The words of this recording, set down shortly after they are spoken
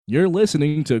You're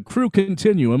listening to Crew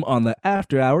Continuum on the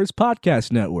After Hours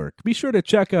Podcast Network. Be sure to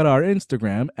check out our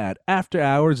Instagram at After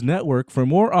Hours Network for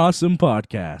more awesome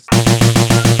podcasts.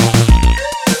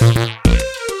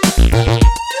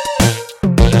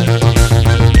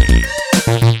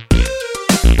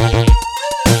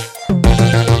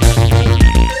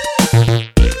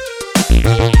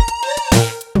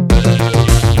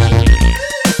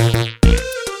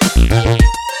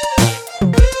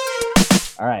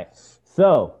 All right,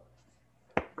 so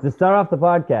to start off the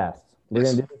podcast, we're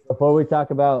going to do this before we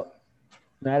talk about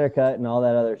Snyder Cut and all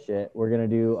that other shit. We're going to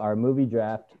do our movie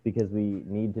draft because we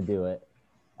need to do it.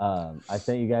 I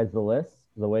sent you guys the list.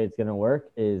 The way it's going to work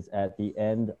is at the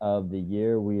end of the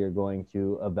year, we are going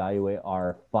to evaluate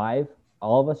our five.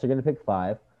 All of us are going to pick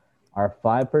five. Our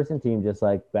five-person team, just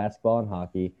like basketball and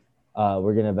hockey,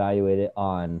 we're going to evaluate it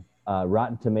on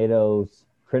Rotten Tomatoes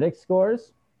critic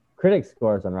scores. Critic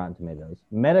scores on Rotten Tomatoes,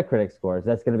 Metacritic scores.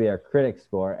 That's going to be our critic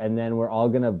score. And then we're all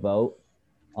going to vote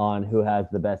on who has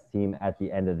the best team at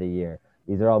the end of the year.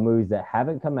 These are all movies that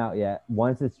haven't come out yet.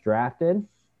 Once it's drafted,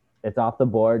 it's off the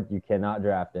board. You cannot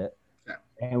draft it. Yeah.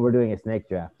 And we're doing a snake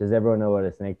draft. Does everyone know what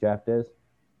a snake draft is?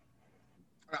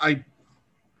 A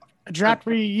draft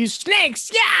where you use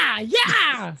snakes.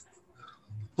 Yeah.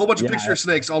 Whole bunch of picture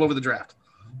snakes all over the draft.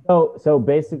 So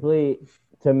basically,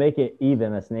 to make it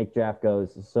even, a snake draft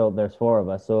goes, so there's four of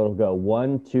us, so it'll go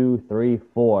 1, 2, 3,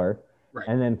 4, Right.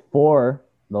 and then 4,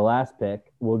 the last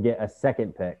pick, will get a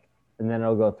second pick, and then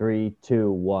it'll go 3,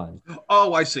 2, 1.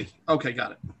 Oh, I see. Okay,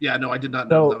 got it. Yeah, no, I did not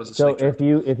know that was a snake draft.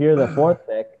 So if you're the fourth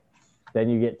pick, then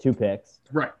you get 2 picks.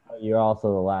 Right. You're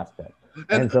also the last pick.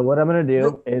 And so what I'm going to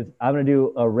do is I'm going to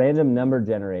do a random number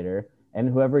generator, and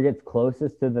whoever gets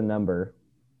closest to the number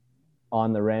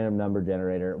on the random number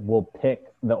generator will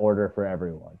pick the order for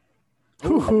everyone.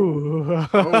 Ooh.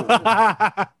 Okay.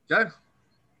 All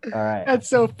right. That's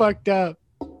so fucked up.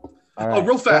 All right. Oh,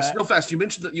 real fast. You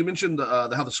mentioned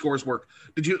how the scores work.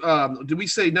 Did we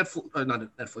say Netflix? Not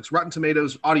Netflix. Rotten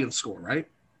Tomatoes audience score, right?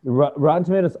 Rotten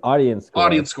Tomatoes audience score.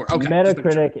 Audience score. Okay.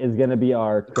 Metacritic is going to be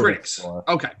our critics score.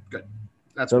 Okay, good.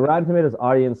 That's so Rotten Tomatoes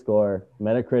audience score,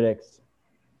 Metacritic's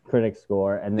critic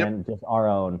score, and then just our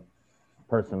own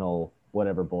personal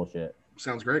whatever bullshit.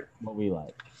 Sounds great. What we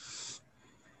like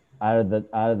out of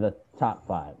the top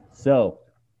 5. So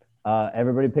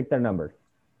everybody pick their number.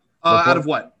 Out of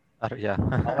what?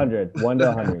 100. 1 to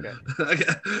 100. Okay.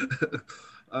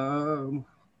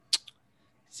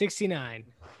 69.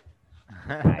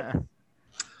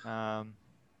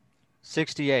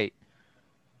 68.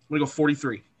 I'm gonna go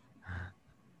 43.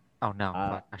 Oh no,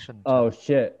 I shouldn't. Oh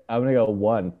shit! I'm gonna go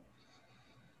 1.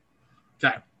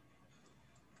 Okay.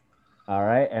 All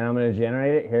right, and I'm gonna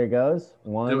generate it. Here it goes.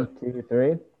 1, 2,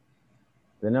 3.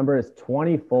 The number is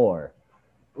 24.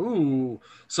 Ooh.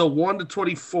 So 1 to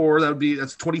 24.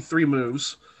 That's 23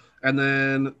 moves, and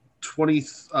then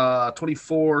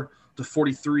 24 to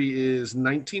 43 is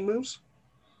 19 moves.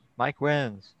 Mike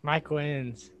wins.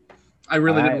 I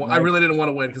really didn't want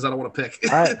to win because I don't want to pick.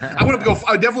 Right.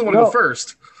 I definitely want to go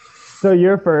first. So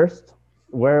you're first.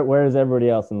 Where is everybody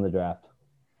else in the draft?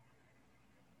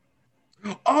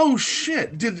 Oh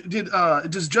shit!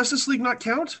 Does Justice League not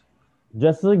count?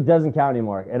 Justice League doesn't count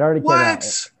anymore. It already came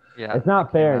out. Yeah, it's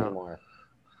not fair anymore.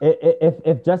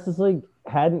 If Justice League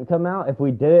hadn't come out, if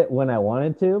we did it when I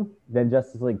wanted to, then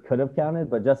Justice League could have counted.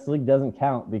 But Justice League doesn't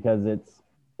count because it's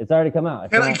already come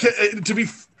out.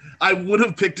 I would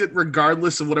have picked it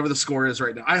regardless of whatever the score is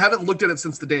right now. I haven't looked at it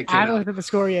since the day it came out. I haven't looked at the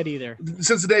score yet either.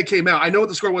 Since the day it came out. I know what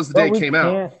the score was the day it came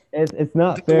out. It's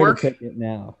not fair to pick it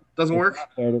now. Doesn't work?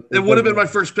 It would have been my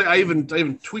first pick. I even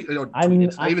tweeted. I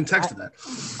even texted that.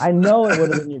 I know it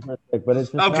would have been your first pick, but it's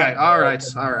just okay. All right.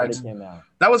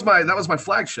 That was my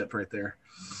flagship right there.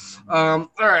 All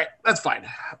right, that's fine.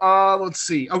 Let's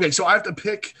see. Okay, so I have to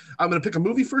pick. I'm going to pick a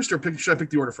movie first, or should I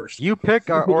pick the order first? You pick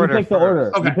our order. You pick the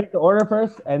order. Okay. You pick the order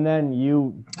first, and then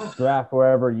you draft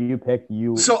wherever you pick.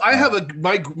 So I have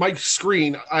my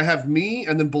screen. I have me,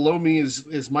 and then below me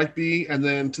is Mike B, and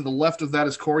then to the left of that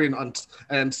is Cory,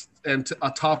 and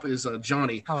atop is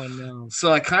Jonny. Oh no!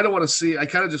 So I kind of want to see. I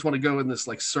kind of just want to go in this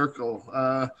like circle.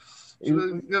 Clockwise. Keep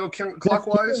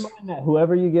in mind that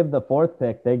whoever you give the fourth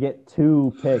pick, they get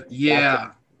 2 picks.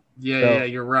 Yeah.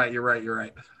 You're right.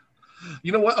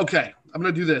 You know what? Okay, I'm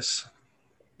gonna do this.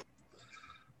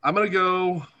 I'm gonna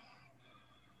go.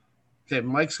 Okay,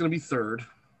 Mike's gonna be third.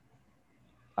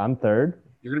 I'm third.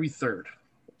 You're gonna be third.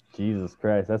 Jesus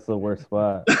Christ, that's the worst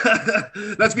spot.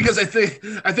 That's because I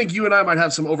think you and I might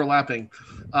have some overlapping.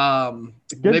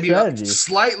 Maybe strategy.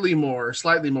 slightly more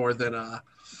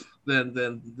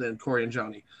than Cory and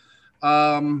Jonny.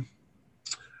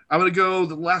 All I'm gonna go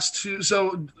the last two.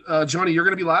 So, Johnny, you're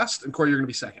gonna be last, and Cory, you're gonna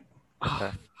be second.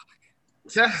 Okay.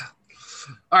 Yeah.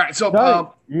 All right. So, Sorry,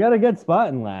 you got a good spot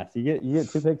in last. You get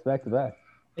 2 picks back to back.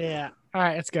 Yeah. All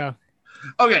right, let's go.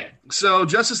 okay. So,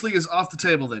 Justice League is off the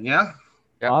table then. Yeah.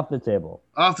 Yep. Off the table.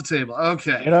 Off the table.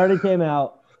 Okay. It already came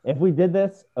out. If we did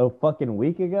this a fucking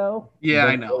week ago, Yeah,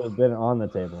 then I know. it would have been on the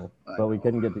table, I but we know.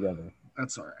 couldn't get together.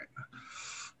 That's all right.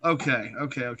 Okay.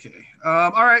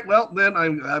 All right. Well, then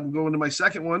I'm going to my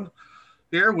second one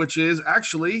here, which is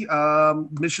actually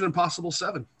Mission Impossible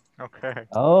 7. Okay.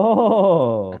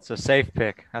 Oh, That's a safe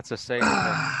pick. I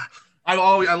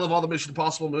love all the Mission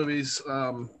Impossible movies.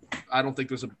 I don't think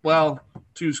there's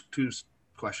two's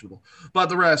questionable, but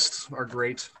the rest are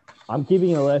great. I'm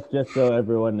keeping a list just so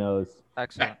everyone knows.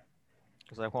 Excellent.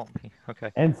 Because I won't be.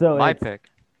 Okay. And so My it's, pick.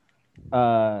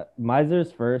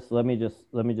 Miser's first. Let me just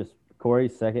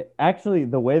Cory's second. Actually,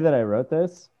 the way that I wrote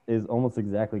this is almost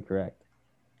exactly correct.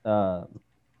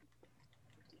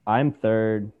 I'm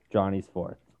third. Johnny's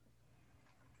fourth.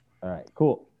 All right,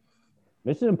 cool.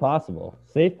 Mission Impossible,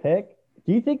 safe pick.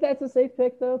 Do you think that's a safe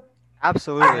pick though?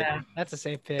 Absolutely. Yeah, that's a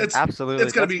safe pick. Absolutely.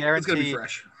 It's gonna That's be guaranteed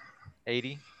fresh.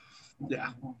 80. Yeah.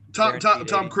 Tom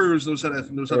Guaranteed 80. Cruise knows how to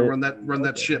run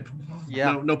that ship.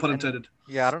 Yeah. No pun intended.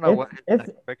 Yeah, I don't know what his It's-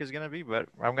 next pick is going to be, but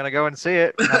I'm going to go and see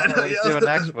it. I don't know what he's doing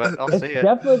next, but I'll It's see it.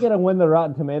 definitely gonna win the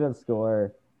Rotten Tomatoes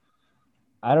score.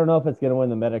 I don't know if it's gonna win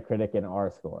the Metacritic and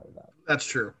R score though. That's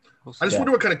true. We'll I just see.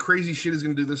 wonder what kind of crazy shit he's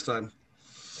gonna do this time.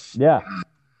 Yeah. I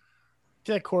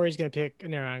feel like Corey's gonna pick.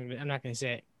 No, I'm not gonna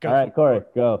say it. Go. All right, Cory,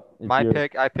 go. It's My yours.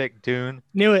 pick, I picked Dune.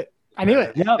 Knew it. I knew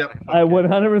it. Yep, Yep. I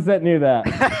 100% knew that.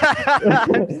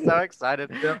 I'm so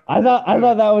excited. I thought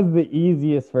that was the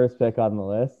easiest first pick on the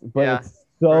list, but Yeah, it's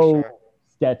so sure.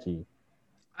 sketchy.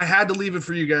 I had to leave it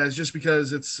for you guys just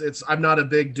because it's. I'm not a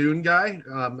big Dune guy.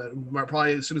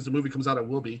 Probably as soon as the movie comes out, I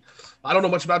will be. I don't know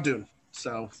much about Dune,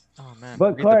 so Oh man,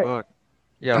 But read Cory- the book.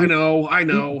 Yeah. I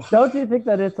know. Don't you think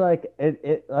that it's like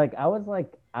it like I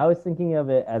was thinking of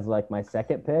it as like my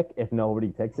second pick if nobody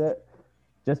picks it,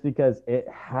 just because it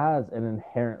has an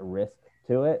inherent risk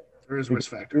to it. There is a risk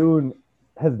factor. Dune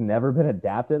has never been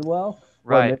adapted well.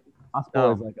 Right. Mission Impossible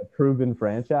No. is like a proven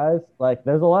franchise. Like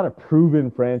there's a lot of proven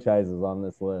franchises on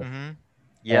this list. Mm-hmm.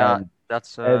 Yeah, And-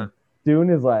 that's and Mm-hmm. Dune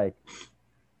is like,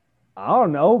 I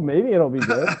don't know, maybe it'll be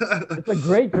good. It's a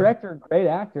great director, great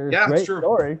actor, Yeah, it's great true.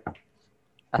 story.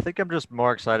 I think I'm just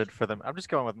more excited for them. I'm just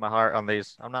going with my heart on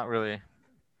these. I'm not really.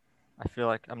 I feel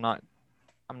like I'm not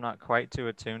quite too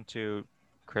attuned to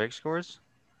critic scores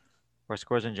or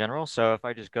scores in general. So if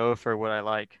I just go for what I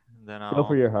like, then I'll. Go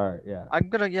for your heart, yeah. I'm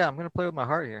gonna play with my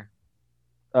heart here.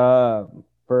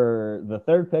 For the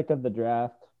third pick of the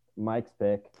draft, Mike's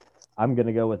pick, I'm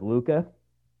gonna go with Luca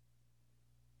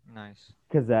Nice.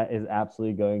 because that is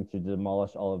absolutely going to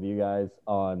demolish all of you guys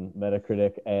on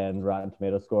Metacritic and Rotten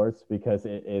Tomato scores because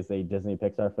it is a Disney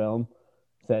Pixar film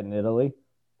set in Italy,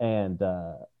 and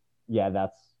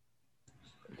that's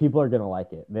people are gonna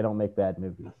like it. They don't make bad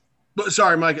movies. But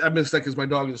sorry, Mike, I missed that because my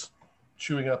dog is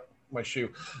chewing up my shoe.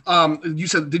 Did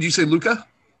you say Luca?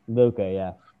 Luca,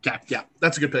 yeah. Yeah,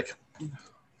 that's a good pick.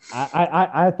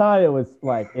 I thought it was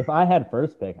like if I had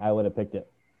first pick, I would have picked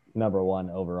it number one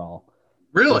overall.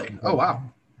 Really? Oh wow.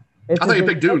 It's I a thought you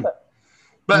Disney picked Dune. Pixar-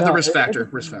 But the No, risk it- factor.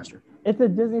 it's- Risk factor. It's a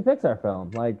Disney Pixar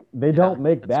film. Like they don't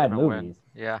make it's bad gonna win. movies.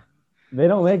 Yeah. They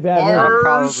don't make bad Are- That'll movies.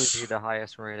 probably Ours- be the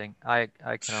highest rating. I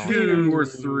can only. 2 or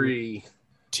 3.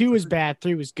 2 was bad.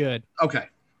 3 was good. Okay.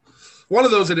 One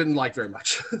of those I didn't like very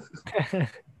much.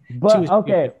 But Choose-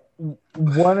 okay,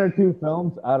 one or two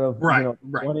films out of Right,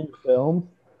 20 films,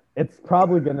 it's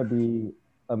probably going to be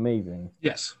amazing.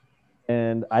 Yes.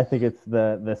 And I think it's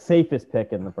the safest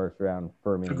pick in the first round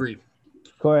for me. Agreed.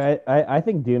 Cory, I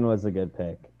think Dune was a good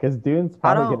pick because Dune's I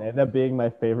probably don't- going to end up being my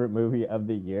favorite movie of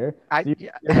the year.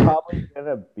 Yeah. You're probably going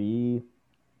to be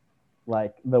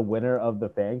like the winner of the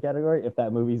fan category if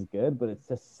that movie's good, but it's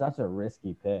just such a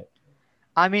risky pick.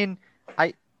 I mean,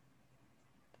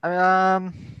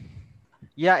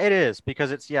 yeah, it is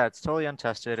because it's totally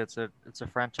untested. It's a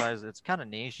franchise. It's kind of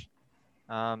niche,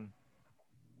 but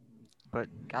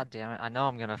god damn it, I know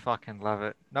I'm gonna fucking love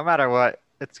it. No matter what,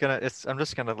 I'm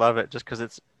just gonna love it just because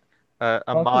it's a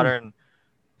Fucking- modern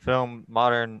film,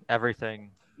 modern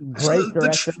everything. Great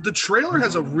director. The trailer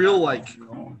has a real Great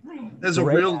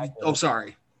actor. Oh,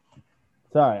 sorry.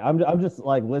 Sorry, I'm just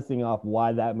like listing off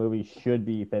why that movie should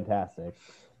be fantastic,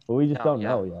 but we just Oh, don't yeah.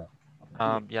 know yet.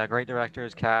 Yeah, great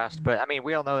directors, cast, but I mean,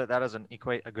 we all know that doesn't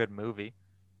equate a good movie,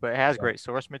 but it has great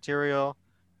source material.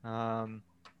 I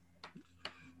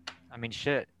mean,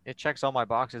 shit, it checks all my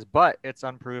boxes, but it's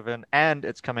unproven and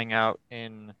it's coming out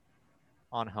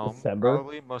on home December?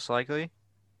 probably, most likely.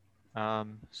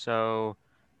 So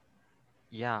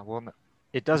yeah, well,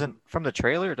 it doesn't from the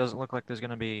trailer. It doesn't look like there's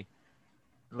gonna be.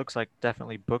 It looks like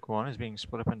definitely book one is being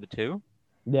split up into two.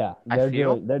 Yeah, I they're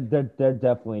feel doing they're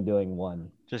definitely doing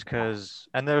one. just because,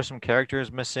 and there are some characters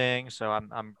missing, so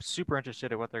I'm super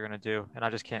interested in what they're gonna do, and I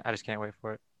just can't wait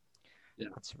for it. Yeah.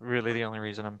 That's really the only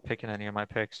reason I'm picking any of my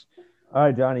picks. All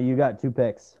right, Johnny, you got 2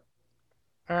 picks.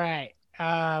 All right.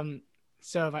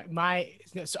 So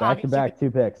if so Back to obviously back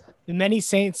 2 picks. the Many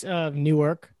Saints of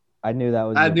Newark. I knew that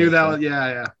was. I your knew first that. pick. Was,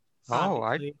 yeah. Oh,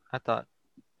 Obviously. I thought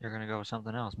you're gonna go with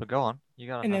something else, but go on. You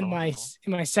got And another then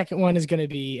one. my second one is gonna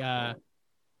be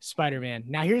Spider-Man.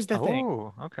 Now here's the thing.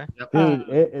 Oh, okay.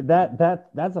 Dude,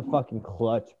 that's a fucking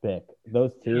clutch pick.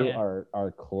 Those two Yeah.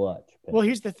 are clutch picks. Well,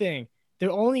 here's the thing.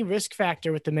 The only risk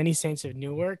factor with the Many Saints of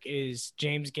Newark is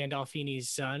James Gandolfini's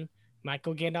son,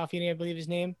 Michael Gandolfini, I believe his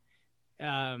name.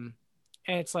 And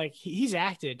it's like he's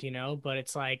acted, but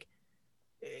it's like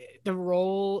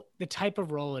the type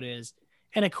of role it is.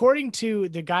 And according to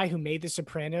the guy who made The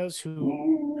Sopranos,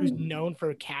 who's known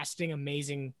for casting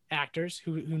amazing actors,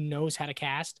 who knows how to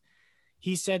cast,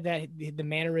 he said that the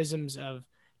mannerisms of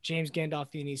James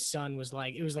Gandolfini's son was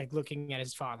like looking at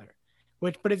his father.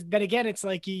 But again, it's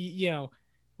like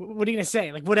what are you gonna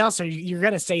say? Like, what else are you're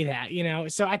gonna say that?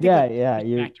 So I think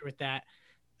you're factor with that.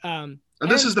 And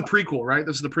this is the prequel, right?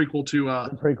 This is the prequel to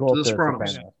the prequel to The to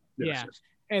Sopranos. Sopranos. Yeah.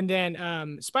 And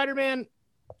then Spider-Man,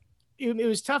 it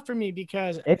was tough for me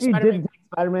because If you didn't take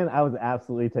Spider-Man, I was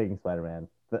absolutely taking Spider-Man.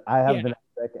 But I have been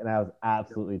sick, and I was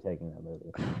absolutely taking that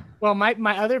movie. Well,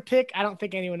 my other pick, I don't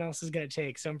think anyone else is gonna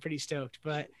take, so I'm pretty stoked.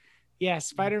 But yeah,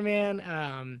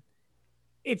 Spider-Man.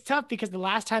 It's tough because the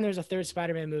last time there was a third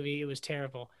Spider-Man movie, it was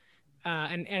terrible.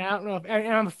 And I don't know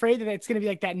and I'm afraid that it's going to be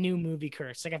like that new movie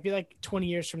curse. Like, I feel like 20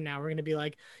 years from now, we're going to be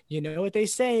like, what they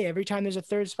say, every time there's a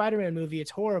third Spider-Man movie,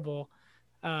 it's horrible.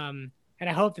 And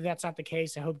I hope that that's not the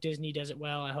case. I hope Disney does it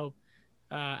well. I hope,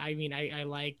 I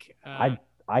like,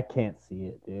 I can't see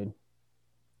it, dude.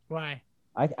 Why?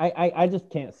 I just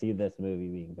can't see this movie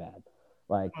being bad.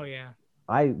 Like, oh yeah.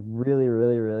 I really,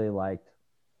 really, really liked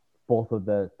both of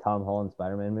the Tom Holland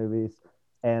Spider-Man movies.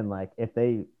 And like, if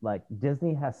they like,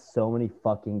 Disney has so many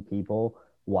fucking people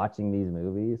watching these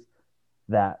movies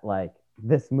that like,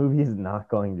 this movie is not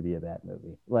going to be a bad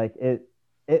movie. Like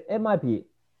it might be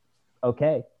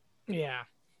okay. Yeah.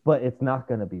 But it's not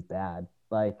going to be bad.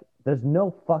 Like, there's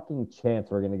no fucking chance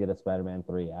we're going to get a Spider-Man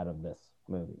 3 out of this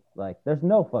movie. Like, there's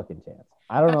no fucking chance.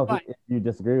 I don't know if you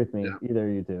disagree with me, either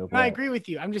of you two. I agree with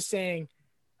you. I'm just saying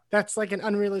that's like an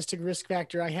unrealistic risk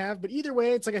factor I have. But either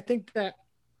way, it's like I think that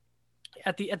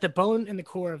at the bone and the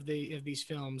core of these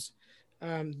films,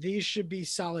 these should be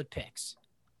solid picks.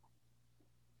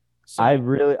 So, I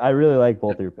really like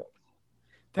both of your picks.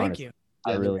 Thank you.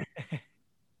 I really.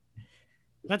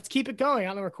 Let's keep it going. I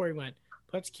don't know where Cory went.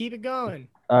 Let's keep it going.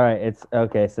 All right, it's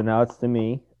okay. So now it's to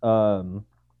me.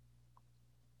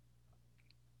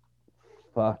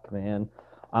 Fuck, man,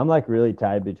 I'm like really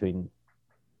tied between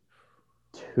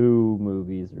two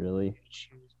movies, really.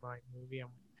 Choose my movie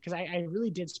because I really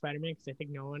did Spider-Man because I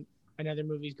think another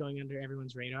movie's going under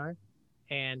everyone's radar,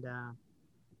 and I'm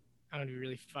gonna be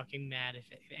really fucking mad if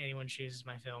anyone chooses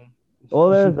my film. Well,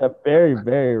 there's a very,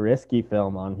 very risky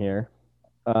film on here.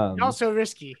 Also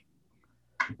risky.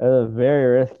 There's a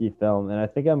very risky film, and I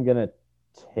think I'm gonna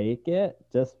take it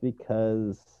just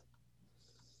because.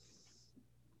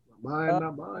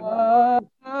 Not mine.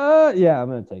 Yeah, I'm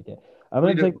gonna take it. I'm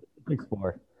gonna take Matrix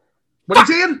 4. What are you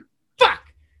saying? Fuck.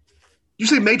 You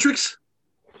say Matrix?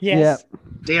 Yes. Yeah.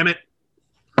 Damn it.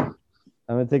 I'm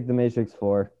gonna take the Matrix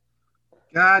 4.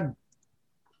 God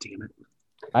damn it.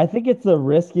 I think it's the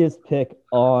riskiest pick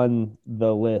on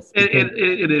the list.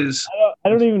 It is. I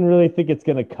don't even really think it's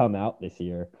going to come out this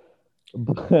year.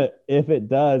 But if it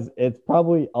does, it's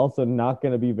probably also not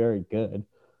going to be very good.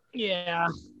 Yeah.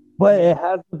 But it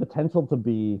has the potential to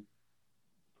be.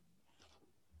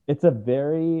 It's a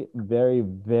very, very,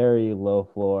 very low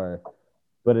floor,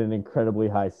 but an incredibly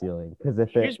high ceiling. Because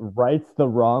if it rights the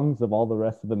wrongs of all the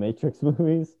rest of the Matrix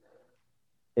movies,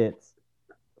 it's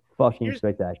fucking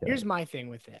spectacular. Here's my thing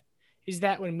with it, is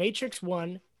that when Matrix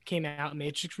 1 came out,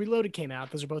 Matrix Reloaded came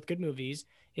out, those are both good movies.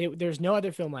 There's no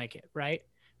other film like it, right?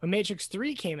 When Matrix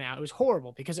 3 came out, it was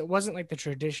horrible because it wasn't like the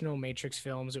traditional Matrix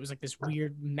films. It was like this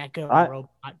weird mecha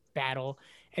robot battle.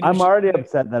 And I'm already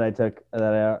upset that I took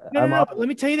that. No, but let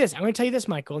me tell you this. I'm going to tell you this,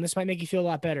 Michael, and this might make you feel a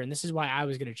lot better. And this is why I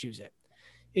was going to choose it,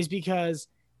 is because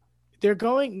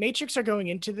Matrix are going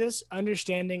into this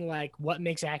understanding like what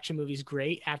makes action movies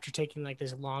great after taking like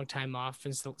this long time off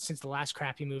since the last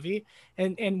crappy movie.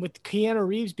 And with Keanu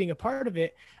Reeves being a part of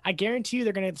it, I guarantee you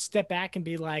they're going to step back and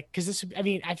be like, because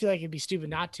I feel like it'd be stupid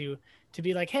not to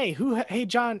be like, hey, who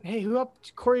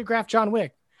helped choreograph John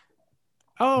Wick?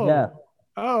 Oh, Yeah.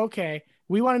 Oh, okay.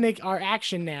 We want to make our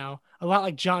action now a lot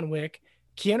like John Wick.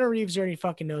 Keanu Reeves already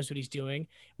fucking knows what he's doing.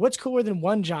 What's cooler than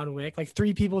one John Wick? Like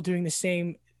 3 people doing the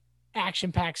same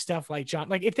action-packed stuff like John.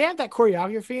 Like if they have that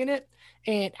choreography in it,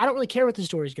 and I don't really care what the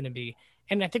story is going to be.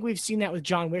 And I think we've seen that with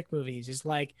John Wick movies. Is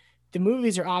like the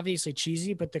movies are obviously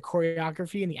cheesy, but the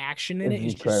choreography and the action in it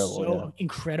is just so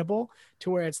incredible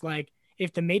to where it's like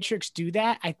if the Matrix do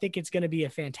that, I think it's going to be a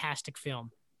fantastic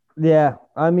film. Yeah,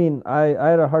 I mean, I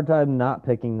had a hard time not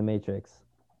picking The Matrix.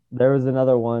 There was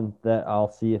another one that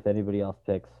I'll see if anybody else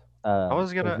picks. I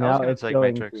was gonna take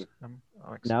Matrix.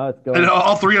 Now it's going. And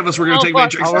all 3 of us were going to take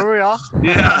Matrix. Oh, were we all?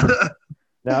 Yeah.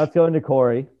 Now it's going to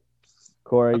Cory.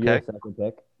 Cory, Okay. your second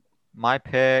pick. My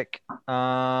pick,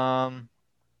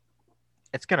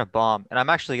 it's gonna bomb, and I'm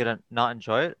actually gonna not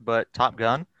enjoy it. But Top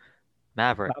Gun,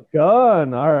 Maverick. Top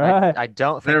Gun. All right. I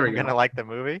don't think I'm gonna like the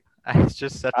movie. It's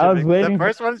just such the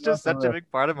first one's just such a big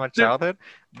part of my childhood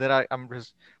that I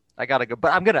gotta go.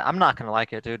 But I'm not gonna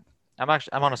like it, dude. I'm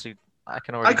honestly, I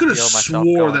can already. I could have feel myself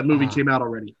swore going, that movie came out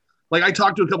already. Like I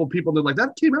talked to a couple people, and they're like,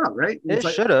 "That came out, right?" It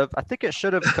should have. I think it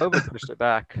should have. COVID pushed it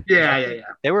back. Yeah.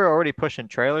 They were already pushing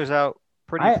trailers out.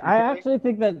 I actually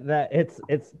think that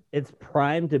it's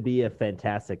primed to be a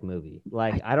fantastic movie.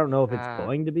 Like I don't know if it's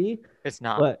going to be. It's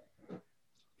not. But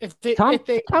Tom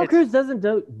Cruise doesn't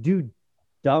do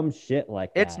dumb shit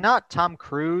like that. It's not Tom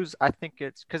Cruise. I think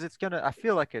it's because I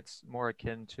feel like it's more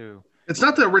akin to. It's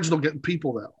not the original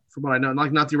people though, from what I know.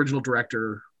 Like not the original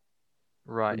director.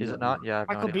 Right? Is it not? Yeah.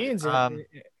 Michael Bihn's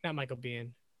not Michael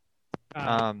Biehn.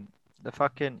 The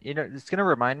fucking it's gonna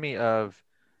remind me of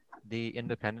the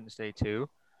Independence Day 2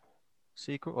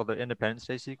 sequel, or the Independence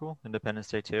Day sequel, Independence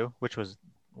Day 2, which was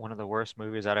one of the worst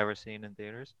movies I'd ever seen in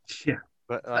theaters. Yeah.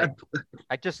 But like,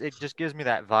 it just gives me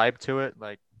that vibe to it,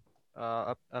 like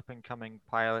up and coming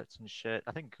pilots and shit.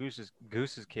 I think Goose's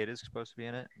kid is supposed to be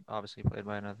in it, obviously played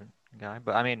by another guy.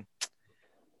 But I mean,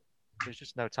 there's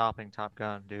just no topping Top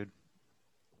Gun, dude.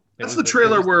 That's the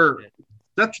trailer where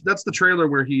that's the trailer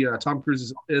where Tom Cruise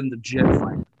is in the jet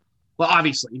fight. Well,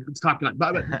 obviously it's Top Gun,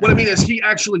 but what I mean is he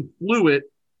actually flew it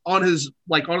on his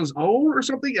own or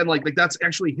something, and like that's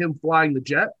actually him flying the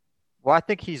jet. Well, I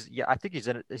think he's in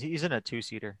a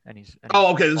 2-seater, and he's.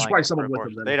 Okay. There's probably someone with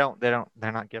him. Then.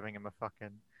 They're not giving him a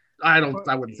fucking. I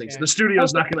wouldn't think so. The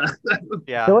studio's not gonna.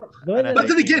 Yeah. But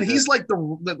then again, he's like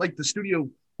the studio.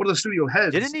 One of the studio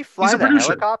heads. Didn't he fly the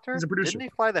helicopter? He's a producer. Didn't he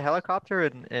fly the helicopter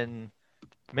in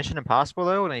Mission Impossible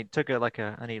though? And he took it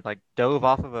and he dove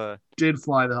off of a. Did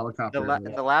fly the helicopter?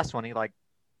 The last one, he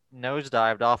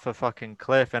nosedived off a fucking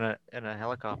cliff in a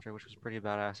helicopter, which was pretty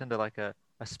badass, into like a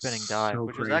spinning dive,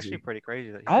 which was actually pretty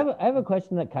crazy. I have a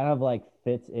question that kind of like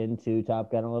fits into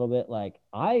Top Gun a little bit. Like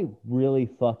I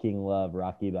really fucking love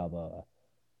Rocky Balboa.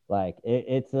 Like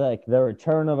it's like the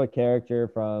return of a character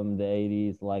from the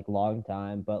 80s, like long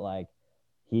time, but like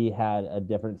he had a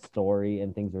different story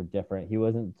and things were different. He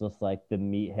wasn't just like the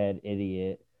meathead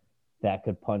idiot that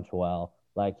could punch well.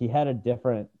 Like he had a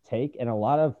different take, and a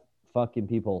lot of fucking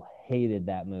people hated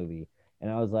that movie.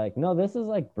 And I was like, no, this is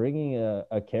like bringing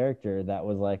a character that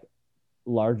was like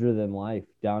larger than life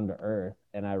down to earth.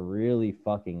 And I really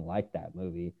fucking liked that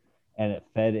movie. And it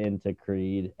fed into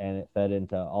Creed and it fed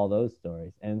into all those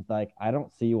stories. And it's like, I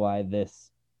don't see why this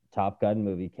Top Gun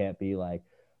movie can't be like,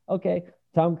 okay,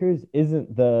 Tom Cruise isn't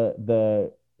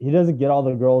he doesn't get all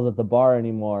the girls at the bar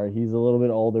anymore. He's a little bit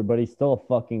older, but he's still a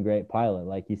fucking great pilot.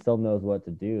 Like he still knows what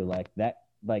to do. Like that,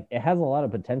 like it has a lot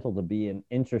of potential to be an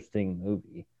interesting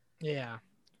movie. Yeah.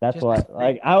 That's what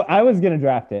like I was going to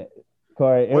draft it.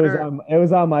 Cory, it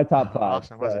was on my top 5.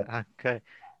 Awesome. Was it? Okay.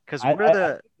 Cuz what are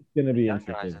the going to be young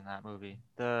interesting guys in that movie?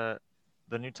 The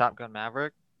new Top Gun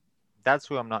Maverick, that's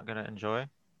who I'm not going to enjoy.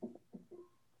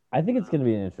 I think it's going to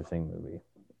be an interesting movie.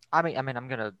 I mean I'm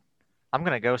going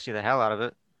to go see the hell out of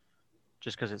it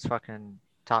just cuz it's fucking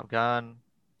Top Gun.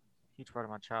 Huge part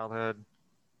of my childhood.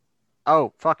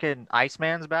 Oh, fucking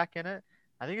Iceman's back in it.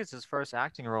 I think it's his first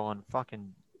acting role in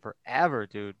fucking forever,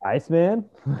 dude. Iceman?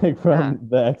 Like from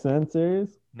the X-Men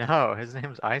series? No, his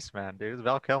name's Iceman, dude. It's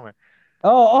Val Kilmer.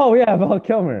 Oh yeah, Val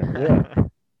Kilmer. Yeah.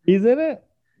 He's in it?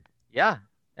 Yeah.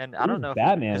 And I don't know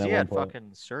Batman because he at had one point. fucking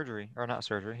surgery. Or not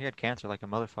surgery. He had cancer like a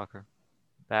motherfucker.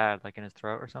 Bad, like in his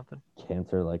throat or something.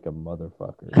 Cancer like a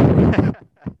motherfucker.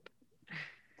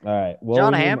 All right. Well,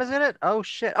 John Hamm is in it? Oh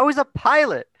shit. Oh, he's a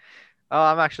pilot. Oh,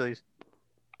 I'm actually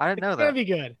I didn't know It's gonna that. be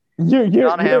good. You're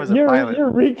John Hamm is a pilot.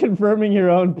 reconfirming your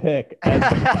own pick.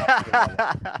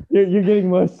 You're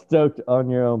getting most stoked on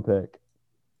your own pick.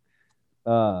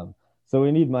 So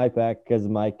we need Mike back because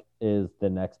Mike is the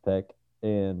next pick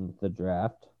in the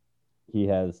draft. He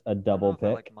has a double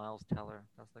pick. Like Miles Teller.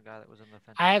 That's the guy that was in the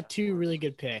Fantastic I have 2 Four. really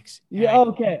good picks. Yeah.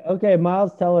 Okay.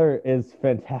 Miles Teller is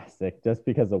fantastic just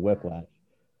because of Whiplash.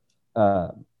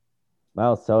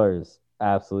 Miles Teller is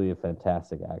absolutely a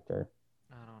fantastic actor.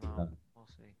 I don't know. We'll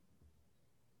see.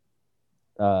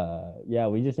 Yeah,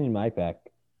 we just need Mike back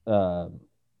for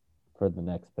the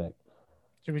next pick.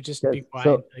 Should we just Yes, be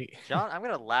quiet? John, I'm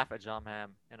gonna laugh at John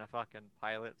Hamm in a fucking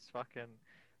pilot's fucking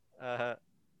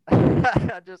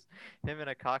just him in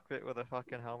a cockpit with a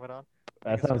fucking helmet on.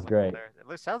 That sounds great.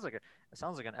 It sounds like an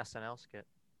SNL skit.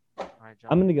 All right,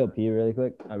 John. I'm gonna go pee really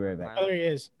quick. I'll be right back. Oh, there he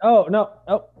is. Oh no!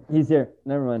 Oh, he's here.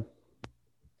 Never mind.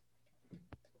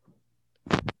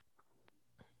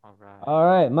 All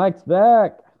right, Mike's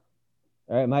back.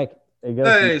 All right, Mike.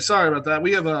 Hey, sorry about that.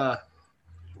 We have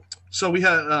so we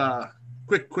had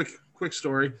quick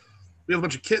story. We have a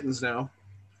bunch of kittens now.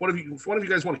 If one of you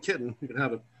guys want a kitten, you can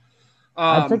have it.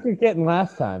 I took your kitten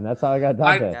last time. That's how I got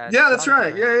adopted. Yeah, that's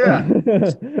right. Yeah.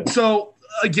 So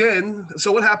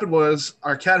what happened was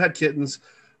our cat had kittens.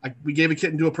 We gave a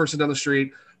kitten to a person down the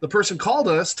street. The person called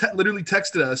us, literally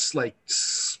texted us like,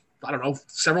 I don't know,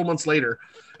 several months later,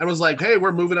 and was like, "Hey,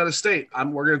 we're moving out of state.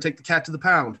 We're going to take the cat to the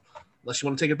pound, unless you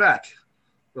want to take it back."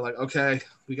 We're like, "Okay."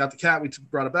 We got the cat. We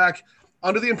brought it back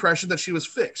under the impression that she was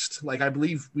fixed. Like I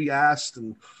believe we asked,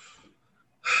 and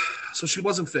so she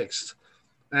wasn't fixed.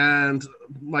 And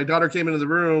my daughter came into the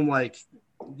room like,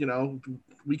 a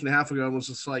week and a half ago and was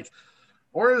just like,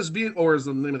 Aura is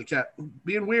the name of the cat,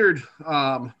 being weird.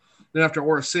 Then after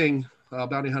Aura Singh,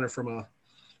 bounty hunter from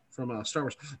Star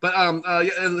Wars. But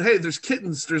and hey, there's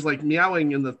kittens. There's like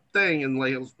meowing in the thing, and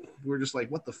like we're just like,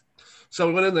 what the? So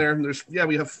we went in there, and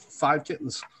we have 5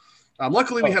 kittens.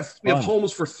 Luckily, we have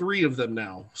homes for 3 of them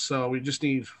now, so we just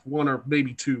need 1 or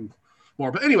maybe 2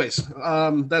 more. But anyways,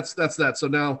 that's that. So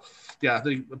now. Yeah,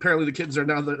 apparently the kittens are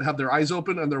now that have their eyes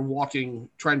open and they're walking,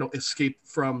 trying to escape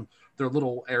from their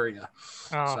little area.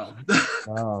 Oh,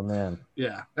 Oh man.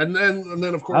 Yeah, and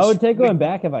then of course I would take one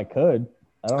back if I could.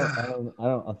 I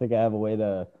don't think I have a way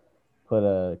to put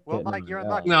a. Well, Mike, you're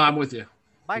unlucky. No, I'm with you.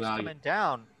 Mike's coming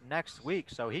down next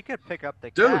week, so he could pick up the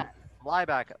cat, fly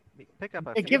back, pick up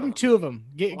a. Hey, give him 2 of them.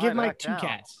 Give Mike 2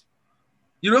 cats.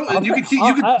 You can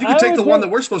take the one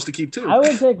that we're supposed to keep too. I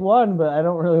would take one, but I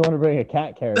don't really want to bring a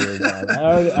cat carrier down.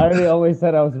 I already always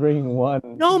said I was bringing one.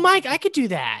 No, Mike, I could do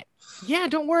that. Yeah,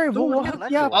 don't worry.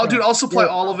 I'll supply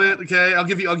all of it. Okay, I'll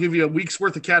give you a week's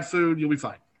worth of cat food. You'll be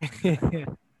fine.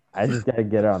 I just gotta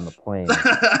get her on the plane.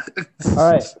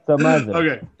 All right, so Mazin.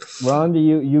 Okay, we're on to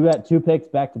you. You got 2 picks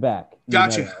back to back.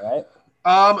 Gotcha. That,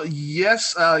 right?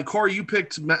 Yes. Cory, you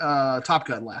picked Top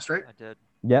Gun last, right? I did.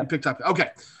 Yeah. You picked Top Gun. Okay.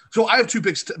 So I have 2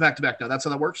 picks back to back now. That's how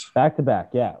that works? Back to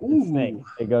back, yeah. Ooh.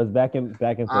 It goes back and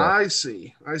forth. I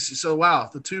see. So, wow,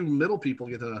 the 2 middle people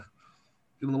get a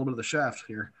little bit of the shaft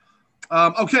here.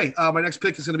 Okay, my next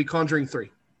pick is going to be Conjuring 3.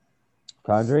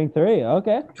 Conjuring 3,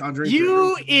 okay. Conjuring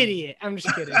you 3. idiot. I'm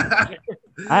just kidding.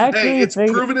 It's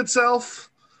proven itself.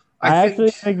 I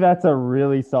actually think that's a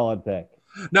really solid pick.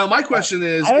 Now, my question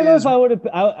is... I don't know if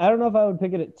I would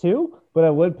pick it at 2, but I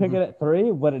would pick it at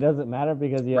 3, but it doesn't matter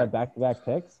because you have back-to-back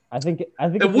picks. I think it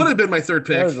would have been my third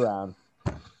pick. Third round.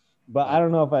 But I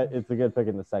don't know if it's a good pick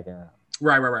in the second round.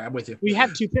 Right. I'm with you. We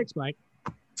have 2 picks, Mike.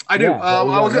 I do. Yeah,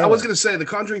 I was going to say the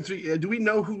Conjuring 3. Do we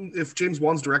know if James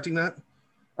Wan's directing that?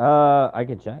 I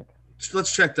can check.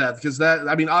 Let's check that because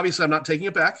obviously I'm not taking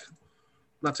it back.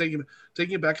 I'm not taking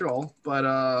it back at all. But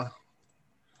I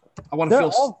want to feel.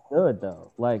 They're all good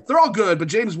though. Like they're all good, but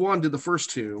James Wan did the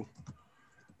first 2.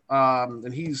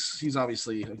 And he's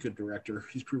obviously a good director.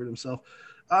 He's proven himself.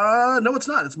 No, it's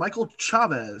not. It's Michael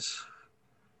Chavez.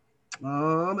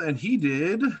 And he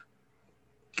did.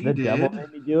 The Devil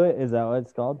Made Me Do It. Is that what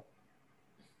it's called?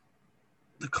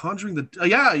 The Conjuring.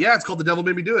 Yeah. It's called The Devil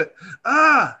Made Me Do It.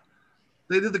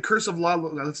 They did The Curse of La.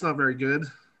 That's not very good.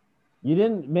 You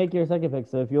didn't make your second pick,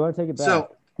 so if you want to take it back,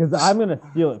 because I'm gonna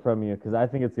steal it from you because I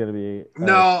think it's gonna be.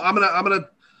 No, I'm gonna.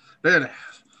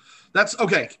 That's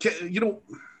okay.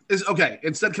 Okay.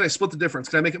 Instead, can I split the difference?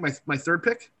 Can I make it my third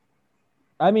pick?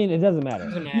 I mean, it doesn't matter. It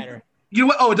doesn't matter. You know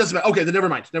what? Oh, it doesn't matter. Okay, then never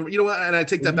mind. You know what? And I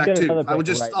take that back too. I would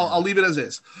just, I'll leave it as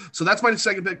is. So that's my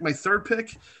second pick. My third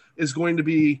pick is going to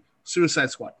be Suicide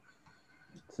Squad.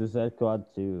 Suicide Squad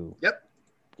 2. Yep.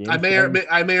 I may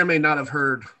or may not have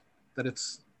heard that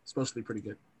it's supposed to be pretty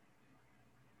good.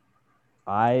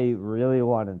 I really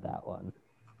wanted that one.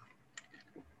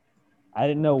 I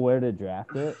didn't know where to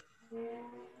draft it,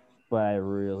 but I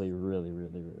really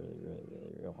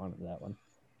wanted that one.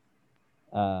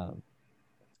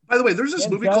 By the way, there's this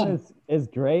James movie Gunn called is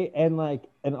great, and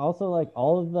also like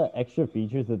all of the extra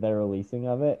features that they're releasing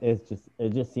of it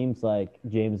just seems like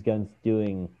James Gunn's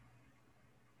doing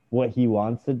what he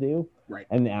wants to do, right,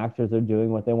 and the actors are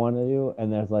doing what they want to do,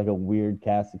 and there's like a weird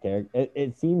cast of characters.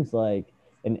 It seems like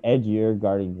an edgier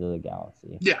Guardians of the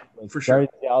Galaxy. Yeah, like, for sure.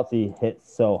 Guardians of the Galaxy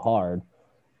hits so hard.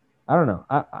 I don't know.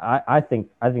 I think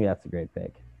that's a great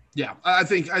pick. Yeah, I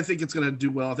think it's going to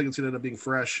do well. I think it's going to end up being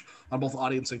fresh on both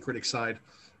audience and critic side.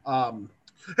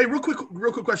 Hey, real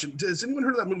quick question. Has anyone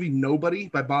heard of that movie Nobody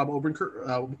by Bob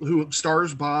Odenkirk, who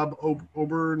stars Bob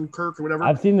Odenkirk or whatever?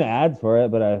 I've seen the ads for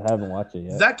it, but I haven't watched it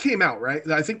yet. That came out, right?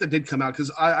 I think that did come out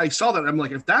because I saw that. I'm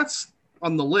like, if that's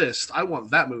on the list, I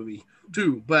want that movie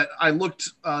too. But I looked,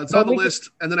 it's on the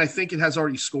list, and then I think it has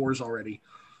already scores already.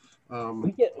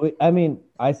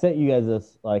 I sent you guys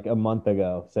this like a month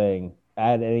ago saying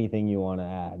add anything you want to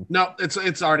add. No, it's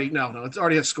already it's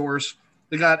already has scores.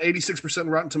 They got 86%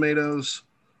 Rotten Tomatoes,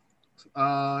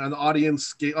 and the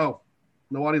audience gave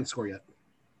no audience score yet.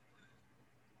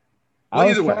 Well,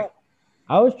 either way,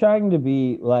 I was trying to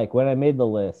be like when I made the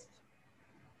list.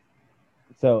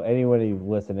 So anybody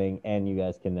listening, and you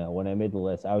guys can know, when I made the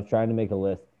list, I was trying to make a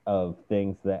list of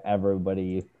things that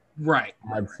everybody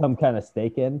had some kind of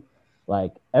stake in.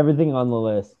 Like everything on the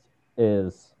list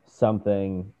is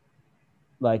something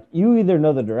like you either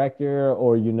know the director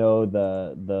or you know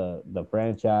the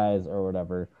franchise or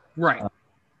whatever. Right.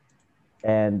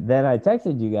 And then I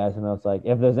texted you guys and I was like,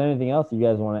 if there's anything else you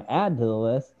guys want to add to the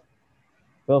list,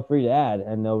 feel free to add.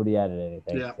 And nobody added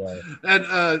anything. Yeah. So.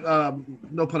 And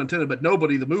no pun intended, but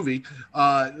Nobody, the movie,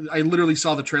 I literally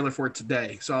saw the trailer for it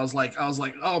today. So I was like,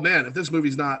 oh man, if this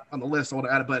movie's not on the list, I want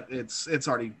to add it, but it's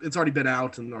already been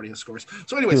out and already has scores.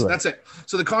 So anyways, that's it.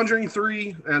 So The Conjuring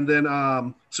 3 and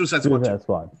then Suicide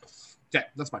Squad. Okay,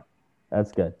 that's fine.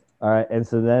 That's good. All right. And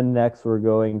so then next we're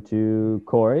going to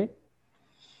Cory.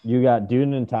 You got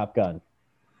Dune and Top Gun.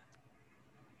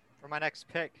 For my next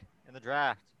pick in the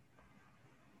draft,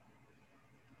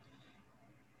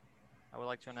 I would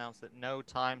like to announce that No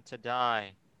Time to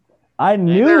Die. I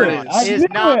knew it. Is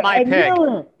not my pick.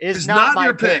 Is not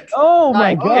my pick. Oh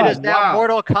my God. It is now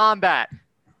Mortal Kombat.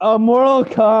 Oh, Mortal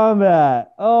Kombat.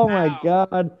 Oh my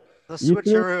God. The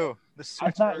switcheroo.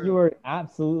 I thought you were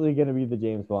absolutely going to be the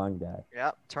James Bond guy.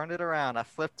 Yep. Turned it around. I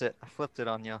flipped it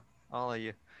on you. All of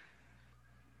you.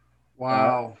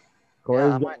 Wow.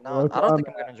 Yeah, I might not. I don't think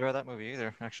I'm going to enjoy that movie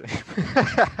either, actually.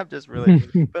 I'm just really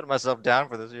putting myself down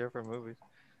for this year for movies.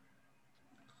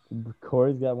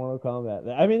 Cory's got Mortal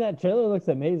Kombat. I mean, that trailer looks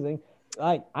amazing.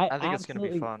 Like, I think it's going to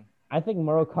be fun. I think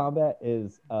Mortal Kombat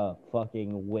is a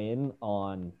fucking win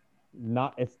on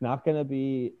it's not going to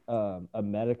be a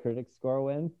Metacritic score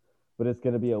win, but it's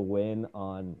going to be a win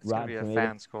on Rotten Tomatoes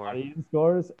fan score. Audience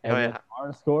scores and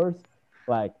our scores.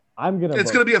 Like, it's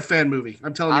going to be a fan movie.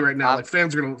 I'm telling you right now. Like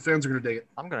fans are going to dig it.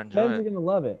 I'm going to enjoy it. Fans are going to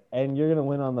love it, and you're going to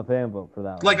win on the fan vote for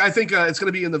that. Like I think it's going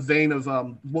to be in the vein of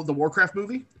the Warcraft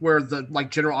movie, where the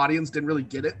general audience didn't really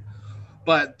get it,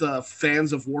 but the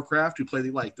fans of Warcraft who play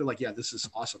they're like, yeah, this is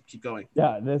awesome. Keep going.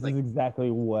 Yeah, this is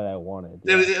exactly what I wanted.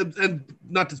 Yeah. And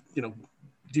not to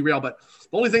derail, but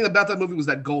the only thing about that movie was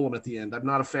that golem at the end. I'm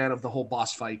not a fan of the whole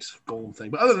boss fight golem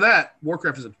thing, but other than that,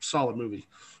 Warcraft is a solid movie.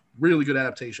 Really good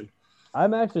adaptation.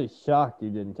 I'm actually shocked you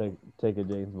didn't take a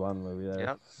James Bond movie there.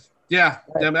 Yep. Yeah.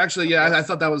 I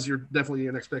thought that was definitely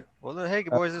your next pick. Well, hey,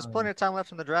 boys, there's plenty of time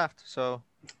left in the draft, so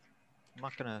I'm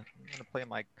gonna play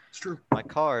my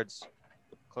cards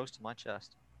close to my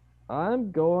chest.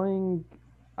 I'm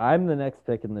the next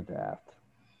pick in the draft,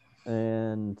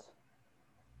 and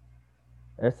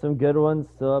there's some good ones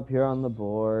still up here on the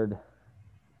board,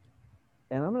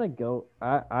 and I'm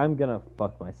gonna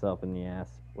fuck myself in the ass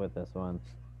with this one.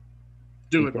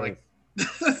 Do it, Mike.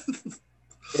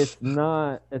 It's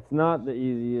not the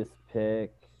easiest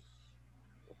pick,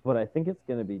 but I think it's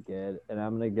gonna be good, and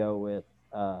I'm gonna go with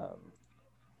what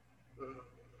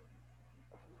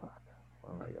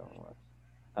am I going with?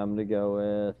 I'm gonna go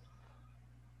with.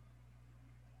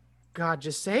 God,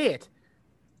 just say it.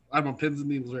 I'm on pins and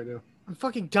needles right now. I'm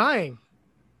fucking dying.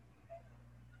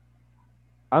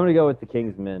 I'm gonna go with The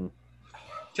Kingsman.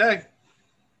 Okay.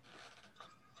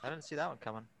 I didn't see that one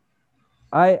coming.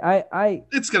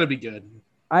 It's gonna be good.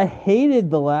 I hated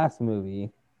the last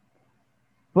movie,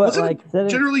 but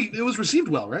generally it was received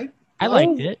well, right? I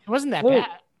liked it. It wasn't that bad.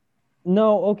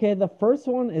 No, okay. The first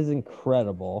one is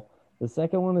incredible. The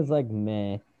second one is like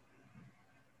meh.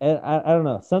 And I don't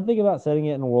know, something about setting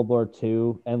it in World War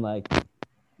II and like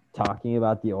talking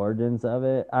about the origins of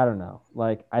it. I don't know.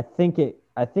 Like I think it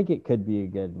could be a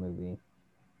good movie.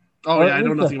 Oh Or yeah, at I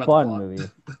know least nothing a about the fun plot. movie.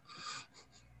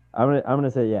 I'm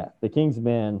gonna say yeah. The King's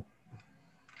Man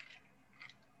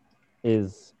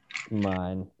is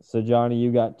mine. So Johnny,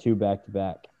 you got 2 back to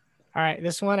back. All right,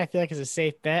 this one I feel like is a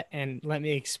safe bet, and let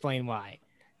me explain why.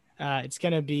 It's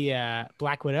gonna be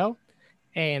Black Widow,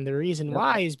 and the reason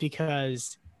why is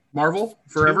because Marvel 2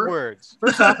 forever. words.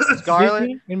 first off, Scarlett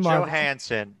Disney and Marvel,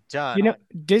 Johansson. Done. you know,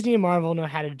 Disney and Marvel know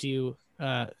how to do.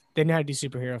 They know how to do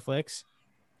superhero flicks.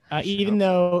 Even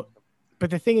though, but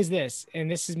the thing is this, and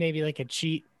this is maybe like a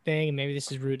cheat thing, and maybe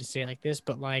this is rude to say it like this,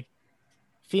 but like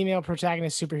female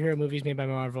protagonist superhero movies made by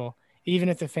Marvel, even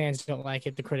if the fans don't like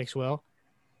it, the critics will.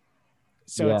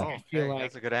 So Yeah. it's, I feel Hey, like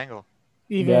that's a good angle.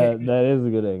 even that is a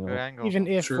good angle. Good angle. even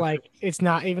if Sure. like it's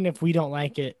not, even if we don't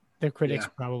like it, the critics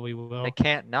Yeah. probably will. They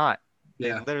can't not. They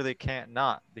Yeah. literally can't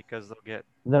not because they'll get.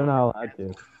 They're not allowed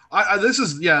to.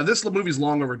 This movie's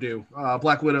long overdue.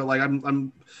 Black Widow, like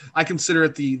I consider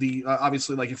it the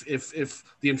obviously like if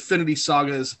the Infinity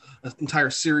Saga is an entire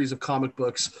series of comic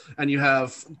books, and you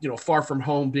have Far From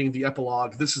Home being the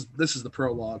epilogue, this is the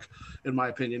prologue, in my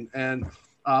opinion, and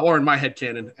or in my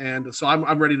headcanon, and so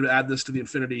I'm ready to add this to the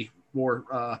Infinity War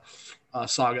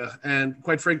saga, and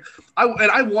quite frank,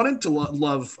 I wanted to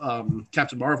love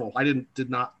Captain Marvel. I did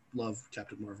not love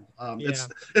Captain Marvel. It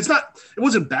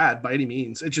wasn't bad by any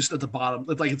means. It's just at the bottom,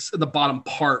 it's in the bottom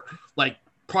part, like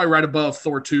probably right above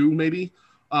Thor 2 maybe.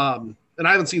 And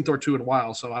I haven't seen Thor 2 in a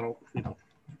while, so I don't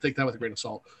take that with a grain of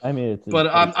salt. I mean,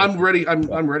 I'm ready.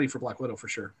 I'm ready for Black Widow for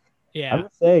sure. Yeah. I'm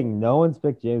just saying, no one's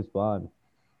picked James Bond.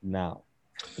 Now,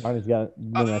 Johnny's got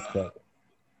the next pick.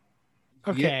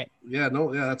 Okay. Yeah.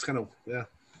 That's kind of yeah.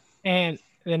 And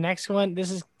the next one, this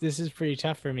is pretty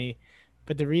tough for me,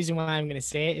 but the reason why I'm going to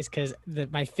say it is because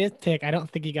my 5th pick, I don't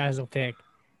think you guys will pick.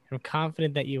 I'm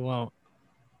confident that you won't.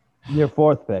 Your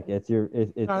 4th pick. It's your.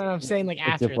 It's. No, I'm saying like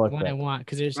after the one I want,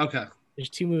 because there's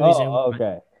 2 movies. Oh,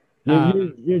 okay.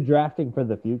 You're drafting for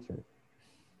the future.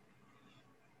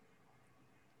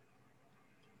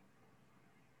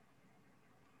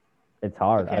 It's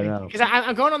hard. Okay. I know. Because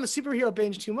I'm going on the superhero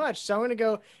binge too much, so I'm going to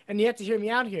go, and you have to hear me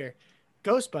out here.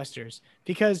 Ghostbusters,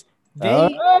 because All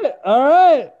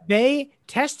right. they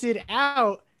tested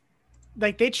out,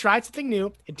 like they tried something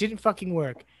new. It didn't fucking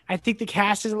work. I think the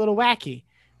cast is a little wacky.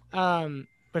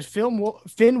 But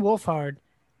Finn Wolfhard,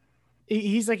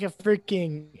 he's like a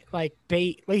freaking like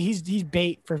bait. Like he's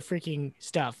bait for freaking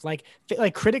stuff. Like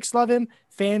critics love him,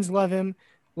 fans love him.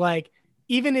 Like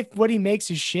even if what he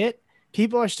makes is shit,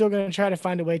 people are still going to try to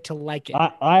find a way to like it.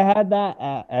 I had that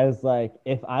as like,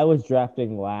 if I was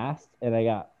drafting last and I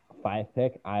got 5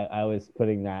 pick, I was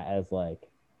putting that as like,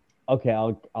 okay,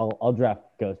 I'll draft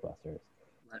Ghostbusters,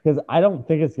 because I don't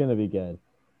think it's gonna be good.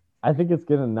 I think it's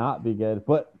gonna not be good,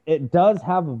 but it does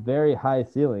have a very high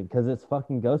ceiling because it's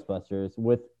fucking Ghostbusters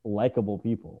with likable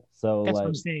people. So that's like, what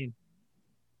I'm saying.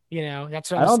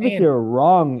 That's what I I'm don't saying. think you're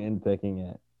wrong in picking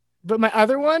it. But my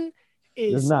other one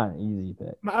It's is not an easy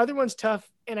pick. my other one's tough,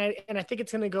 and I think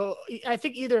it's gonna go. I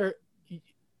think either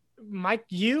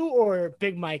you or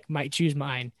Big Mike might choose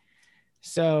mine.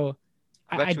 So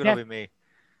I bet you it'll be me.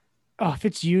 Oh, if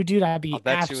it's you, dude, I'd be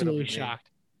absolutely be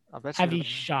shocked. I'd be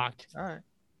shocked. All right.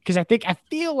 Because I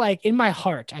feel like in my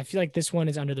heart, I feel like this one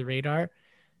is under the radar.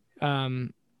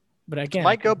 But again,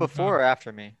 Might go before or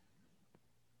after me.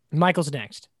 Michael's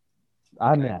next.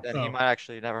 I'm next. Then he might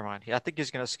actually. Never mind. I think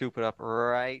he's gonna scoop it up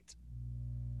right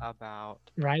about.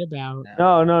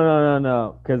 Now.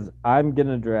 No. Because I'm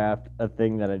gonna draft a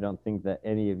thing that I don't think that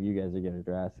any of you guys are gonna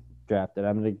draft. And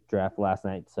I'm gonna draft Last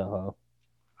Night in Soho.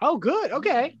 Oh, good.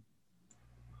 Okay.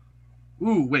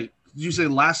 Ooh, wait. Did you say the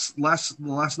last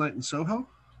night in Soho?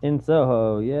 In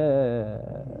Soho, yeah.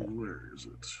 Where is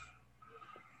it?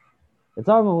 It's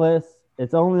on the list.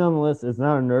 It's only on the list. It's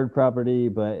not a nerd property,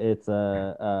 but it's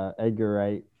Edgar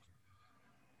Wright.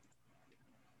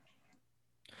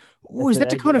 Oh, is that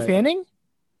Dakota Fanning?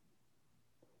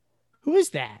 Who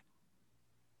is that?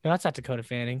 No, that's not Dakota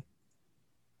Fanning.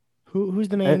 Who's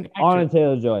the main actor? Anna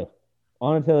Taylor-Joy.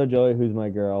 Anna Taylor-Joy, who's my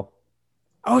girl.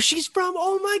 Oh, she's from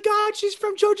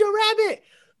Jojo Rabbit.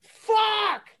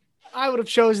 Fuck! I would have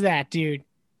chose that, dude.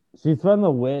 She's from The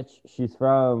Witch. She's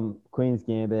from Queen's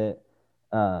Gambit.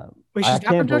 Wait, she's not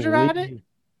from Jojo Rabbit?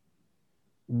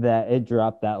 That it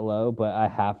dropped that low, but I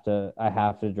have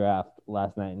to draft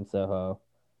Last Night in Soho.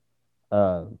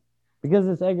 Because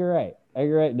it's Edgar Wright.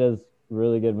 Edgar Wright does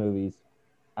really good movies.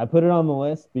 I put it on the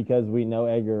list because we know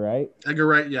Edgar Wright. Edgar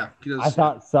Wright, yeah. I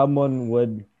thought someone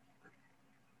would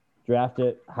draft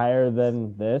it higher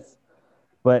than this,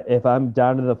 but if I'm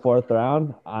down to the 4th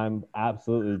round, I'm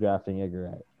absolutely drafting Edgar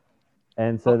Wright.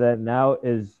 And so then now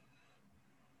is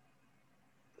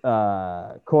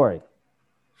Cory.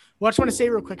 Well, I just want to say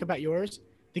real quick about yours.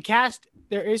 The cast,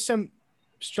 there is some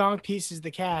strong pieces of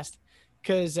the cast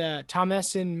because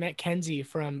Thomasin McKenzie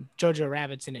from Jojo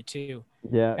Rabbit's in it too.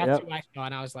 Yeah, That's yep. who I saw,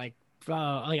 and I was like,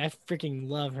 bro, like I freaking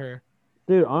love her.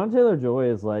 Dude, Anya Taylor-Joy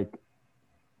is like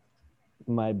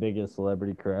my biggest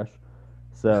celebrity crush.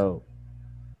 So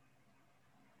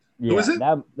yeah, Who is it?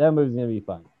 that movie's gonna be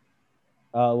fun.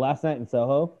 Last Night in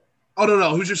Soho. Oh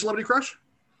no, who's your celebrity crush?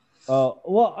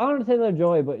 Well, Anya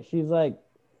Taylor-Joy, but she's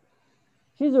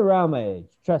around my age.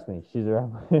 Trust me, she's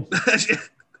around my age.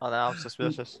 Oh, now I'm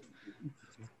suspicious.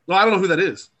 Well, I don't know who that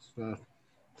is.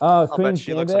 I'll bet Queen's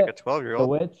she Gambit, looks like a the 12-year-old.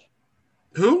 witch.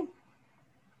 Who?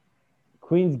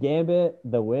 Queen's Gambit,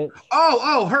 the witch.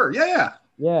 Oh, her. Yeah.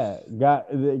 Yeah,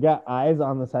 got eyes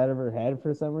on the side of her head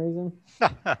for some reason.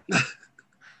 Yeah,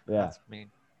 That's mean.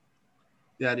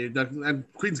 Yeah, dude. And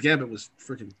Queen's Gambit was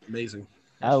freaking amazing.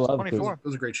 I love 24. It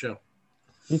was a great show.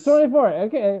 She's 24.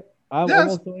 Okay, I'm Yes.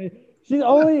 almost 20. She's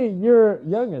only a year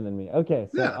younger than me. Okay,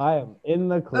 so Yeah. I am in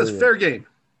the clear. That's fair game.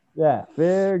 Yeah,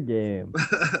 fair game.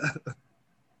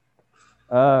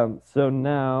 So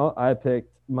now I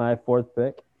picked my fourth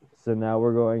pick. So now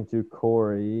we're going to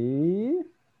Cory.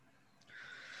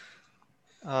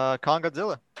 Kong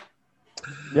Godzilla.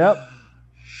 Yep.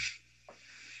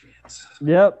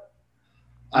 Yep.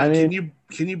 I mean,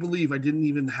 can you believe I didn't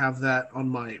even have that on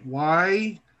my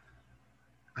why?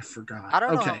 I forgot. I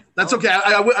don't know. Okay, that's okay.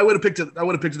 I would have picked it. I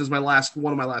would have picked it as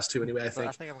one of my last two anyway. I But I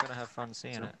think. think I'm gonna have fun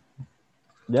seeing it.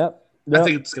 Yep. I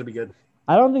think it's gonna be good.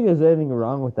 I don't think there's anything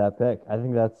wrong with that pick. I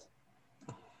think that's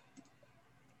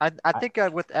I think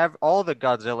with all the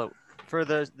Godzilla for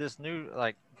this new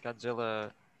like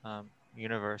Godzilla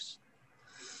universe,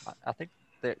 I think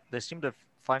they seem to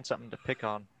find something to pick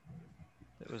on.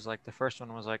 It was like the first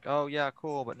one was like, oh yeah,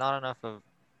 cool, but not enough of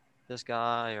this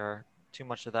guy or too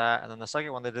much of that. And then the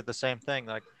second one they did the same thing,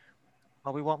 like,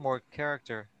 oh, we want more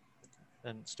character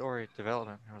and story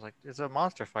development. I was like, it's a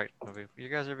monster fight movie. You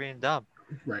guys are being dumb.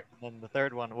 Right. And then the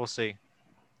third one, we'll see.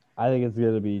 I think it's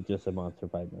gonna be just a monster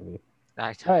fight movie.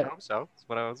 I Right. hope so.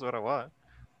 That's what I want.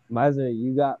 Mizer,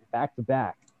 you got back to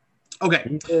back. Okay.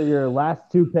 These are your last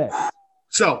two picks.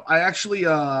 So I actually These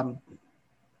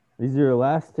are your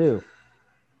last two.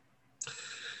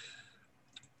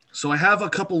 So I have a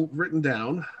couple written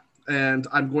down, and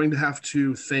I'm going to have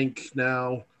to think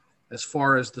now as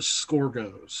far as the score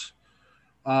goes.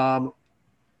 So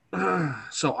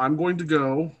I'm going to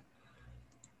go.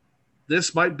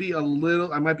 This might be I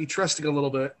might be trusting a little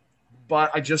bit,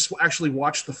 but I just actually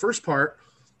watched the first part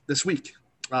this week,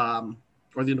 or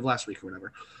the end of last week or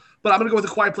whatever. But I'm going to go with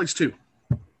A Quiet Place 2.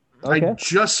 Okay. I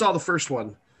just saw the first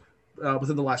one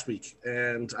within the last week,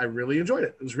 and I really enjoyed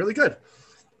it. It was really good.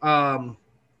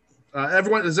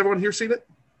 Has everyone here seen it?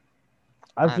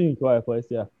 I've seen Quiet Place,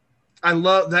 yeah. I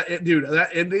love that, dude. That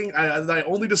ending. The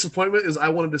only disappointment is I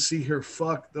wanted to see her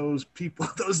fuck those people,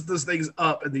 those things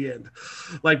up in the end.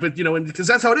 Like, but because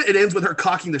that's how it ends with her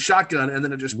cocking the shotgun, and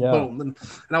then it just boom. And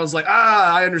I was like,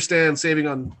 I understand saving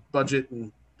on budget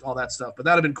and all that stuff, but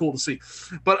that'd have been cool to see.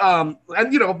 But and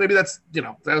maybe that's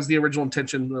that was the original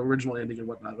intention, the original ending and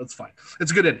whatnot. That's fine.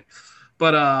 It's a good ending.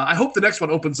 But I hope the next one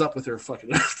opens up with her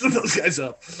fucking those guys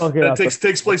up. Okay, and it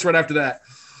takes place right after that.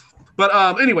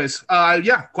 But anyways,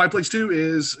 Quiet Place 2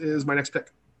 is my next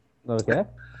pick. Okay.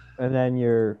 And then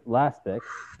your last pick.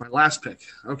 My last pick.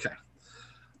 Okay.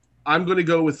 I'm going to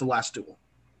go with The Last Duel.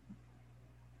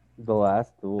 The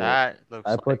Last Duel. That looks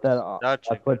I put that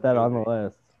on the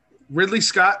list. Ridley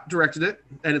Scott directed it,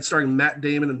 and it's starring Matt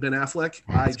Damon and Ben Affleck.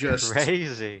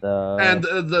 Crazy. And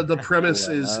the premise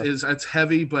is it's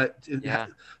heavy, but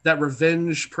that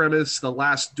revenge premise, the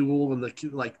last duel and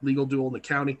the legal duel in the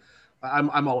county,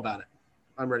 I'm all about it.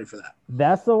 I'm ready for that.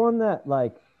 That's the one that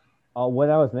when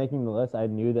I was making the list, I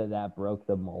knew that broke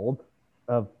the mold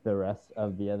of the rest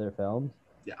of the other films.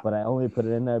 Yeah. But I only put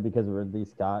it in there because Ridley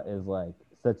Scott is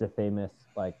such a famous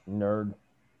nerd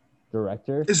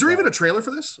director. Is there even a trailer for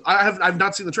this? I've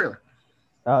not seen the trailer.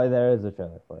 Oh, there is a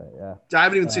trailer for it. Yeah. I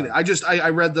haven't even seen it. I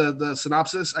read the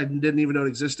synopsis. I didn't even know it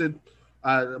existed.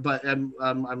 But I'm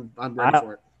ready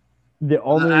for it. The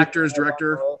only actors,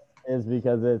 director is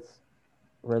because it's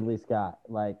Ridley Scott.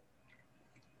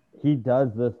 He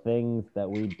does the things that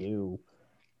we do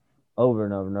over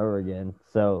and over and over again.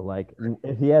 So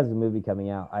if he has a movie coming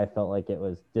out, I felt like it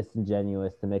was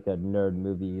disingenuous to make a nerd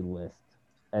movie list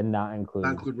and not include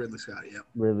Ridley Scott. Yeah,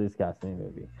 Ridley Scott's new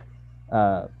movie.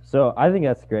 So I think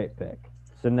that's a great pick.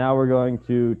 So now we're going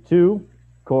to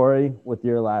Cory with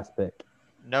your last pick.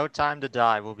 No Time to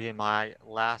Die will be my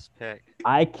last pick.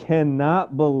 I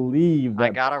cannot believe I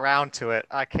that got around to it.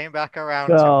 I came back around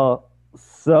to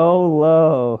so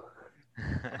low.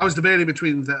 it. I was debating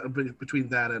between that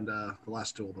and the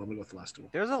Last Duel, but I'm gonna go with the Last Duel.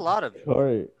 There's a lot of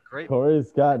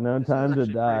Corey's got No this is Time to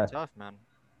actually Die. pretty tough, man.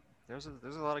 There's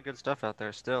a lot of good stuff out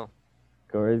there still.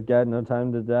 Corey's got No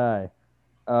Time to Die.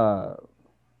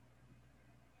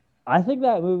 I think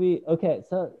that movie. Okay,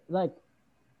 so like,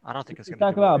 I don't think it's let's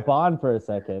gonna talk do well about either. Bond for a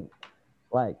second.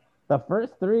 Like the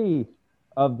first three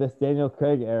of this Daniel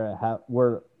Craig era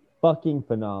were fucking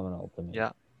phenomenal to me.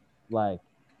 Yeah. Like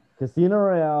Casino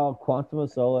Royale, Quantum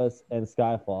of Solace, and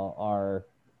Skyfall are.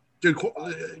 Dude,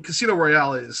 Casino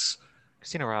Royale is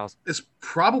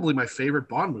probably my favorite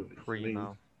Bond movie.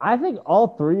 Primo. I think all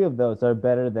three of those are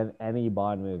better than any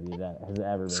Bond movie that has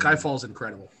ever been. Skyfall is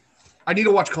incredible. I need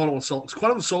to watch Quantum of Solace.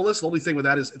 Quantum of Solace, the only thing with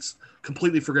that is it's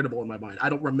completely forgettable in my mind. I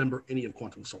don't remember any of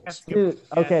Quantum of Solace. Dude,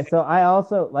 okay, so I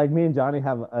also, like, me and Johnny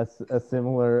have a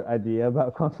similar idea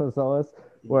about Quantum of Solace,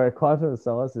 where Quantum of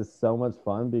Solace is so much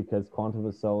fun because Quantum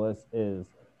of Solace is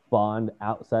Bond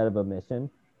outside of a mission.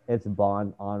 It's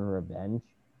Bond on revenge.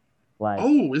 Like,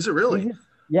 oh, is it really?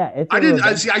 Yeah, it's.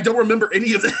 I don't remember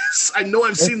any of this. I know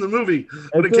I've seen the movie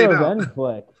when it came out. It's a revenge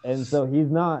flick, and so he's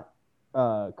not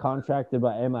contracted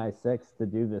by MI6 to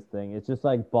do this thing. It's just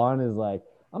like Bond is like,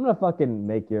 I'm gonna fucking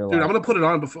make your life. Dude, I'm gonna put it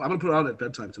on I'm gonna put it on at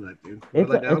bedtime tonight, dude. I'm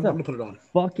gonna put it on.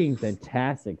 Fucking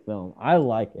fantastic film. I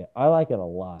like it. I like it a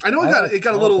lot. I know it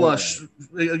got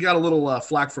a little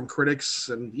flack from critics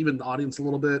and even the audience a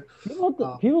little bit.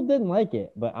 People didn't like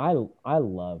it, but I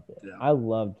loved it. Yeah. I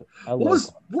loved what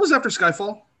was after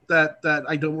Skyfall that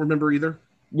I don't remember either?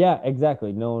 Yeah,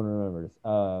 exactly. No one remembers.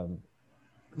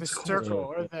 The Circle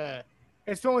or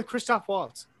it's the one with Christoph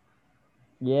Waltz.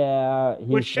 Yeah,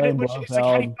 it's like,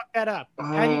 how do you fuck that up?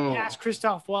 How do you ask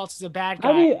Christoph Waltz is a bad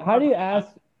guy? How do you ask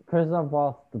Christoph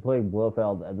Waltz to play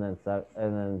Blofeld and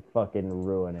then fucking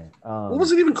ruin it? What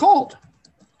was it even called?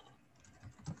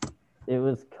 It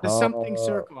was called the something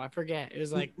Circle. I forget. It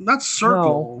was like not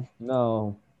Circle.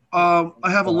 No. I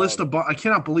have a list of. I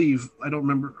cannot believe I don't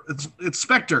remember. It's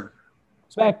Spectre.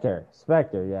 Spectre.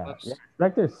 Yeah.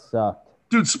 Spectre sucked.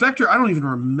 Dude, Spectre. I don't even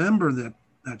remember that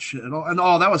shit at all. And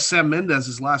that was Sam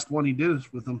Mendes' last one he did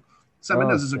with him. Sam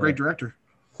Mendes is a great director.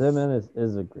 Sam Mendes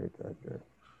is a great director.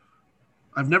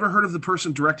 I've never heard of the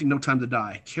person directing No Time to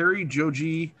Die. Carrie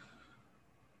Joji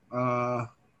Fakana.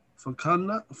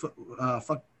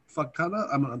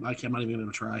 I'm not even going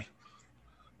to try.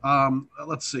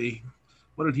 Let's see.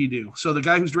 What did he do? So the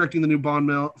guy who's directing the new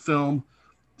Bond film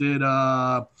did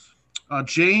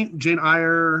Jane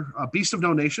Eyre, Beast of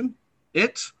No Nation,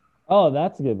 It. Oh,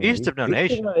 that's a good movie. Beast of No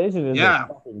Nation. Yeah,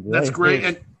 that's great.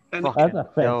 And that's a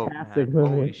fantastic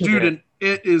movie. Dude, and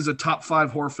It is a top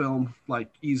 5 horror film, like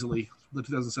easily, the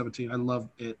 2017. I love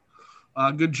It.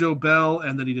 Good Joe Bell,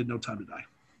 and then he did No Time to Die.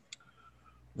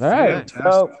 All right. Fantastic.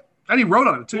 So, and he wrote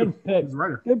on it, too. Good pick. He's a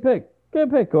writer. Good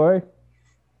pick, Cory.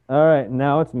 All right,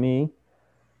 now it's me.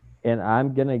 And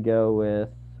I'm going to go with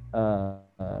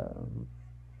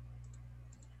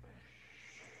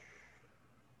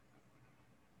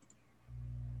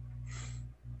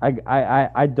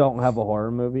I don't have a horror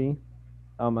movie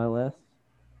on my list,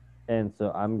 and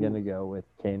so I'm gonna go with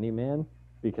Candyman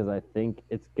because I think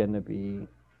it's gonna be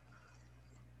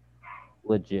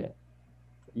legit.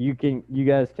 You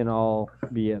guys can all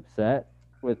be upset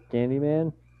with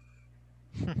Candyman,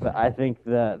 but I think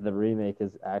the remake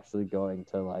is actually going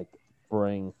to like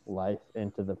bring life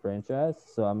into the franchise.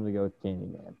 So I'm gonna go with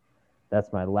Candyman.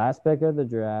 That's my last pick of the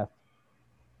draft.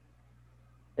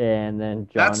 And then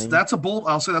Johnny. That's a bold.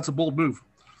 I'll say that's a bold move,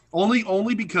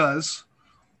 only because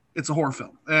it's a horror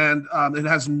film and it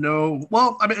has no.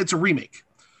 Well, I mean, it's a remake,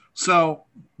 so.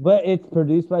 But it's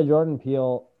produced by Jordan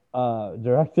Peele,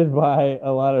 directed by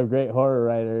a lot of great horror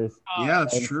writers. Yeah,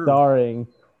 that's true. Starring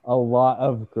a lot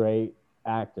of great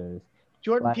actors.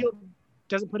 Jordan Peele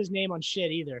doesn't put his name on shit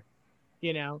either,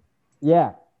 you know.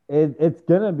 Yeah, it's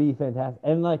gonna be fantastic.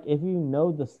 And like, if you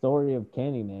know the story of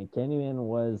Candyman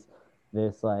was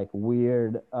this like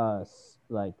weird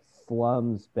like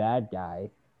slums bad guy.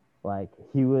 Like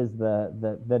he was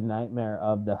the nightmare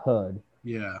of the hood.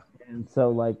 Yeah. And so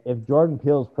like if Jordan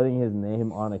Peele's putting his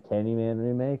name on a Candyman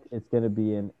remake, it's gonna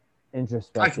be an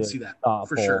introspective, I can see that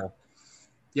for sure.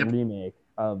 Remake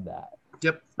of that.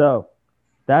 Yep. So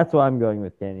that's why I'm going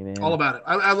with Candyman. All about it.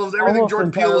 I love everything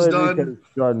Jordan Peele has done.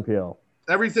 Jordan Peele.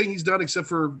 Everything he's done except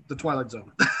for the Twilight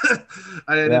Zone.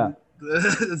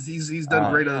 He's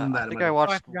done great other than that. I think I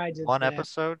watched one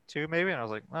episode, 2 maybe, and I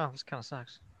was like, "Oh, this kind of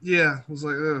sucks." Yeah, I was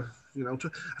like, I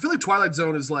feel like Twilight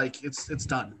Zone is like it's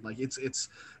done. Like it's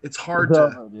hard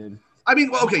to. Dude. I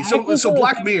mean, well, okay, so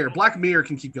Black Mirror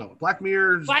can keep going. Black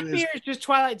Mirror is just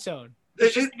Twilight Zone.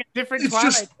 It's just like a different it's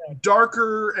Twilight just Zone.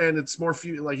 darker and it's more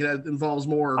like it involves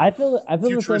more. I feel the same way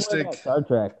futuristic. about Star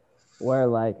Trek, where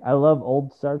like I love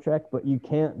old Star Trek, but you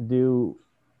can't do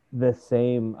the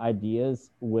same ideas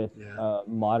with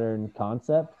modern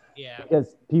concept. Yeah.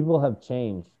 Because people have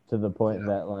changed to the point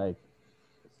that like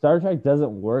Star Trek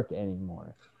doesn't work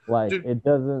anymore. Like Dude, it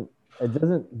doesn't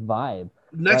vibe.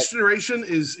 Next Generation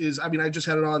is I mean, I just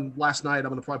had it on last night. I'm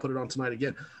gonna probably put it on tonight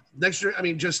again. I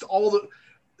mean, just all the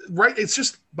right. It's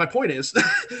just my point is,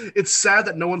 it's sad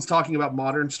that no one's talking about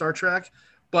modern Star Trek,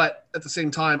 but at the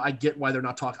same time, I get why they're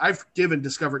not talking. I've given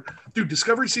Discovery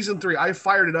season 3. I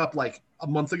fired it up like a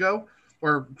month ago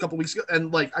or a couple weeks ago,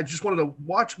 and like I just wanted to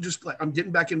watch. Just like I'm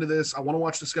getting back into this. I want to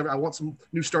watch Discovery. I want some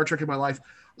new Star Trek in my life.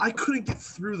 I couldn't get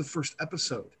through the first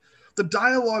episode. The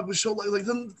dialogue was so like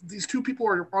then these two people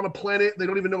are on a planet. They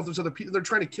don't even know if there's other people. They're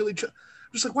trying to kill each other.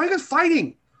 I'm just like, why are you guys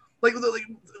fighting? Like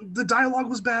the dialogue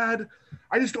was bad.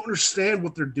 I just don't understand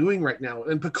what they're doing right now.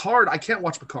 And Picard, I can't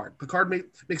watch Picard. Picard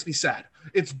makes me sad.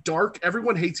 It's dark.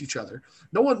 Everyone hates each other.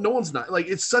 No one's not like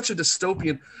it's such a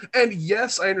dystopian. And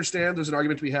yes, I understand there's an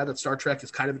argument to be had that Star Trek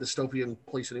is kind of a dystopian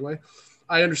place anyway.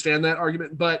 I understand that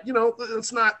argument, but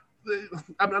it's not.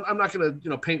 I'm not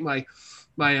gonna paint my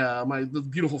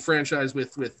beautiful franchise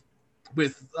with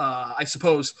I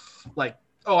suppose like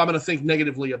I'm gonna think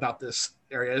negatively about this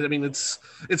area. I mean it's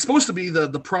supposed to be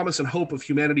the promise and hope of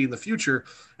humanity in the future,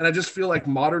 and I just feel like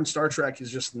modern Star Trek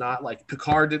is just not like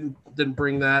Picard didn't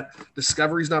bring that.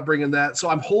 Discovery's not bringing that, so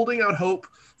I'm holding out hope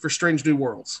for Strange New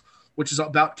Worlds, which is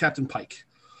about Captain Pike.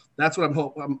 That's what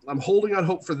I'm holding out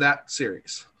hope for that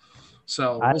series.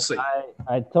 So we'll see.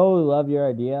 I totally love your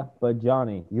idea, but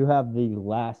Johnny, you have the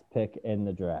last pick in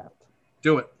the draft.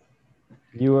 Do it.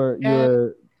 You were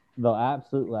the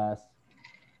absolute last.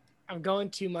 I'm going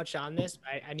too much on this.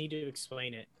 I need to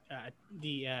explain it.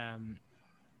 The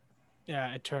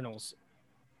Eternals.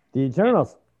 The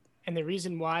Eternals. And the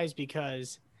reason why is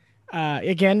because,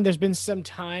 again, there's been some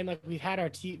time like we've had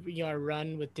our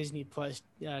run with Disney Plus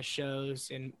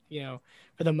shows, and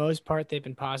for the most part they've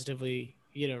been positively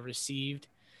received.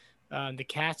 The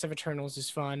cast of Eternals is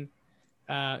fun.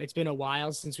 It's been a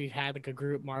while since we've had like a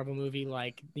group Marvel movie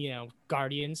like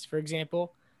Guardians, for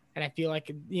example. And I feel like,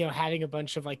 having a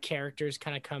bunch of like characters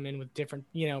kind of come in with different,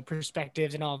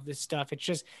 perspectives and all of this stuff.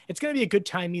 It's going to be a good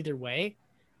time either way.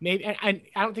 Maybe I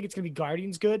don't think it's going to be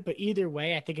Guardians good, but either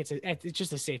way, I think it's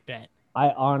just a safe bet. I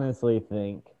honestly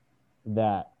think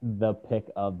that the pick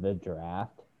of the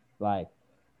draft,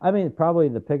 probably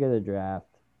the pick of the draft.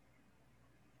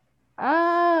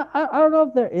 I don't know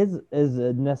if there is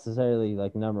necessarily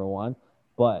like number one,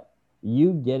 but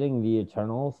you getting the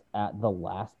Eternals at the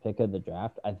last pick of the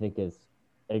draft, I think is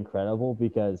incredible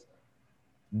because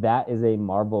that is a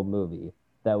Marvel movie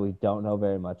that we don't know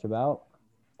very much about,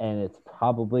 and it's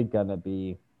probably gonna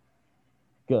be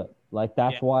good. Like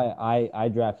that's why I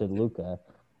drafted Luca,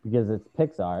 because it's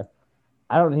Pixar.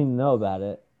 I don't even know about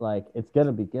it. Like it's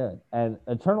gonna be good, and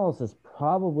Eternals is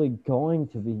probably going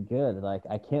to be good. Like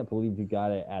I can't believe you got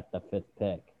it at the 5th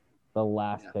pick, the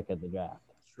last pick of the draft.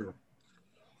 Sure.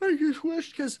 I just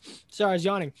wish sorry, I was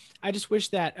yawning. I just wish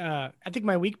that I think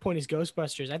my weak point is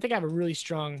Ghostbusters. I think I have a really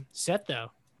strong set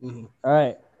though. Mm-hmm. All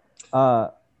right.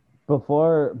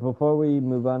 Before we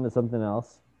move on to something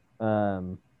else,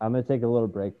 I'm gonna take a little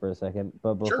break for a second.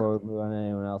 But before we move on to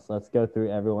anyone else, let's go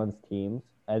through everyone's teams,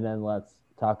 and then let's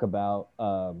talk about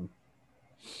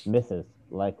misses,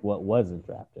 like what wasn't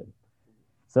drafted.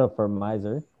 So for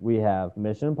Miser, we have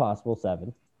Mission Impossible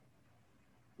 7.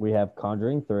 We have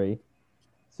Conjuring 3.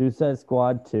 Suicide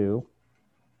Squad 2,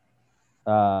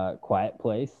 Quiet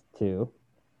Place 2,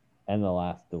 and The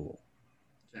Last Duel.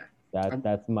 Okay.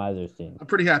 That's Miser's team. I'm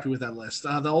pretty happy with that list.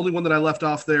 The only one that I left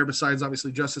off there, besides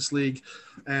obviously Justice League,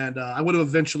 and I would have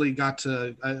eventually got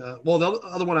to. The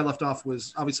other one I left off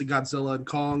was obviously Godzilla and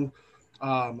Kong.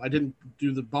 I didn't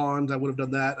do the Bond. I would have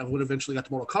done that. I would have eventually got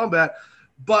to Mortal Kombat,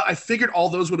 but I figured all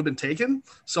those would have been taken,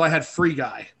 so I had Free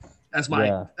Guy as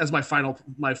my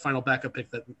final backup pick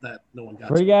that no one got.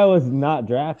 Free Guy was not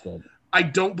drafted. I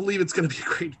don't believe it's going to be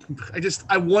great.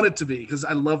 I want it to be because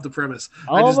I love the premise.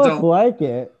 I just don't like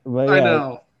it. But I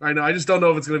know. I just don't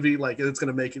know if it's going to be like it's going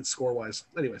to make it score wise.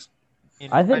 Anyways,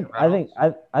 I think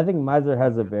Miser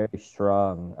has a very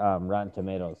strong Rotten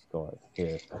Tomatoes score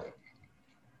here.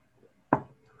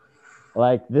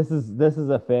 Like this is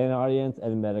a fan audience,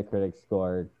 and Metacritic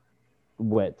scored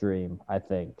wet dream. I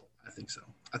think so.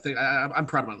 I'm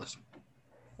proud of my list.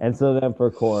 And so then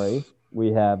for Cory,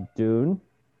 we have Dune,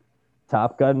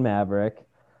 Top Gun Maverick,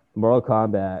 Mortal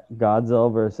Kombat,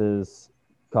 Godzilla versus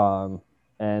Kong,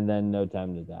 and then No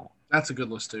Time to Die. That's a good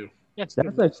list too. That's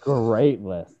a great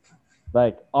list.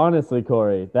 Like, honestly,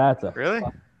 Corey, that's a Really?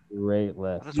 great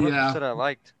list. That's what you said I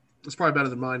liked. It's probably better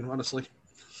than mine, honestly.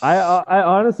 I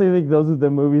honestly think those are the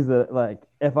movies that, like,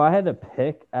 if I had to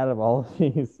pick out of all of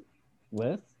these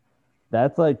lists,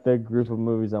 that's like the group of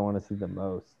movies I want to see the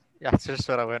most. Yeah, that's just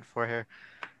what I went for here.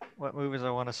 What movies I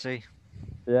want to see.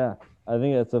 Yeah, I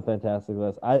think that's a fantastic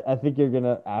list. I think you're going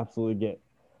to absolutely get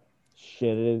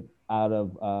shitted out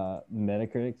of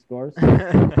Metacritic scores.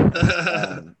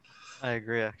 I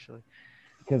agree, actually.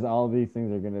 Because all of these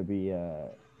things are going to be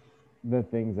the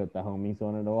things that the homies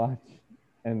wanted to watch.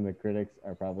 And the critics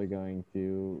are probably going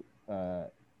to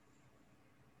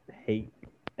hate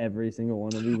every single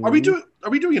one of these. Are we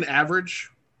doing an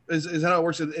average? Is that how it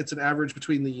works? It's an average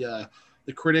between the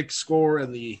critic score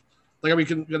and the, like, are we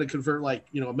going to convert, like,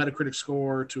 a Metacritic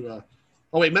score to a?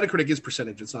 Oh wait, Metacritic is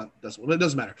percentage. It's not decimal. It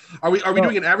doesn't matter. Are we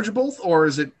doing an average of both, or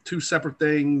is it two separate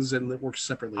things and it works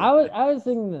separately? I was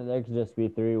thinking that there could just be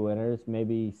 3 winners.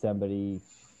 Maybe somebody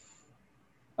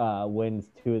wins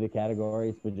 2 of the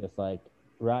categories, but just like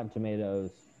Rotten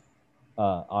Tomatoes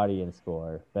audience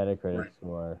score, Metacritic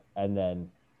score, and then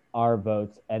our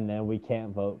votes, and then we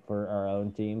can't vote for our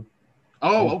own team.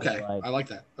 Oh, okay. I like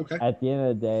that. Okay. At the end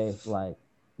of the day, like,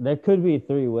 there could be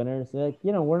 3 winners. Like,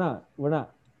 we're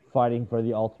not fighting for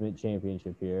the ultimate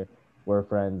championship here. We're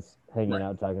friends hanging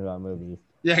out talking about movies.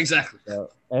 Yeah, exactly. Yeah.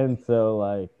 Hey,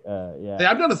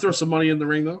 I'm down to throw some money in the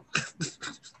ring though.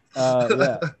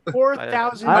 Yeah.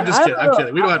 4,000. I'm just kidding. I'm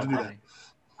kidding. We don't have to do that.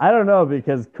 I don't know,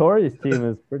 because Corey's team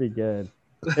is pretty good.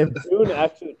 If Dune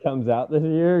actually comes out this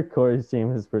year, Corey's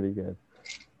team is pretty good.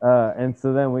 And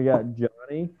so then we got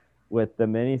Jonny with The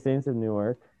Many Saints of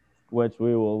Newark, which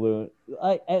we will lose.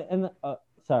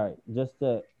 Sorry, just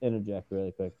to interject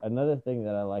really quick. Another thing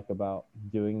that I like about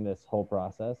doing this whole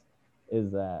process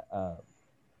is that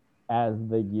as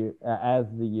the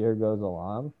year goes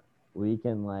along, we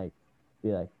can be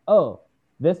like, oh,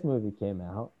 this movie came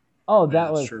out. Oh,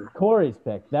 that was Corey's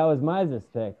pick. That was Miser's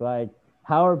pick. Like,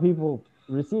 how are people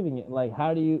receiving it? Like,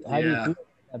 how do you feel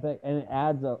that pick? And it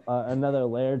adds another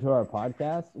layer to our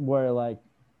podcast where, like,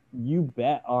 you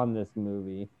bet on this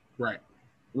movie. Right.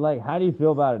 Like, how do you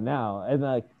feel about it now? And,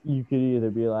 like, you could either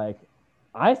be like,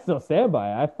 I still stand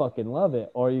by it. I fucking love it.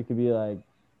 Or you could be like,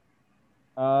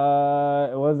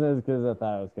 it wasn't as good as I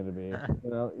thought it was going to be.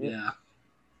 Yeah.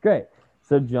 Great.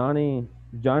 So Johnny's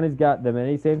got The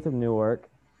Many Saints of Newark,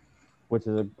 which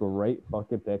is a great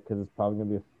fucking pick because it's probably going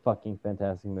to be a fucking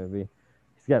fantastic movie.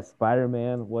 He's got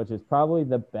Spider-Man, which is probably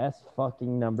the best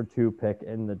fucking number 2 pick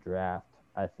in the draft,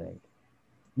 I think.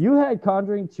 You had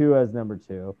Conjuring 2 as number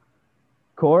 2.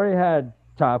 Corey had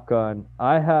Top Gun.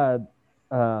 I had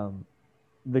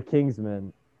The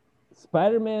Kingsman.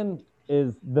 Spider-Man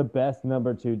is the best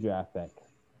number 2 draft pick.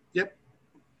 Yep.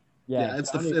 Yeah, it's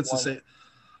the same.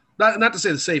 Not to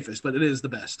say the safest, but it is the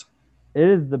best. It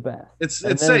is the best. It's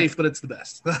safe, but it's the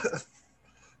best.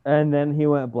 And then he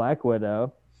went Black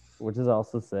Widow, which is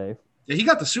also safe. Yeah, he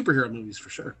got the superhero movies for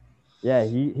sure. Yeah,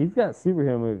 he's got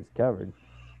superhero movies covered.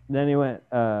 Then he went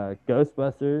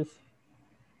Ghostbusters,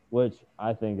 which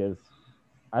I think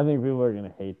people are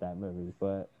gonna hate that movie,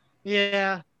 but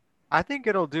yeah, I think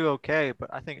it'll do okay,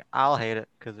 but I think I'll hate it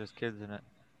because there's kids in it.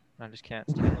 I just can't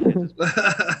stand kids.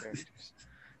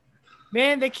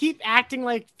 Man, they keep acting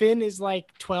like Finn is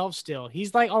like 12 still.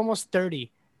 He's like almost 30.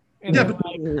 And Yeah,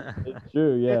 it's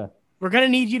true. Yeah, we're gonna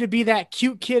need you to be that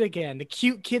cute kid again, the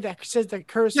cute kid that says the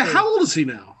curse. Yeah, how old is he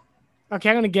now? Okay,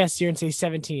 I'm gonna guess here and say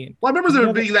 17. Well, I remember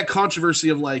there being that controversy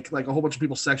of like a whole bunch of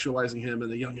people sexualizing him at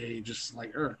a young age, just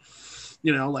like,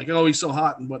 like, oh, he's so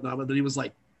hot and whatnot. But then he was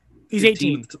like, he's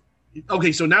 18.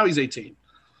 Okay, so now he's 18.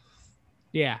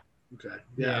 Yeah. Okay.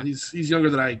 Yeah, he's younger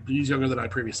than I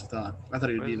previously thought. I thought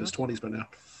he'd be in his 20s by now.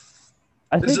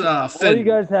 I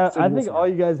think all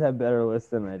you guys have better lists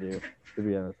than I do, to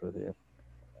be honest with you.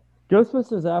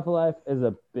 Ghostbusters Afterlife is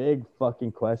a big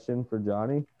fucking question for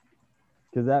Jonny,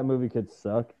 because that movie could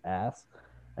suck ass.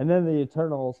 And then the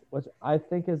Eternals, which I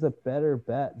think is a better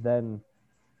bet than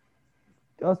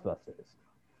Ghostbusters.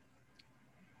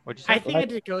 I think I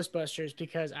did Ghostbusters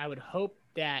because I would hope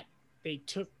that they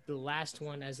took the last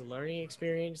one as a learning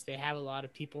experience. They have a lot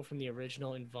of people from the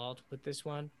original involved with this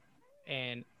one.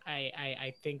 And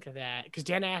I think that because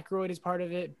Dan Aykroyd is part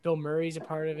of it, Bill Murray's a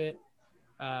part of it.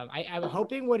 I'm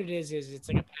hoping what it is it's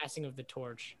like a passing of the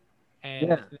torch. And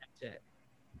that's it.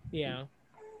 Yeah.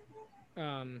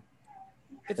 It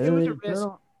was a risk.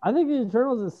 I think the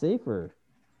Eternals is safer.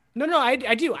 No, I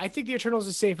do. I think the Eternals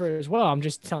is safer as well. I'm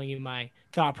just telling you my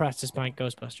thought process behind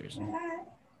Ghostbusters.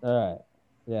 All right.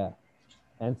 Yeah.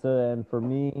 And so then for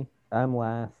me, I'm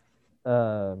last.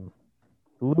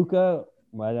 Luca,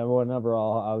 my number one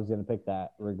overall. I was gonna pick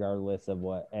that regardless of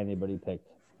what anybody picked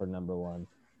for number one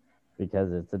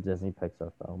because it's a Disney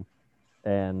Pixar film,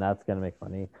 and that's gonna make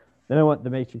money. Then I went The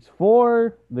Matrix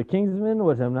 4, The Kingsman,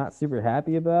 which I'm not super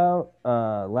happy about.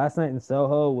 Last Night in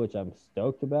Soho, which I'm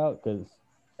stoked about because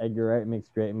Edgar Wright makes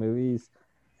great movies.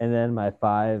 And then my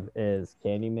 5 is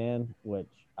Candyman, which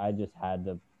I just had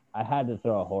to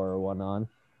throw a horror one on.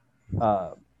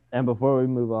 And before we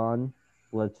move on,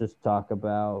 let's just talk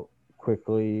about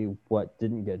quickly what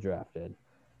didn't get drafted.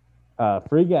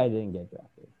 Free Guy didn't get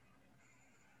drafted.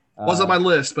 Was on my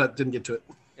list, but didn't get to it.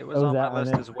 It was on my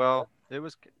list as well. It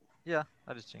was, yeah,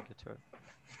 I just didn't get to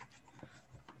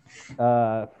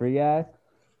it. Free Guy.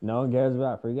 No one cares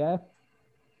about Free Guy.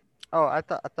 Oh, I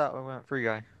thought we went Free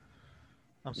Guy.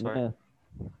 I'm sorry. Yeah.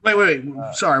 Wait.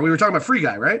 Sorry, we were talking about Free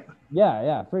Guy, right?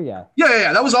 Yeah, Free Guy.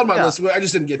 Yeah. That was on my list. I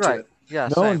just didn't get to it. Yeah,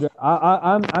 no same. one.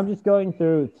 I'm just going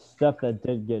through stuff that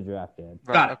did get drafted.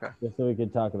 Right, Got it. okay. Just so we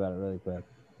could talk about it really quick.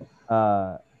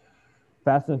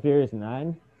 Fast and Furious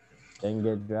 9 didn't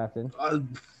get drafted.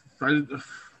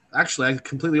 I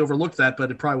completely overlooked that, but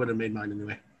it probably would have made mine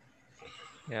anyway.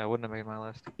 Yeah, it wouldn't have made my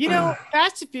list. You know,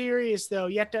 Fast and Furious, though,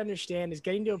 you have to understand, is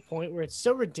getting to a point where it's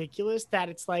so ridiculous that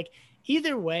it's like,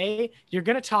 either way, you're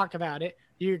going to talk about it.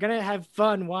 You're going to have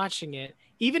fun watching it.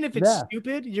 Even if it's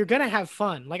stupid, you're going to have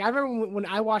fun. Like, I remember when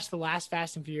I watched the last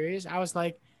Fast and Furious, I was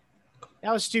like,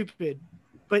 that was stupid.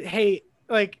 But, hey,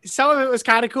 like, some of it was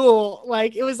kind of cool.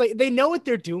 Like, it was like, they know what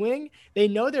they're doing. They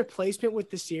know their placement with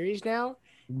the series now.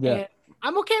 Yeah. And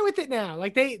I'm okay with it now.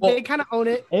 Like, they kind of own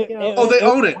it. They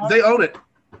own it. They own it.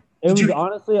 It was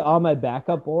honestly on my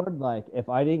backup board. Like, if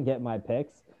I didn't get my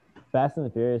picks, Fast and the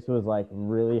Furious was like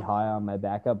really high on my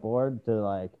backup board to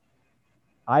like,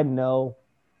 I know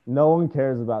no one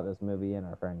cares about this movie in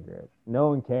our friend group. No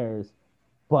one cares,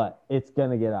 but it's going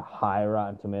to get a high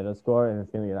Rotten Tomato score and it's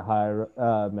going to get a high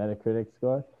Metacritic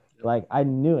score. Like, I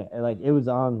knew it. Like, it was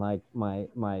on like my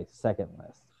second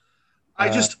list.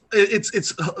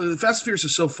 It's Fast and Furious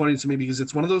is so funny to me because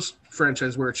it's one of those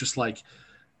franchises where it's just like,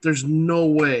 there's no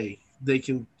way they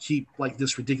can keep like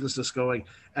this ridiculousness going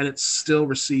and it still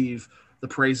receive the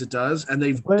praise it does. And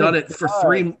they've done it for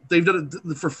 4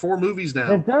 movies now.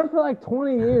 They've done it for like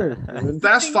 20 years.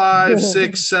 Fast 5,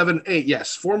 6, 7, 8.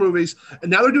 Yes, 4 movies.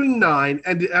 And now they're doing 9.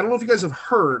 And I don't know if you guys have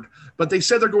heard, but they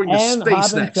said they're going to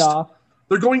space next.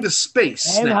 They're going to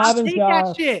space next. Take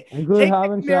that shit. Take the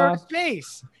Camaro to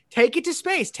space. Take it to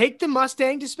space. Take the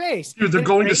Mustang to space. Dude, they're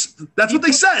going to. That's what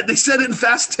they said. They said it in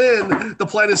Fast 10. The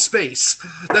planet is space.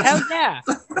 Hell yeah.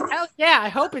 Hell yeah. I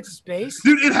hope it's space.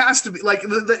 Dude, it has to be. Like,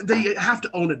 they have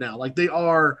to own it now. Like, they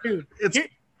are. Dude,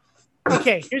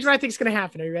 okay, here's what I think is going to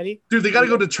happen. Are you ready? Dude, they got to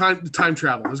go to time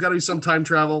travel. There's got to be some time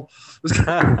travel.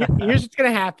 Here's what's going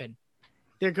to happen.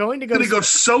 They're going to go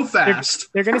so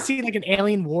fast. They're going to see like an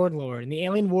alien warlord, and the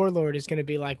alien warlord is going to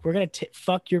be like, "We're going to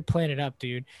fuck your planet up,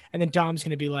 dude." And then Dom's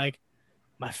going to be like,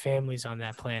 "My family's on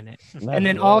that planet," and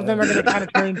then all of them are going to kind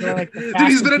of turn into like. Dude,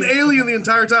 he's been an alien the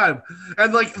entire time,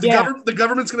 and like the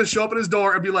government's going to show up at his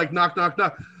door and be like, "Knock, knock,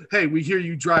 knock. Hey, we hear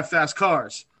you drive fast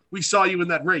cars. We saw you in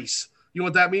that race. You know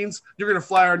what that means? You're going to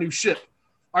fly our new ship.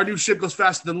 Our new ship goes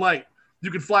faster than light.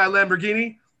 You can fly a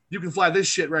Lamborghini. You can fly this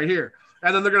shit right here."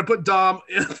 And then they're going to put Dom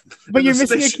in. But you're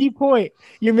missing a key point.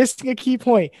 You're missing a key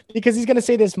point because he's going to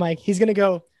say this, Mike. He's going to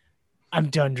go,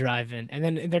 "I'm done driving." And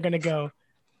then they're going to go,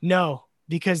 "No,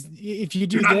 because if you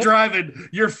do you're not this, driving,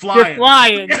 you're flying." You're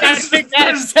flying. Yes.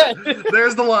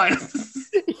 There's the line.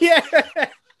 Yeah.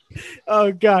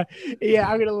 Oh, God. Yeah,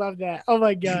 I'm going to love that. Oh,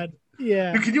 my God.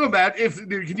 Yeah. Dude, can you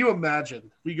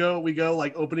imagine? We go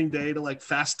like opening day to like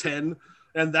Fast 10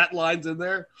 and that line's in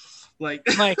there? Like,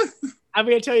 Mike, I'm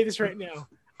going to tell you this right now.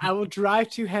 I will drive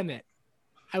to Hemet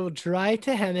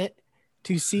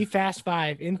to see Fast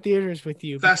 5 in theaters with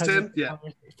you. Fast 10? Yeah.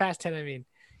 Fast 10, I mean.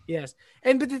 Yes.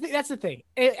 But that's the thing.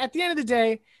 At the end of the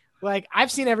day, like,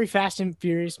 I've seen every Fast and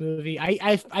Furious movie.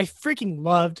 I freaking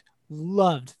loved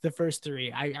the first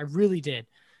 3. I really did.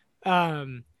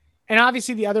 And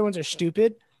obviously the other ones are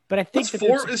stupid, but I think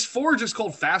is 4 just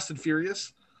called Fast and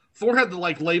Furious? 4 had the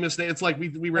like lamest name. It's like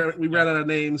we ran out of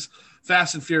names.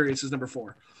 Fast and Furious is number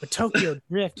 4. But Tokyo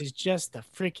Drift is just the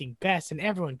freaking best, and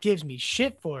everyone gives me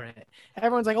shit for it.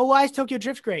 Everyone's like, "Oh, why is Tokyo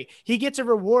Drift great?" He gets a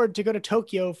reward to go to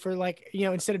Tokyo for like,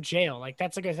 instead of jail. Like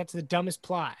that's the dumbest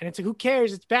plot. And it's like, who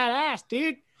cares? It's badass,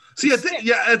 dude. See, I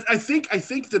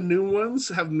think the new ones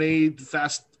have made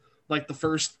Fast, like the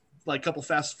first like couple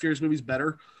Fast and Furious movies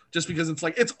better. Just because it's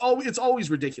like it's always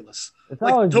ridiculous.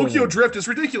 Like Tokyo Drift is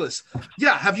ridiculous.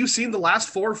 Yeah, have you seen the last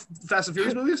 4 Fast and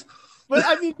Furious movies? But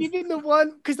I mean, even the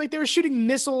one, because like they were shooting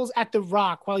missiles at the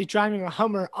Rock while he's driving a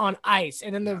Hummer on ice,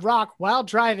 and then the Rock, while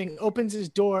driving, opens his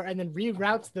door and then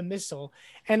reroutes the missile,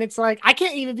 and it's like I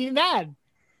can't even be mad.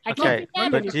 I can't Okay, be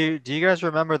mad but anymore. do you guys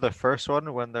remember the first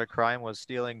one when their crime was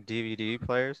stealing DVD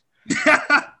players?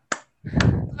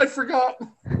 I forgot.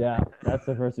 Yeah, that's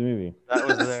the first movie. That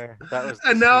was there. That was.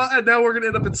 And now we're gonna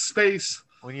end up in space.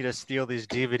 We need to steal these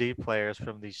DVD players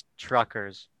from these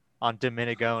truckers on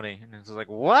Dominigoni, and it's like,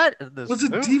 what? Was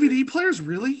it DVD players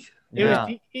really? It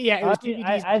was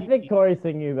DVDs. I think Cory's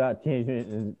thinking about Teenage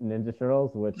Mutant Ninja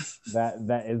Turtles, which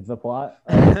that is the plot.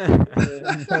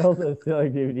 Ninja Turtles is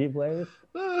stealing DVD players.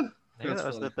 Maybe that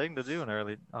was the thing to do in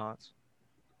early aughts.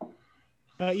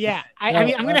 Yeah, I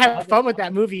mean, I'm gonna have fun with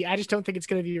that movie. I just don't think it's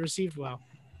gonna be received well.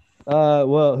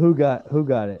 Well, who got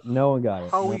it? No one got it.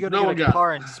 How are we No gonna get a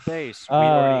car in space? We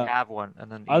already have one,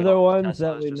 and then other ones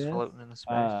Tesla that we is just missed. floating in the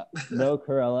space. No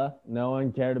Cruella. No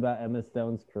one cared about Emma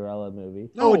Stone's Cruella movie.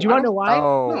 Oh, do you want to know why?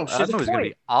 Oh, No, that there's a movie's gonna be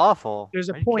point. awful. There's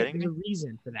a Are you point. kidding There's me? a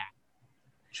reason for that.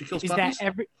 She kills Is puppies. that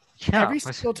every Yeah.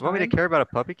 single You want me to time- care about a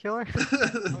puppy killer?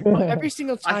 every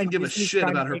single time I can give a Disney's shit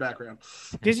trying about to her make- background.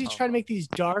 Disney's trying to make these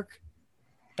dark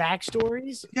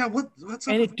backstories, Yeah, what's up?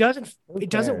 and it doesn't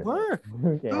cares? work.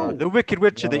 Who cares? The Wicked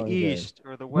Witch of No the one cares. East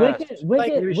or the West. Wicked,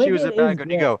 Maybe she was a Wicked bad is guy. And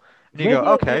good. you go, Wicked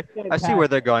okay, is I see where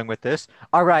they're going with this.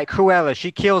 All right, Cruella,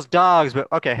 she kills dogs, but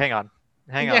okay, hang on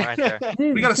right there.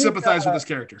 Dude, We gotta she's, sympathize with this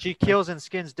character. She kills and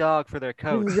skins dog for their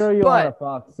coat. She's a girl you want to But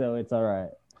fuck, so it's all right.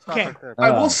 it's not Okay. like they're-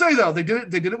 I will say though, they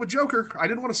did it with Joker. I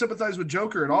didn't want to sympathize with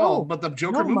Joker at all, but the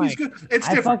Joker No, movie's Mike. good. It's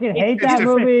I different. fucking hate It's that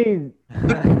different.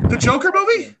 movie. The Joker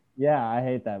movie? Yeah, I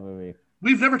hate that movie.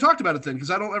 We've never talked about it then, because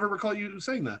I don't ever recall you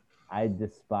saying that. I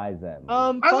despise that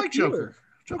movie. I Fuck like you. Joker.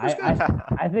 Joker's good.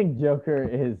 I think Joker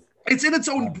is. It's in its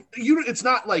own unit. It's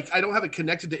not like I don't have it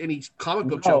connected to any comic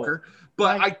book No. Joker,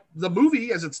 but the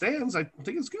movie as it stands, I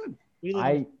think it's good. We live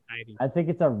in society. I think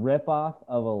it's a ripoff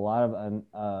of a lot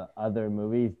of other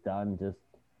movies done just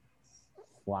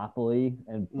sloppily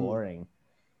and boring,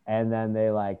 and then they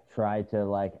like try to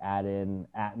like add in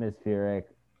atmospheric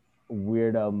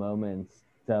weirdo moments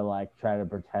to like try to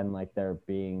pretend like they're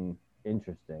being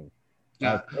interesting.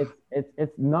 Yeah. Like,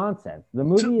 it's nonsense. The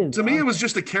movie is To me, it was nonsense.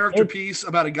 just a character It's- piece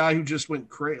about a guy who just went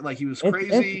crazy, like he was It's-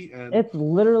 crazy, and It's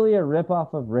literally a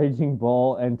ripoff of Raging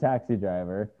Bull and Taxi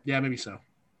Driver, yeah, maybe so.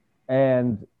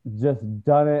 and just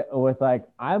done it with like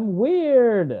I'm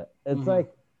weird. It's Mhm.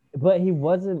 like, but he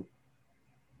wasn't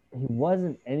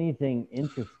anything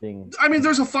interesting. I mean,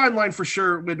 there's a fine line for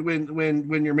sure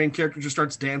when your main character just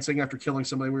starts dancing after killing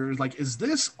somebody. Where it's like, is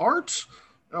this art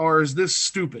or is this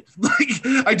stupid?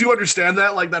 Like, I do understand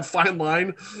that, like that fine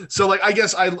line. So, like, I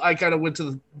guess I kind of went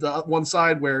to the one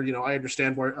side where I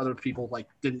understand where other people like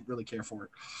didn't really care for it.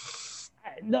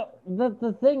 No,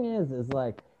 the thing is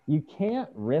like you can't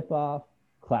rip off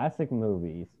classic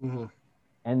movies Mm-hmm.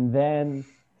 and then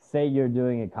say you're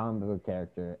doing a comic book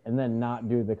character and then not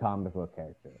do the comic book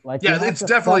character. Like, you Yeah, have it's to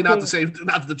definitely not fucking- the same,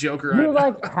 not the Joker. You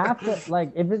like have to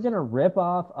like if you're gonna rip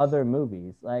off other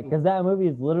movies, like because that movie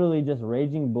is literally just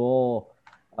Raging Bull,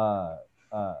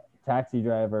 Taxi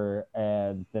Driver,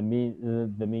 and the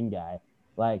mean guy.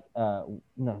 Like no,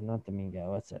 not the mean guy.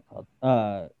 What's it called?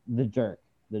 The Jerk.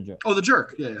 Oh, the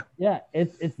Jerk. Yeah, yeah. Yeah,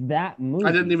 it's that movie.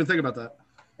 I didn't even think about that.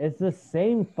 It's the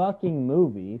same fucking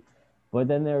movie, but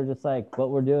then they were just like, but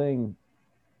we're doing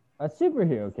a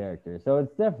superhero character, so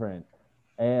it's different.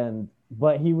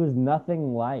 But he was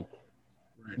nothing like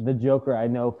Right. the Joker I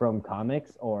know from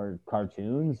comics or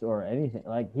cartoons or anything.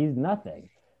 Like he's nothing.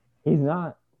 He's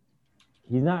not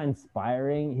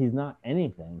inspiring. He's not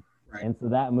anything. Right. And so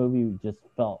that movie just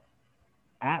felt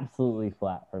absolutely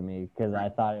flat for me because I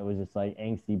thought it was just like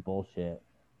angsty bullshit.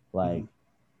 Like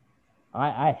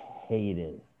I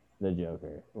hated the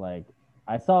Joker. Like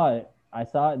I saw it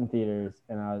in theaters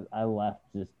and I left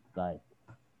just like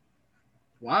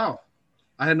Wow,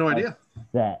 I had no idea.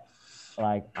 set.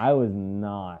 Like I was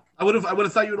not. I would have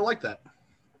thought you would have liked that.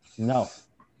 No,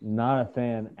 not a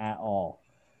fan at all.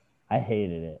 I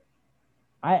hated it.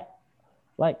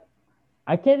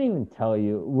 I can't even tell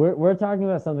you. We're talking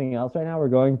about something else right now. We're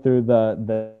going through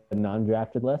the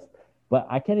non-drafted list, but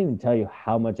I can't even tell you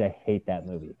how much I hate that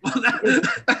movie.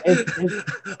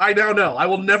 I now know. I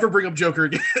will never bring up Joker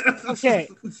again. Okay.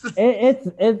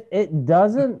 It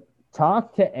doesn't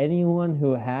talk to anyone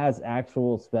who has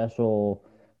actual special,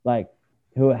 like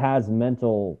who has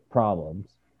mental problems.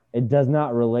 It does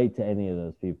not relate to any of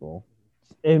those people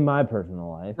in my personal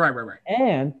life. Right.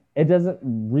 And it doesn't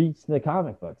reach the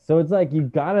comic book. So it's like you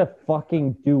gotta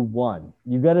fucking do one.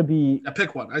 You gotta be Yeah,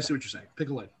 pick one. I see what you're saying. Pick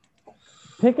a lane.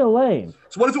 pick a lane.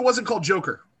 So what if it wasn't called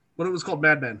Joker? What if it was called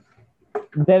Madman?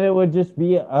 then it would just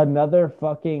be another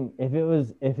fucking. If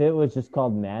it was just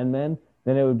called Mad Men,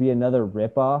 then it would be another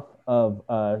ripoff of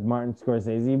a Martin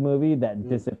Scorsese movie that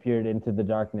disappeared into the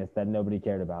darkness that nobody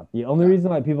cared about. The only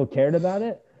reason why people cared about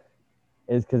it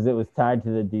is because it was tied to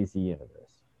the DC universe.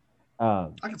 I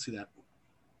can see that.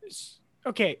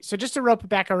 Okay, so just to rope it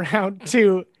back around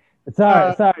to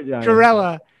Sorry, Johnny.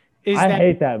 Cruella. I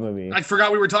hate that movie. I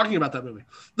forgot we were talking about that movie.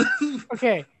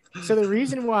 Okay, so the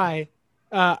reason why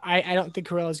I don't think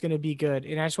Cruella is going to be good,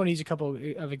 and I just want to use a couple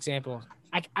of examples.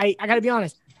 I got to be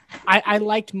honest. I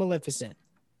liked Maleficent.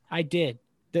 I did.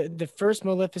 The first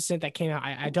Maleficent that came out,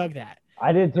 I dug that.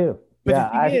 I did too. But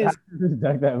I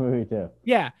dug that movie too.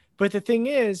 Yeah, but the thing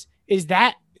is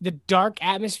that the dark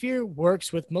atmosphere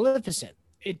works with Maleficent.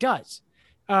 It does.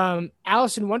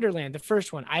 Alice in Wonderland, the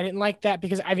first one, I didn't like that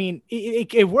because I mean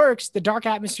it works. The dark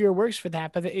atmosphere works for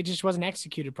that, but it just wasn't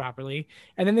executed properly.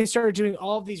 And then they started doing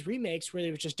all of these remakes where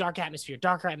it was just dark atmosphere.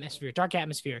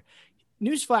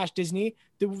 Newsflash, Disney.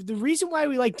 The reason why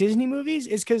we like Disney movies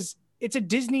is because it's a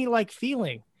Disney-like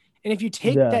feeling. And if you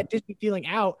take that Disney feeling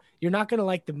out, you're not going to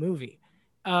like the movie.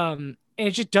 And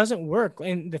it just doesn't work.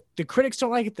 And the critics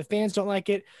don't like it. The fans don't like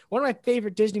it. One of my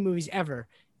favorite Disney movies ever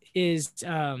is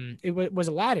it was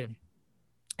Aladdin.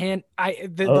 And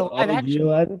the live action.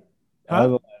 Aladdin? Huh?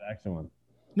 The live action one.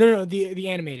 No, the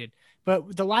animated.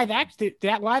 But the live action,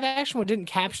 that live action one didn't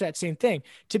capture that same thing.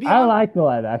 I like the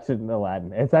live action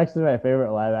Aladdin. It's actually my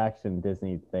favorite live action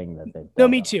Disney thing that they've done. No,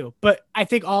 me too. But I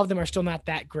think all of them are still not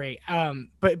that great.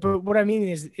 But what I mean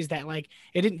is that like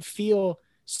it didn't feel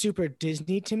super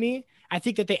Disney to me. I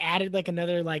think that they added like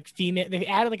another like female. They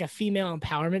added like a female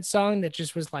empowerment song that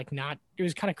just was like not. It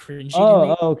was kind of cringy.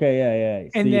 Okay, yeah.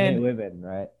 And so then women,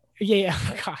 right? Yeah.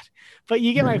 Oh God. But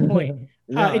you get my point.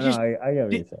 I get what you're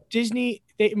saying. Disney,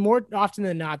 more often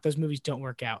than not, those movies don't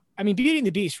work out. I mean, Beauty and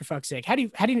the Beast, for fuck's sake. How do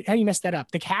you mess that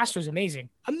up? The cast was amazing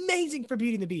for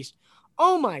Beauty and the Beast.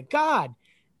 Oh my God.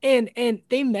 And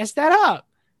they messed that up.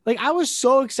 Like I was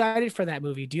so excited for that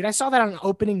movie, dude. I saw that on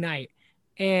opening night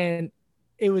and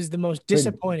it was the most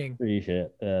disappointing. Pretty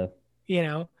shit. Yeah. You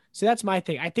know? So that's my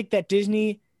thing. I think that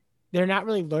Disney, they're not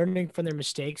really learning from their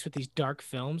mistakes with these dark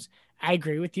films. I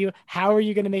agree with you. How are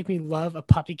you going to make me love a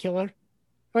puppy killer?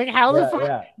 Like how the fuck?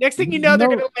 Yeah. Next thing you know, they're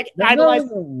going to like idolize.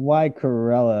 Why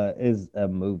Cruella is a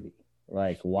movie?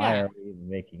 Like why are we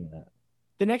making that?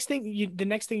 The next thing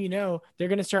you know, they're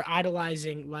going to start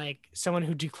idolizing like someone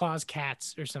who declaws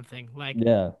cats or something. Like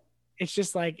it's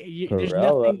just like there's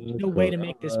no way to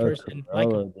make this person like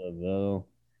her.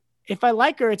 If I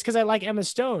like her, it's because I like Emma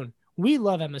Stone. We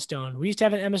love Emma Stone. We used to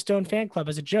have an Emma Stone fan club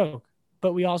as a joke,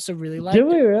 but we also really liked it. Did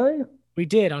we really? We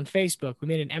did on Facebook. We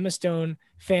made an Emma Stone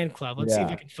fan club. Let's see if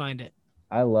I can find it.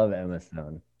 I love Emma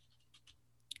Stone.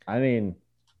 I mean,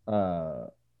 I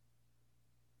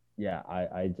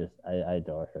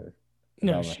adore her.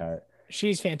 No,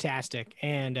 she's fantastic.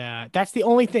 And that's the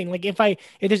only thing. Like if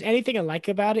there's anything I like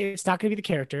about it, it's not going to be the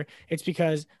character. It's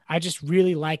because I just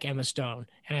really like Emma Stone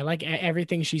and I like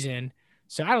everything she's in.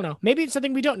 So I don't know. Maybe it's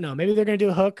something we don't know. Maybe they're going to do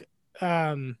a hook.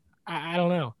 I don't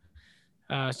know.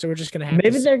 So we're just going to have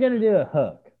maybe they're going to do a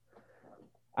hook.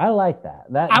 I like that.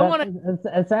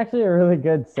 It's actually a really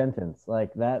good sentence.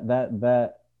 Like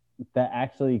that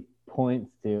actually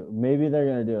points to maybe they're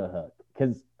going to do a hook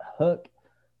because Hook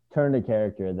turned a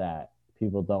character that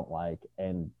people don't like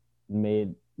and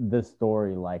made the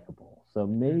story likable. So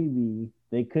maybe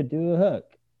they could do a hook.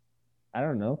 I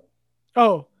don't know.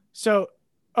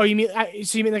 You mean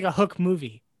like a Hook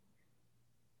movie?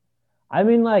 I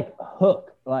mean like Hook.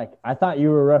 Like I thought you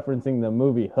were referencing the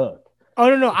movie Hook.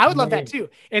 Oh no, I would love that too.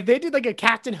 If they did like a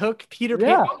Captain Hook, Peter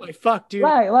Pan, oh my fuck, dude.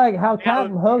 Like how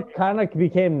Captain Hook kind of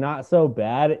became not so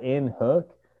bad in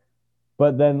Hook,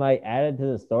 but then like added to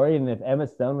the story. And if Emma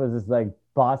Stone was this like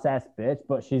boss ass bitch,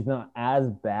 but she's not as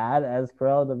bad as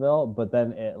Cruella de Vil, but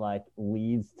then it like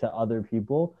leads to other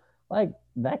people, like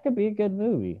that could be a good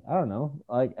movie. I don't know.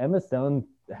 Like Emma Stone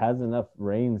has enough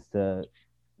reins to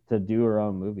do her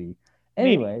own movie.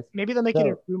 Anyways, maybe they'll make it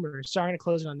a rumor. Sorry, I'm going to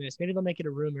close it on this. Maybe they'll make it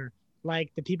a rumor.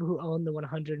 Like the people who own the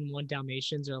 101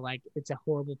 Dalmatians are like, it's a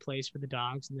horrible place for the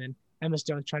dogs. And then Emma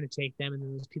Stone's trying to take them. And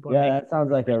then those people are that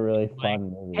sounds like a really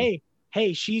fun movie.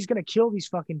 Hey, she's going to kill these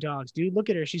fucking dogs, dude. Look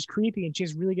at her. She's creepy and she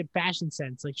has really good fashion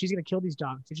sense. Like she's going to kill these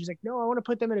dogs. And she's like, no, I want to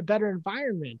put them in a better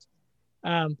environment.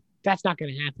 That's not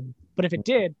going to happen. But if it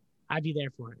did, I'd be there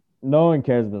for it. No one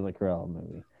cares about the Cruella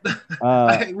movie.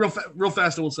 Real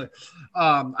fast, I will say,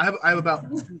 I have about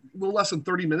a little less than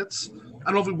 30 minutes. I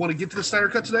don't know if we want to get to the Snyder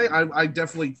Cut today. I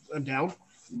definitely am down,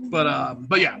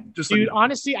 but yeah, just dude.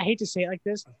 Honestly, I hate to say it like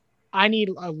this. I need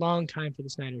a long time for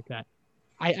the Snyder Cut.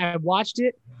 I watched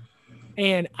it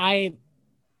And I'm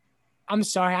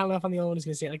sorry, I don't know if I'm the only one who's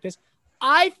gonna say it like this.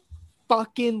 I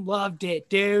fucking loved it,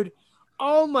 dude.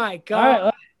 Oh my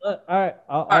god! All right.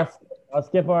 I'll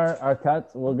skip our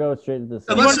cuts. We'll go straight to the.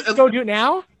 You want to go do it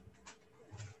now?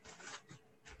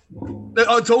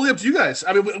 Totally up to you guys.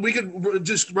 I mean, we could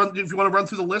just run if you want to run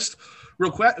through the list real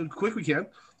quick. We can,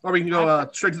 or we can go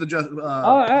straight to the.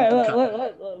 All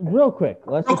right, real quick.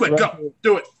 Go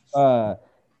do it.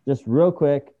 Just real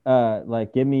quick.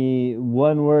 Like, give me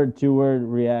 1 word, 2 word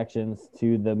reactions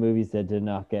to the movies that did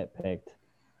not get picked.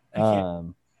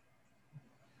 So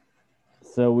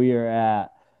we are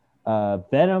at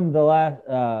Venom, the last.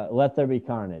 Let There Be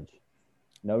Carnage.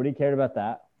 Nobody cared about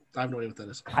that. I have no idea what that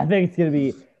is. I think it's gonna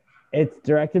be. It's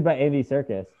directed by Andy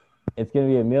Serkis. It's gonna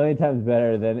be a million times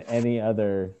better than any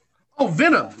other. Oh,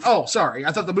 Venom. Oh, sorry.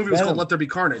 I thought the movie was called Let There Be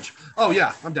Carnage. Oh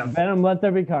yeah, I'm down. Venom, Let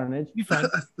There Be Carnage. Be fun.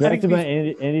 Directed by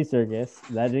Andy Serkis.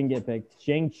 That didn't get picked.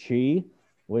 Shang-Chi,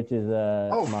 which is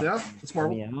it's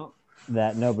Marvel. Out,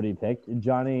 that nobody picked.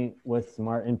 Jonny was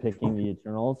smart in picking The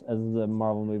Eternals as the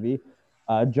Marvel movie.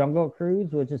 Jungle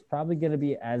Cruise, which is probably going to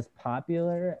be as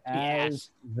popular as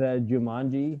the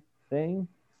Jumanji thing.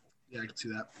 Yeah, I can see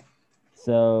that.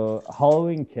 So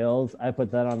Halloween Kills, I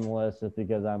put that on the list just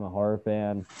because I'm a horror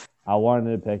fan. I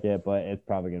wanted to pick it, but it's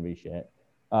probably going to be shit.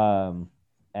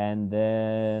 And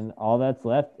then all that's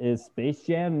left is Space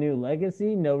Jam New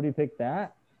Legacy. Nobody picked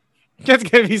that. That's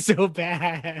going to be so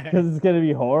bad. Because it's going to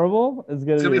be horrible. It's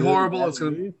going to be horrible. It's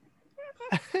going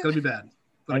to be bad.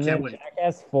 But I can't wait.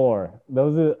 Jackass 4.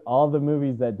 Those are all the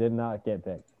movies that did not get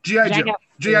picked. G.I. Joe.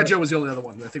 G.I. Joe was the only other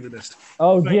one I think we missed.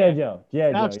 Oh, G.I. Joe.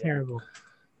 That was terrible.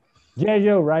 G.I.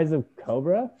 Joe Rise of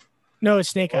Cobra? No, it's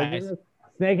Snake Eyes.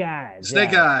 Snake Eyes.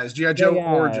 Snake Eyes. G.I. Joe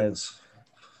Origins.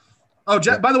 Oh,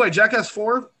 by the way, Jackass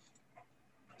 4.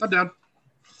 I'm down.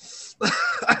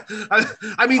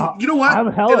 I mean, you know what?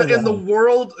 In the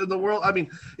world, I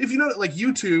mean, if you know, like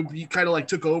YouTube, you kind of like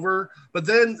took over, but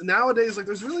then nowadays, like,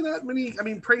 there's really not many. I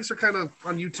mean, pranks are kind of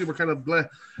on YouTube are kind of bleh.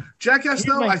 Jackass,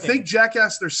 though, I think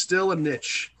Jackass, there's still a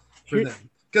niche for them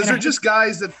because they're just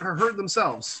guys that are hurting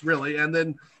themselves, really, and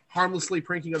then harmlessly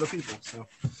pranking other people.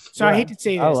 So I hate to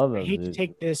say this, I hate to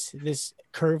take this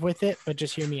curve with it, but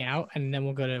just hear me out, and then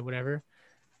we'll go to whatever.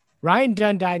 Ryan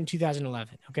Dunn died in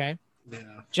 2011. Okay. Yeah.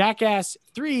 Jackass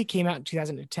 3 came out in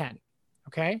 2010.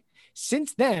 Okay.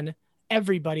 Since then,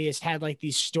 everybody has had like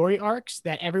these story arcs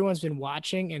that everyone's been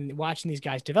watching these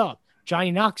guys develop.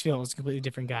 Johnny Knoxville is a completely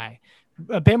different guy.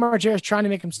 Bam Margera is trying to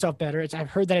make himself better. I've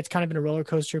heard that it's kind of been a roller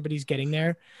coaster, but he's getting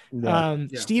there.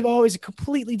 Steve-O is a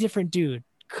completely different dude.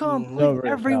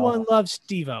 Everyone loves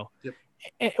Steve-O. Yep.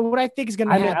 And what I think is going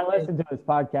to happen. I listen to his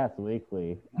podcast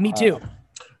weekly. Me too.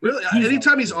 Really?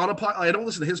 Anytime he's on a pod, I don't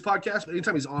listen to his podcast, but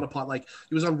anytime he's on a pod, like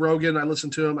he was on Rogan, I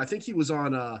listened to him. I think he was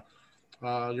on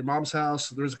Your Mom's House.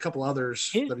 There's a couple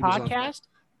others. His podcast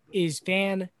is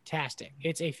fantastic.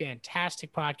 It's a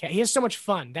fantastic podcast. He has so much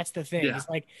fun. That's the thing. Yeah.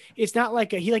 It's not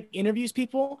like he like interviews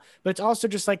people, but it's also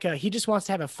just like he just wants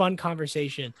to have a fun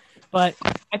conversation. But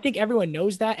I think everyone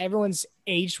knows that. Everyone's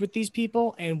aged with these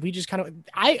people, and we just kind of.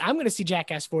 I'm going to see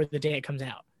Jackass 4 the day it comes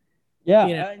out. Yeah.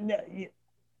 You know?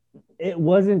 It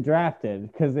wasn't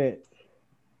drafted because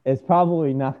it's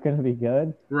probably not going to be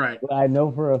good. Right. But I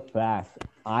know for a fact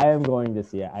I am going to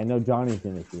see it. I know Johnny's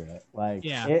going to see it. Like,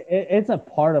 it's a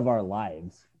part of our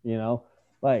lives, you know?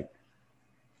 Like,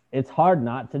 it's hard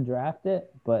not to draft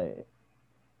it, but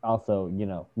also, you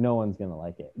know, no one's going to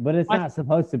like it. But it's not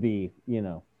supposed to be, you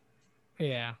know,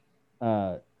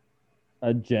 a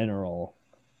general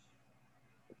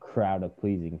crowd of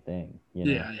pleasing thing, you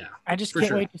know? Yeah. I just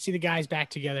can't wait to see the guys back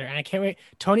together, and I can't wait.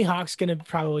 Tony Hawk's gonna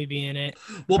probably be in it.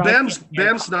 Well, Bam's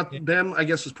not. Bam, I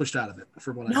guess, was pushed out of it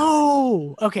for what I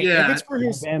know. Okay, yeah, if it's for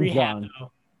his rehab,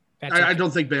 though, I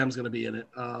don't think Bam's gonna be in it.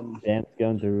 Bam's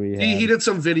going through rehab. He did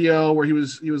some video where he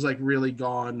was like really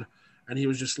gone, and he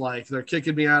was just like, they're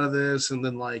kicking me out of this, and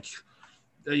then like,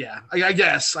 I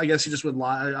guess he just would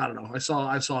lie. I don't know. I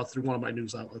saw it through one of my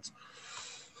news outlets.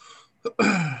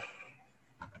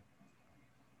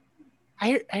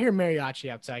 I hear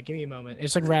mariachi outside. Give me a moment.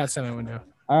 It's like right outside my window.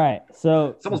 All right,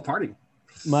 so someone's partying.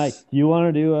 Mike, do you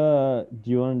want to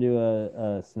do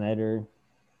a Snyder?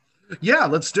 Yeah,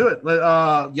 let's do it. Let's.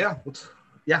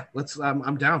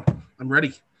 I'm down. I'm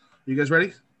ready. You guys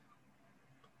ready?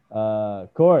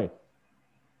 Cory,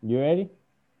 you ready?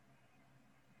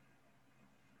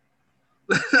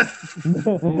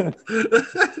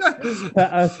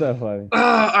 That's so funny.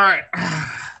 All right.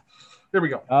 Here we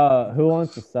go. Who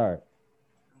wants to start?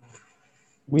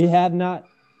 We have not,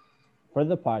 for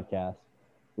the podcast,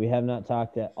 we have not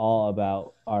talked at all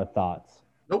about our thoughts.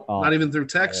 Nope, not even through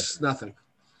text, nothing.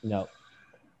 No.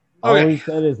 All Okay. we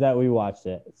said is that we watched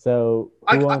it. So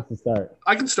who wants to start?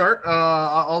 I can start.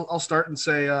 I'll start and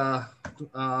say I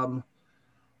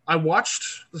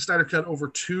watched the Snyder Cut over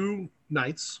 2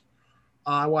 nights.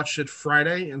 I watched it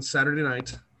Friday and Saturday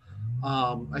night.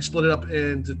 I split it up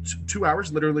into 2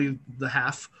 hours, literally the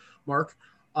half mark.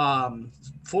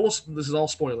 This is all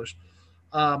spoilers.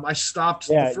 I stopped.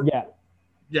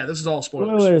 Yeah. This is all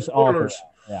Spoilers. Spoilers.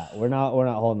 Yeah, we're not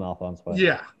holding off on spoilers.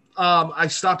 Yeah. I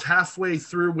stopped halfway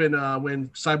through when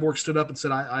Cyborg stood up and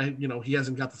said, he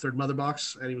hasn't got the third mother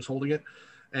box, and he was holding it.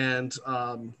 And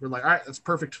we're like, all right, that's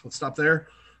perfect. Let's stop there.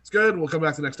 It's good. We'll come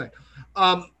back the next day.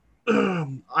 I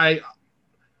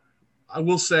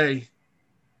will say,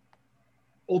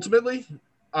 ultimately,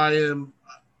 I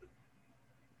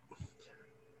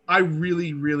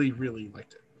really, really, really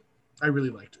liked it. I really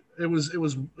liked it.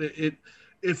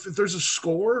 If there's a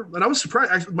score, and I was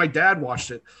surprised. My dad watched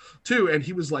it too, and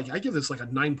he was like, "I give this like a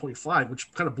 9.5,"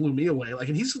 which kind of blew me away. Like,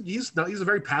 and he's a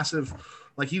very passive,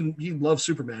 like he loves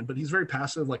Superman, but he's very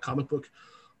passive, like comic book,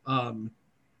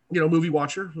 movie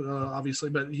watcher, obviously.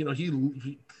 But he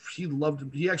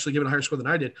loved. He actually gave it a higher score than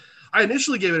I did. I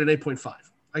initially gave it an 8.5.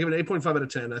 I give it an 8.5 out of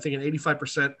 10. I think an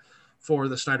 85% for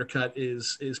the Snyder Cut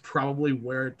is probably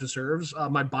where it deserves.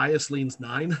 My bias leans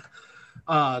 9.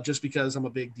 Just because I'm a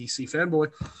big DC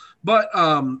fanboy, but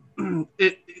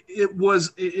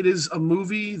it is a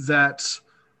movie that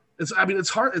it's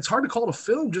hard to call it a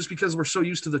film just because we're so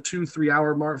used to the 2-3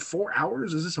 hour mark. 4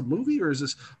 hours, is this a movie or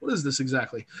what is this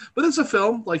exactly? But it's a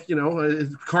film,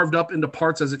 carved up into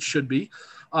parts as it should be.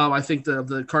 I think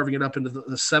the carving it up into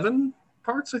the 7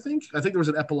 parts. I think there was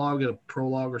an epilogue and a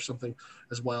prologue or something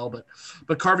as well, but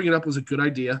carving it up was a good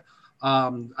idea.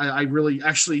 I really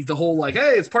actually the whole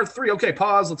hey, it's part 3. Okay,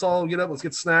 pause. Let's all get up. Let's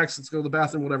get snacks. Let's go to the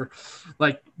bathroom. Whatever.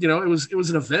 It was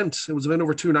an event. It was an event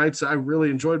over 2 nights. I really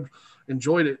enjoyed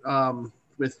it.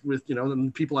 With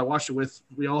the people I watched it with,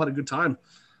 we all had a good time.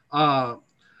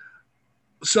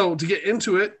 So to get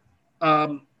into it,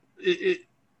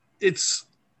 it's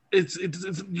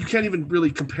you can't even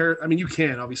really compare. I mean, you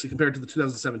can obviously compare it to the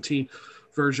 2017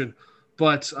 version.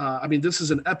 But this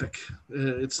is an epic.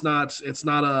 It's not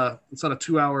a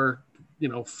 2-hour,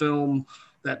 film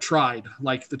that tried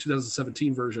like the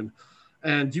 2017 version,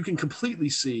 and you can completely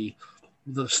see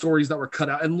the stories that were cut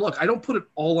out. And look, I don't put it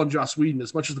all on Joss Whedon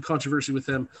as much as the controversy with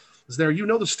him is there.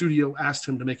 The studio asked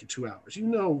him to make it 2 hours.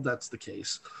 That's the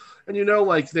case, and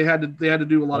they had to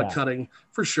do a lot of cutting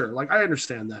for sure. I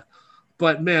understand that.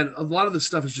 But man, a lot of this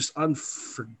stuff is just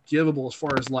unforgivable as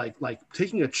far as like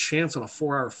taking a chance on a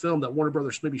 4-hour film that Warner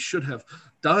Brothers maybe should have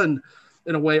done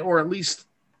in a way, or at least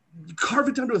carve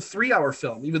it down to a 3-hour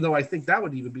film, even though I think that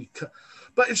would even be.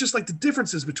 But it's just like the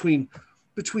differences between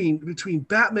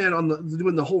Batman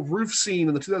doing the whole roof scene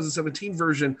in the 2017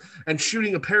 version and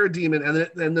shooting a parademon, and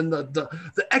then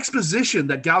the exposition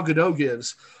that Gal Gadot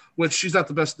gives. Which she's not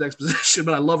the best at the exposition,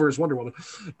 but I love her as Wonder Woman.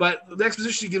 But the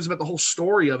exposition she gives about the whole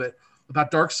story of it,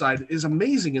 about Darkseid, is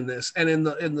amazing in this, and in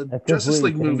the Justice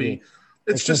League movie,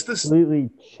 it's just this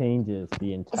completely changes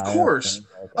the entire.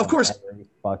 Of course, every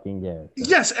fucking character.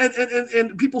 Yes,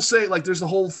 and people say there's the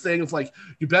whole thing of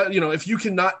you bet if you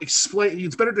cannot explain,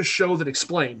 it's better to show than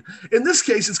explain. In this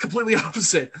case, it's completely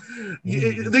opposite.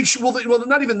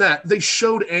 Not even that. They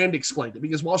showed and explained it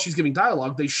because while she's giving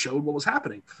dialogue, they showed what was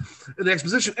happening in the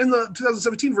exposition. In the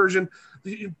 2017 version,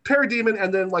 the parademon,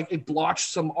 and then it blotched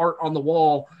some art on the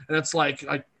wall, and it's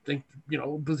I think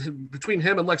between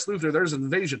him and Lex Luthor, there's an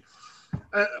invasion.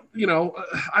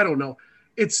 I don't know.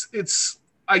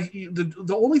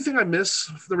 The only thing I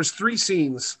miss, there was 3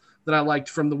 scenes that I liked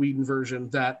from the Whedon version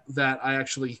that I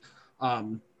actually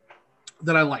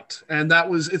that I liked, and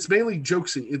it's mainly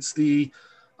jokesy. It's the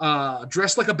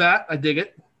dressed like a bat. I dig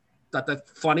it.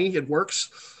 That's funny. It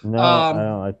works. No, I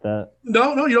don't like that.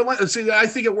 No, you don't like. See, I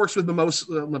think it works with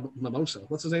Mimosa.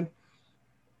 What's his name?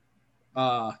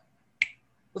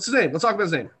 What's his name? Let's talk about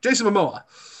his name. Jason Momoa.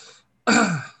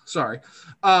 Sorry.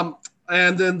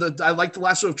 And then I like the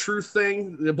lasso of truth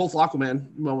thing, both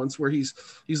Aquaman moments where he's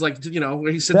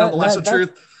where he's sitting on the lasso of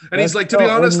truth, and he's like, to be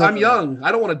honest, I'm young.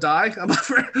 I don't want to die. I'm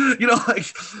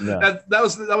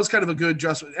that was kind of a good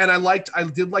adjustment. And I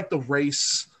did like the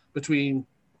race between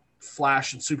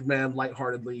Flash and Superman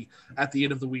lightheartedly at the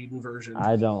end of the Whedon version.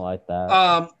 I don't like that.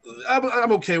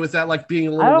 I'm okay with that, being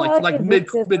a little mid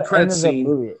credit scene.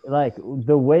 Movie.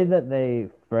 The way that they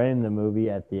frame the movie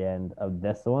at the end of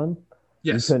this one.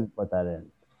 Yes. You couldn't put that in.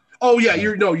 Oh yeah,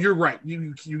 you're right.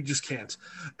 You just can't.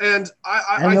 And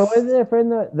the way that they frame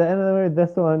the end of the movie,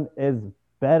 this one is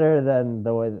better than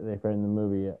the way that they framed the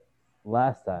movie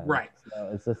last time. Right.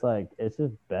 So it's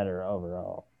just better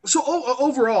overall. So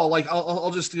overall, like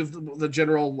I'll just give the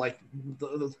general like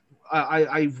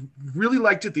I really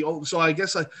liked it. So I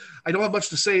guess I don't have much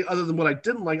to say other than what I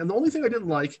didn't like. And the only thing I didn't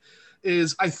like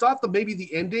is I thought that maybe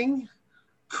the ending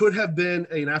could have been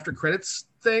an after credits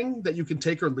thing that you can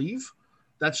take or leave.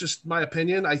 That's just my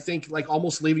opinion. I think like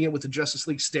almost leaving it with the Justice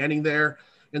League standing there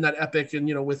in that epic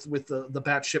and, with the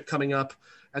bat ship coming up,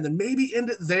 and then maybe end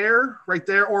it there, right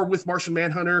there, or with Martian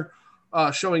Manhunter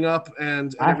showing up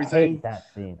and everything. I hate that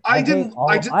scene. I didn't.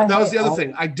 That was the other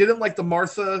thing. I didn't like the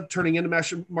Martha turning into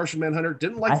Martian Manhunter.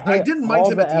 I didn't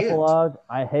mind him at the epilogue. end.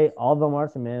 I hate all the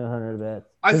Martian Manhunter bits.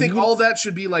 I think all that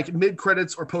should be like mid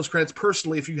credits or post credits.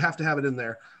 Personally, if you have to have it in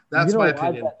there, that's my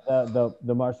opinion.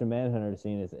 The Martian Manhunter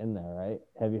scene is in there, right?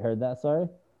 Have you heard that? Sorry.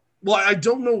 Well, I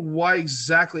don't know why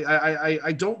exactly. I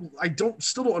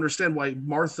still don't understand why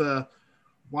Martha.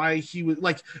 Why he was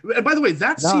like, and by the way,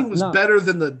 that scene was better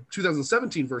than the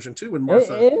 2017 version too. When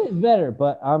Martha, it is better,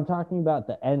 but I'm talking about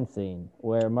the end scene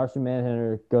where Martian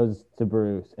Manhunter goes to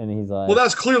Bruce and he's like, well, that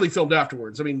was clearly filmed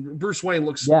afterwards. I mean, Bruce Wayne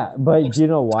looks, but do you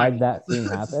know why that scene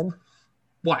happened?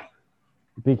 Why?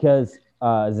 Because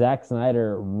Zack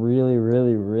Snyder really,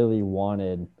 really, really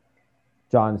wanted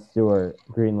John Stewart,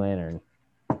 Green Lantern,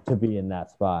 to be in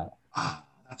that spot.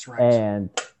 That's right.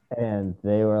 And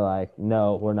they were like,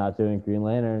 no, we're not doing Green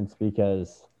Lanterns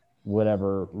because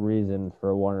whatever reason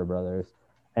for Warner Brothers.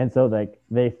 And so like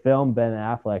they filmed Ben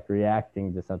Affleck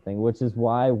reacting to something, which is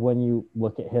why when you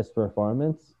look at his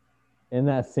performance in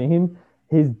that scene,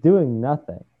 he's doing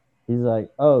nothing. He's like,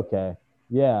 oh, okay,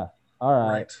 yeah, all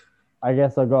right. I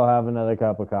guess I'll go have another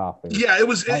cup of coffee. Yeah, it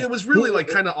was really like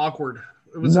kind of awkward.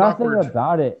 It was nothing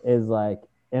about it is like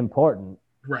important.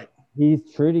 Right.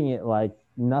 He's treating it like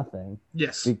nothing.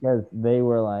 Yes. Because they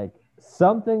were like,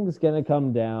 something's going to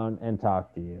come down and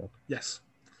talk to you. Yes.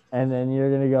 And then you're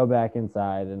going to go back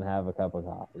inside and have a cup of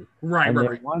coffee. Right, and right.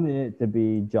 They wanted it to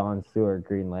be John Stewart,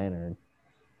 Green Lantern.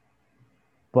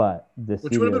 But which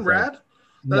would have been rad?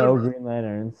 No Green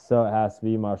Lanterns, so it has to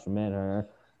be Martian Manhunter.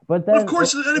 But then, of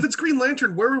course, and if it's Green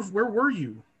Lantern, where were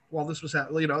you while this was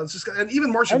happening? It's just, and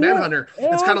even Martian Manhunter,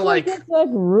 it's kind of like it's like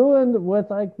ruined with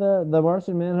like the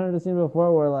Martian Manhunter scene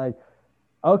before, where like,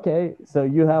 okay, so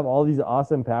you have all these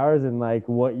awesome powers, and like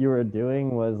what you were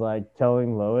doing was like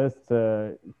telling Lois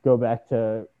to go back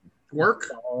to work,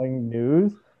 following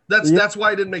news. That's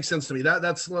why it didn't make sense to me.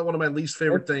 That's one of my least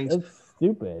favorite things. It's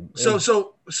stupid. So it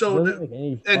doesn't make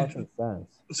any fucking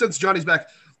sense. Since Johnny's back,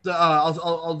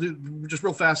 I'll do just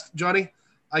real fast. Johnny,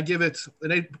 I give it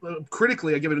an 8.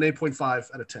 Critically, I give it an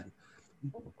 8.5 out of 10.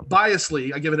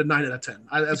 Biasly, I give it a 9 out of 10.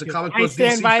 As a comic book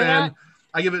DC fan,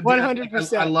 I give it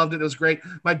 100%. I loved it. It was great.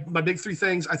 My big 3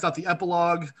 things. I thought the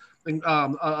epilogue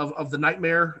of the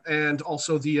Nightmare and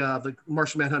also the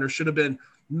Martian Manhunter should have been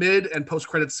mid and post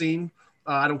credit scene.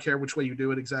 I don't care which way you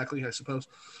do it exactly, I suppose.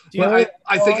 But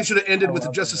I think it should have ended with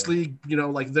the Justice League,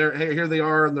 like here they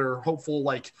are and they're hopeful,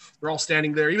 like they're all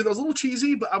standing there, even though it's a little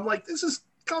cheesy, but I'm like, this is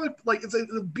comic, like it's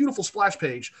a beautiful splash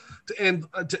page to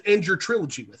end your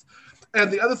trilogy with.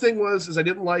 And the other thing is I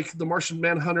didn't like the Martian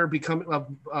Manhunter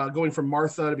going from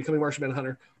Martha to becoming Martian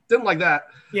Manhunter. Didn't like that.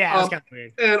 Yeah, it's kind of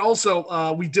weird. And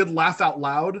also, we did laugh out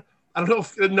loud. I don't know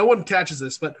if no one catches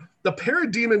this, but the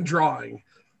Parademon drawing.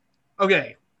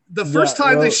 Okay, the first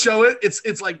time they show it,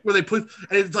 it's like where they put,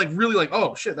 and it's like really like,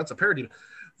 oh shit, that's a Parademon.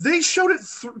 They showed it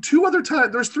 2 other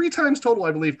times. There's 3 times total,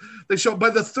 I believe. They show by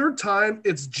the 3rd time,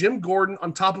 it's Jim Gordon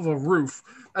on top of a roof,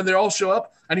 and they all show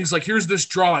up, and he's like, "Here's this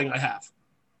drawing I have."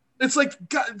 It's like,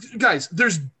 guys,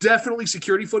 there's definitely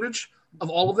security footage of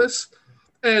all of this,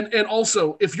 and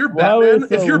also if you're Batman,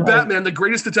 Batman, the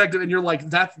greatest detective, and you're like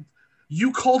that,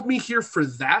 you called me here for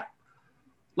that.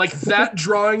 Like that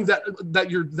drawing that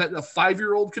a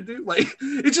 5-year-old could do, like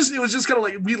it was just kind of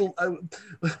like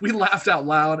we laughed out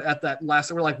loud at that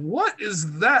last, and we're like, what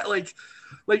is that? Like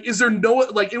is there no,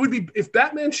 like it would be if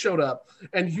Batman showed up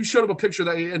and you showed him a picture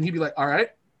that, and he'd be like, all right,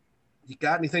 you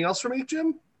got anything else for me,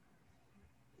 Jim?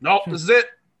 No, this is it.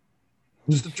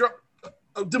 Just a draw.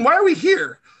 Then why are we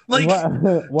here? Like,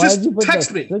 why just did you put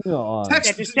text me. Just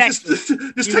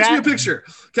text me a picture.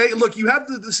 Okay, look, you have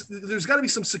this. There's got to be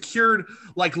some secured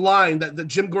like line that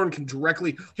Jim Gordon can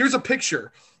directly. Here's a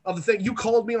picture of the thing. You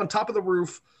called me on top of the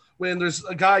roof when there's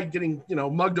a guy getting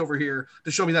mugged over here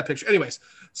to show me that picture. Anyways,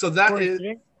 so that is.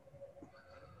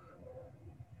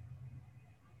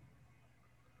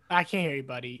 I can't hear you,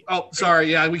 buddy. Oh,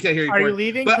 sorry. Yeah, we can't hear you. Are Cory. you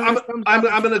leaving? But I'm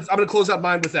gonna close out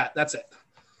mine with that. That's it.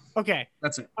 Okay.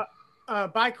 That's it.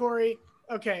 Bye, Cory.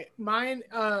 Okay, mine.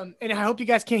 And I hope you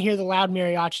guys can't hear the loud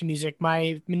mariachi music.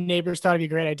 My neighbors thought it'd be a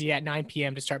great idea at 9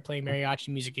 p.m. to start playing mariachi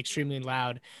music extremely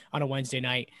loud on a Wednesday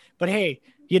night. But hey,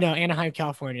 Anaheim,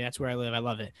 California, that's where I live. I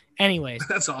love it. Anyways,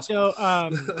 That's awesome.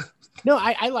 So, no,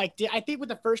 I liked it. I think with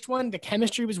the first one, the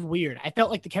chemistry was weird. I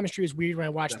felt like the chemistry was weird when I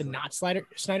watched the not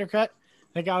Snyder cut.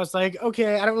 Like I was like,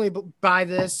 okay, I don't really buy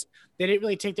this. They didn't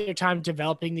really take their time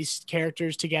developing these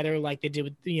characters together like they did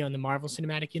with in the Marvel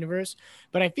Cinematic Universe.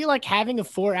 But I feel like having a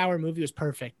 4-hour movie was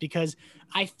perfect because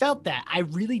I felt that. I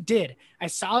really did. I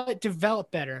saw it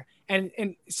develop better. And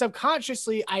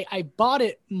subconsciously I bought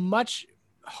it much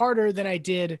harder than I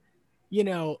did,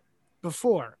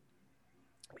 before.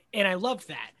 And I loved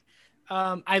that.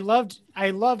 I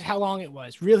loved how long it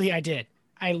was. Really, I did.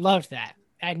 I loved that.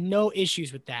 I had no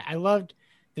issues with that. I loved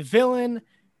the villain,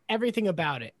 everything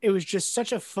about it. It was just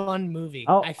such a fun movie.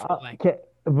 I feel like. Okay.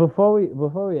 Before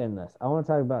we end this, I want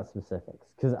to talk about specifics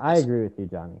because I agree with you,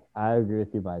 Johnny. I agree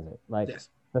with you, Bizar. Like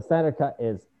the Snyder cut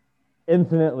is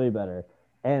infinitely better,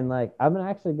 and like I'm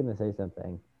actually going to say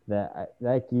something that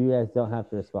you guys don't have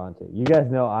to respond to. You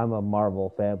guys know I'm a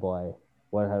Marvel fanboy,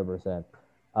 100%.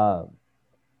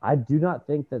 I do not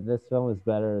think that this film is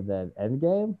better than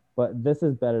Endgame, but this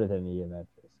is better than the Avengers.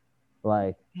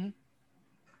 Like,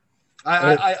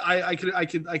 I could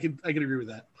agree with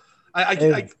that.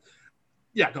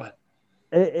 Yeah, go ahead.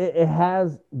 It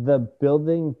has the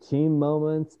building team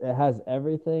moments. It has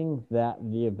everything that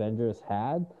the Avengers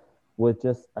had, with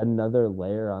just another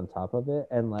layer on top of it.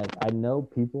 And like, I know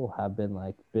people have been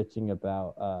like bitching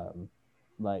about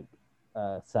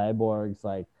cyborgs,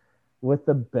 like with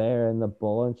the bear and the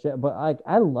bull and shit. But like,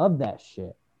 I love that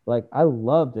shit. Like, I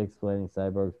loved explaining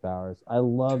Cyborg's powers. I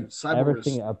loved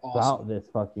everything about this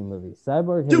fucking movie.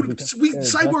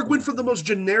 Cyborg went from the most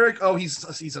generic. Oh, he's a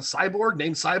cyborg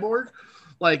named Cyborg.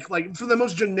 Like from the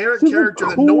most generic character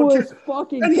that no one cares.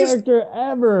 Fucking character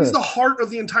ever. He's the heart of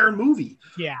the entire movie.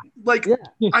 Yeah. Like,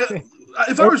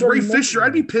 if I was Ray Fisher,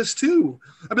 I'd be pissed too.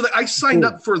 I'd be like, I signed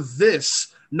up for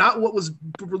this, not what was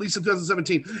released in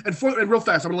 2017. And real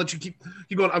fast, I'm gonna let you keep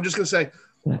going. I'm just gonna say,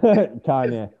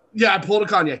 Kanye. Yeah, I pulled a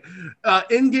Kanye.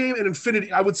 Endgame and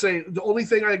Infinity, I would say the only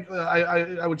thing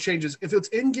I would change is if it's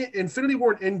Infinity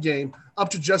War and Endgame up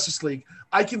to Justice League,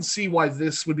 I can see why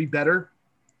this would be better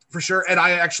for sure. And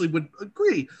I actually would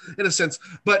agree in a sense,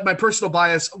 but my personal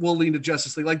bias will lean to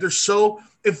Justice League. Like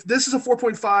if this is a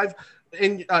 4.5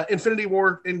 in Infinity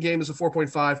War Endgame is a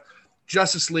 4.5,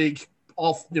 Justice League,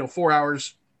 all 4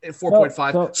 hours,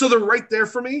 4.5. So they're right there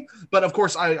for me. But of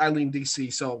course I lean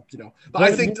DC. So, but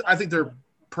I think they're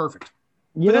perfect.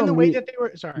 But then the way that they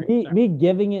were, me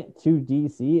giving it to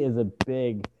DC is a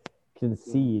big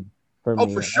concede for me. Oh,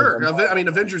 for sure. I mean,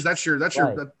 Avengers. That's your bread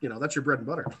and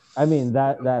butter. I mean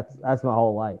that's my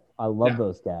whole life. I love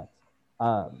those cats.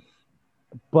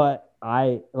 But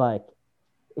I like,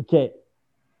 okay,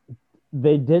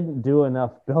 they didn't do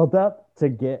enough build up to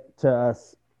get to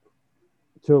us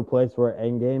to a place where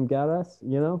Endgame got us.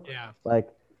 Yeah. Like.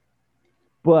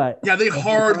 But yeah, they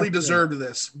hardly deserved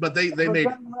this, but they made it.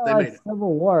 They made it.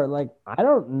 Civil War, like I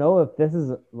don't know if this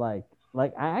is like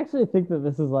I actually think that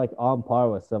this is like on par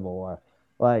with Civil War.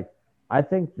 Like I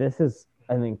think this is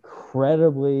an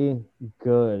incredibly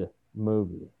good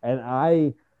movie, and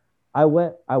I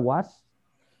watched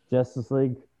Justice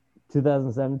League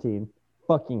 2017,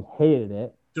 fucking hated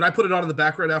it. Did I put it on in the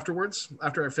background afterwards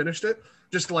after I finished it?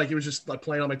 Just like it was just like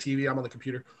playing on my TV. I'm on the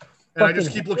computer. And I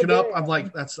just keep looking up. I'm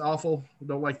like, that's awful.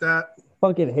 Don't like that.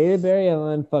 Fucking hated Barry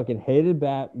Allen. Fucking hated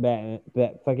Batman.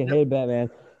 Fucking hated Batman.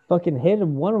 Fucking hated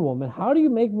Wonder Woman. How do you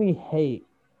make me hate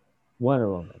Wonder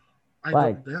Woman?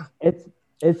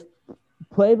 It's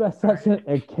played by such a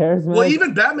charismatic. Well,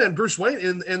 even Batman, Bruce Wayne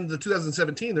in the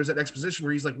 2017, there's that exposition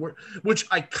where he's like, which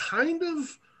I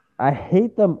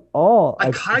hate them all.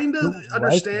 I kind of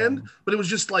understand, but it was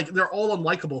just like they're all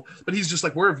unlikable. But he's just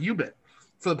like, where have you been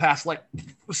for the past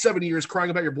 7 years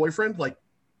crying about your boyfriend? Like,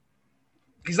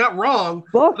 he's not wrong,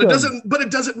 but it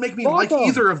doesn't make me like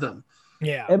either of them.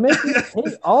 Yeah, it makes me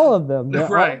hate all of them. They're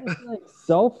right, all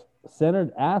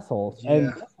self-centered assholes, and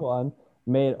this one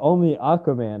made only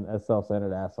Aquaman a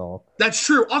self-centered asshole. That's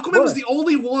true. Aquaman was the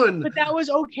only one, but that was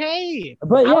okay.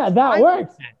 But that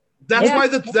works.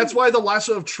 That's why the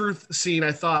lasso of truth scene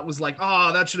I thought was like,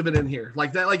 oh, that should have been in here.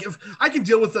 Like that, like if I can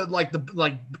deal with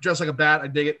the just like a bat, I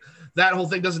dig it. That whole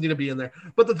thing doesn't need to be in there.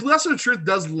 But the lasso of truth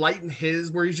does lighten his,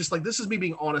 where he's just like, this is me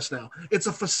being honest now. It's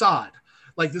a facade.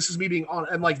 Like, this is me being on,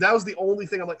 and like that was the only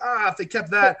thing I'm like, if they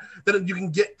kept that, then you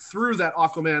can get through that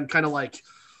Aquaman kind of like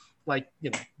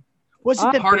was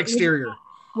it the hard exterior?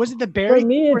 Was it the Barry? For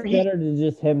me, it's better to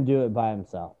just him do it by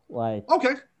himself. Like,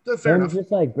 okay, fair enough.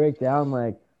 Just like break down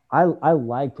like, I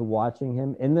liked watching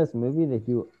him in this movie. They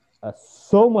do a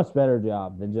so much better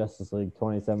job than Justice League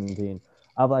 2017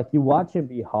 of like you watch it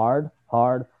be hard,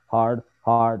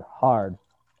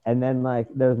 and then like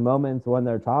there's moments when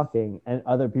they're talking and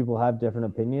other people have different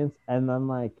opinions, and then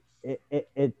like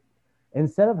it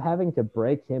instead of having to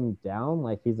break him down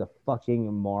like he's a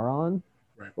fucking moron,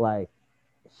 Right. like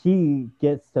he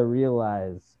gets to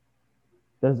realize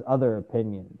there's other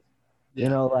opinions. Yeah. You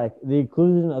know, like the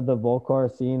inclusion of the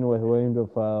Volcar scene with William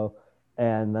Dafoe,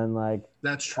 and then like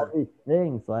That's all true. these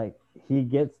things, like he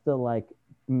gets to like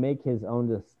make his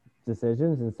own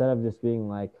decisions instead of just being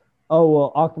like, oh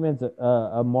well, Aquaman's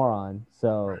a moron,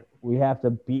 so Right. we have to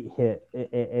beat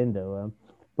into him.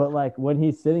 But like when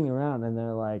he's sitting around and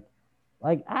they're like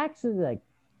actually like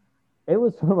it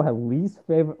was one of my least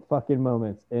favorite fucking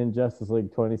moments in Justice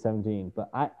League 2017, but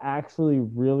I actually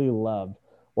really loved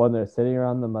when they're sitting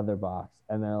around the mother box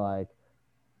and they're like,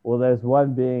 well, there's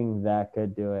one being that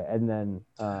could do it. And then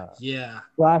Yeah.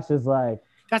 Flash is like,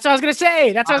 That's what I was gonna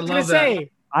say. That's what I was gonna love that.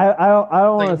 say. I don't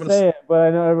Like, want to say it, but I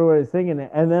know everybody's thinking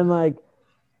it. And then like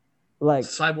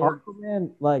Cyborg.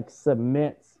 Aquaman like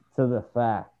submits to the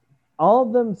fact. All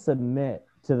of them submit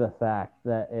to the fact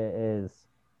that it is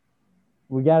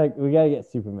we gotta get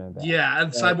Superman back. Yeah,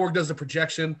 and Cyborg does the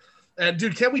projection. And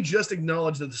dude, can we just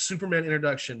acknowledge that the Superman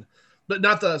introduction, but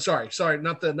not the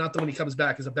not the when he comes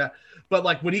back is a bad, but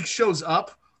like when he shows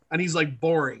up and he's like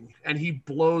boring and he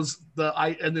blows the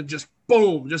eye and then just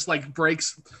boom, just like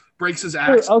breaks his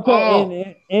axe. Okay, Oh,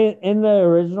 in the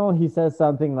original, he says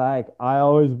something like, "I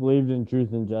always believed in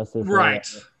truth and justice." right.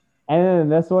 And then in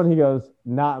this one, he goes,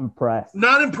 "Not impressed."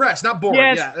 Not impressed, not boring.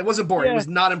 Yes. Yeah, it wasn't boring. Yeah. It was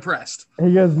not impressed.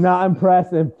 He goes, "Not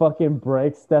impressed," and fucking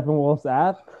breaks Steppenwolf's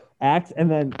axe, and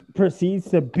then proceeds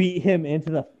to beat him into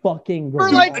the fucking For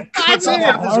ground. like Cuts 5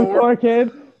 off minutes. his orb. Hardcore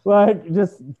kid, like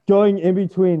just going in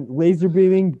between laser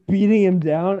beaming, beating him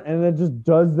down, and then just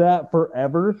does that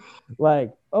forever.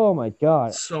 Like, oh my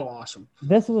god, So awesome.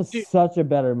 this was Dude. such a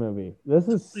better movie. This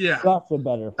is Yeah. such a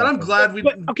better. And I'm fucking- glad we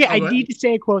But okay, oh, I go ahead. need to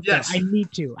say a quote. Yes. Though.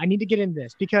 I need to get into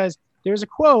this because there's a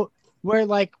quote where,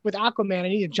 like, with Aquaman, I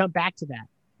need to jump back to that.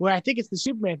 Where I think it's the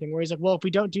Superman thing, where he's like, "Well, if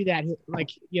we don't do that,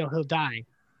 he'll die."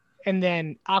 And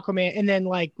then Aquaman, and then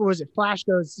like, what was it? Flash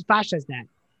says that,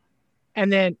 and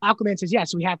then Aquaman says, "Yeah,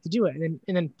 so we have to do it." And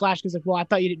then Flash goes like, "Well, I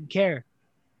thought you didn't care."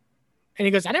 And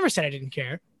he goes, "I never said I didn't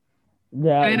care."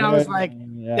 Yeah, And I was like,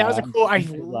 yeah, that was a cool. I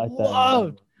did like that loved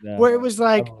moment. Yeah, where it was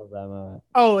like, I love that moment.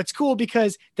 oh, it's cool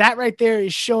because that right there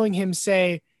is showing him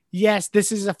say, yes,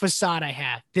 this is a facade I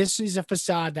have. This is a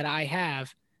facade that I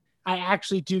have. I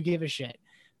actually do give a shit.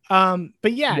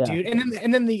 But yeah, dude.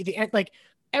 And then the like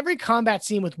every combat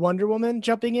scene with Wonder Woman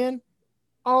jumping in.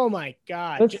 Oh my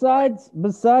god. Besides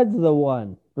the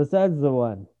one,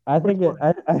 I think Which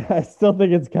I still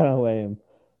think it's kind of lame.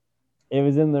 It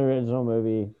was in the original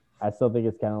movie. I still think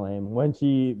it's kind of lame when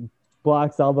she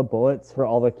blocks all the bullets for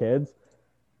all the kids.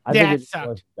 I Yeah, think it it's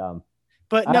sucked. dumb.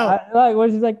 But no, I like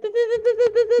when she's like.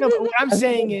 no, but what I'm I think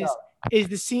saying it's is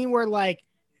the scene where like,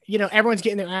 everyone's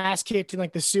getting their ass kicked in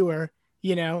like the sewer,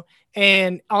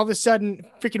 and all of a sudden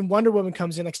freaking Wonder Woman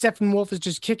comes in, like Steppenwolf is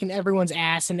just kicking everyone's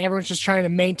ass and everyone's just trying to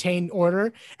maintain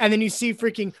order. And then you see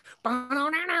freaking,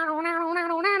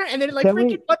 and then like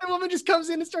freaking Wonder Woman just comes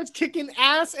in and starts kicking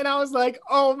ass. And I was like,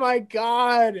 oh my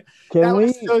God. That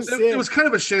was so sick. It was kind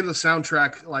of a shame the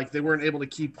soundtrack, like they weren't able to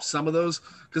keep some of those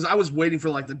because I was waiting for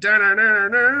like the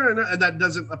and that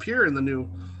doesn't appear in the new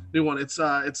one. It's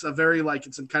a very like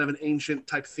it's a kind of an ancient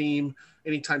type theme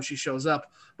anytime she shows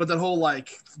up. But that whole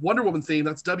like Wonder Woman theme,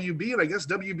 that's WB, and I guess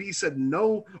WB said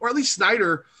no, or at least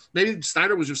Snyder. Maybe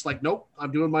Snyder was just like, nope,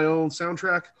 I'm doing my own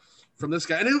soundtrack from this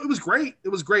guy, and it was great. It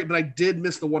was great, but I did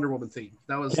miss the Wonder Woman theme.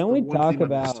 That was. Can we talk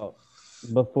about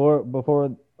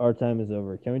before our time is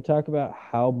over? Can we talk about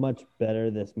how much better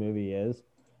this movie is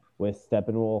with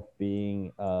Steppenwolf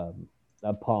being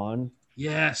a pawn?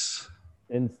 Yes.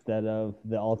 Instead of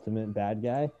the ultimate bad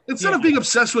guy. Instead of being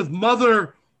obsessed with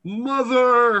mother,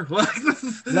 like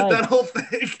that whole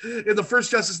thing in the first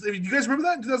Justice. You guys remember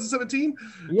that in 2017?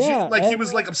 Yeah, he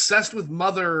was like obsessed with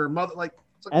mother, like.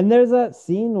 And there's that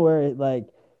scene where like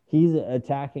he's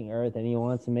attacking Earth and he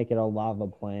wants to make it a lava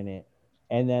planet,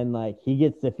 and then like he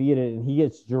gets defeated and he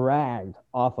gets dragged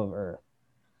off of Earth.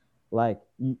 Like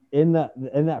in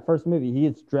that first movie, he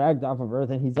gets dragged off of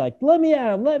Earth and he's like, "Let me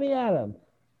at him."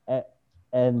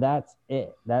 And that's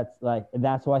it. That's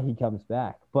why he comes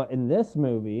back. But in this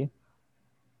movie,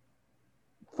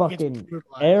 fucking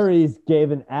Ares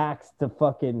gave an axe to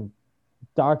fucking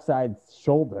Darkseid's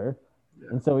shoulder,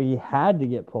 and so he had to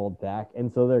get pulled back.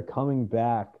 And so they're coming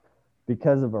back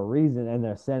because of a reason, and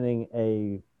they're sending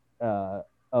a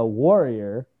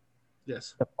warrior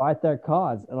Yes. to fight their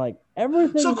cause. Like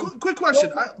everything. So, quick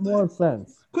question. More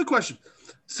sense. Quick question.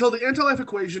 So the anti-life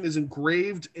equation is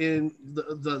engraved in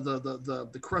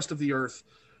the crust of the earth.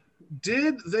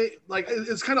 Did they like?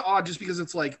 It's kind of odd, just because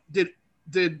it's like,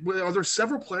 are there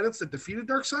several planets that defeated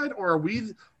Darkseid, or are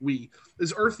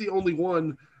is Earth the only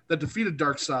one that defeated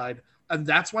Darkseid, and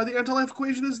that's why the anti-life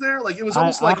equation is there? Like, it was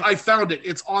almost like I found it.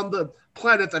 It's on the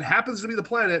planet that happens to be the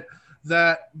planet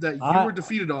that you were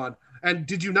defeated on. And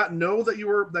did you not know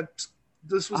that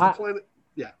this was the planet?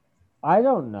 Yeah, I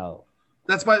don't know.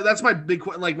 That's my big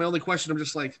my only question. I'm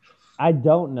just like, I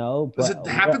don't know. But is it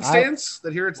happenstance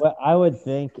that here it's? What I would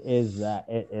think is that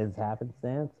it is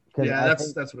happenstance. Yeah,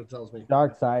 that's what it tells me.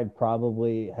 Darkseid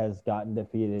probably has gotten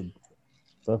defeated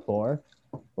before.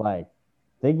 Like,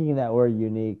 thinking that we're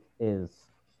unique is.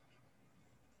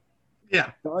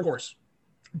 Yeah, of course.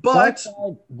 But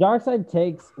Darkseid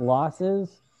takes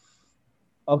losses.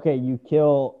 Okay, you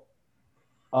kill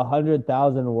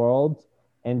 100,000 worlds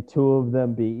and 2 of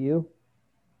them beat you.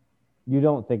 You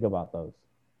don't think about those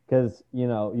because you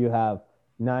have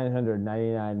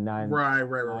 999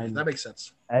 right. That makes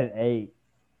sense. And 8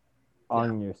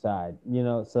 on your side.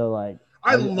 So like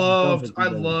I loved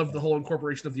the whole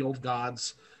incorporation of the old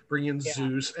gods, bringing in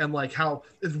Zeus, and like how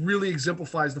it really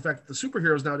exemplifies the fact that the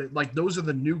superheroes nowadays, like, those are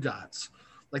the new gods.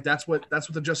 Like, that's what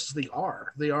the Justice League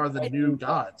are. They are the new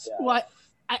gods. What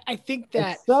I think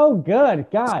that it's so good.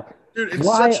 God, dude,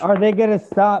 why are they gonna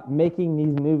stop making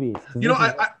these movies?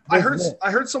 I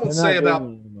heard someone say about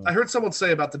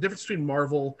the difference between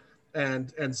Marvel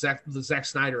and Zack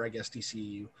Snyder, I guess,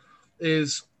 DCEU,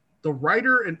 is the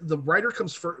writer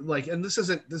comes first. Like, and this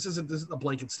isn't a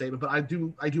blanket statement, but I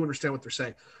do understand what they're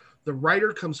saying. The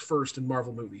writer comes first in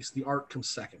Marvel movies. The art comes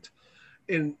second.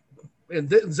 In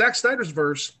Zack Snyder's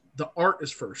verse, the art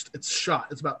is first. It's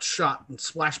about shot and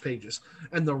splash pages,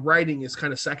 and the writing is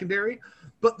kind of secondary.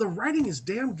 But the writing is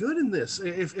damn good in this.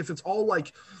 If it's all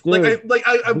like, dude,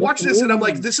 I watched this and I'm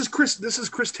like, this is Chris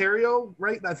Terrio,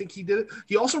 right? I think he did it.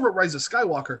 He also wrote Rise of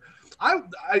Skywalker.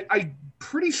 I'm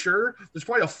pretty sure there's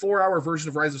probably a 4-hour version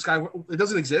of Rise of Skywalker. It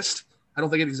doesn't exist. I don't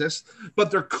think it exists,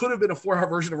 but there could have been a 4-hour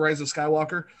version of Rise of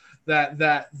Skywalker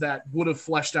that would have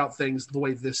fleshed out things the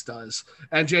way this does.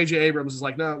 And J.J. Abrams is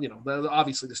like, no,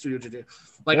 obviously the studio J.J.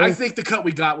 Like, I think the cut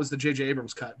we got was the J.J.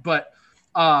 Abrams cut, but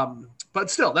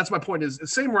still, that's my point. Is the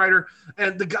same writer,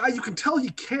 and the guy, you can tell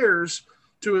he cares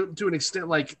to an extent,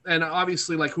 like, and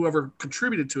obviously, like, whoever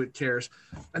contributed to it cares,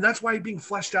 and that's why being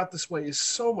fleshed out this way is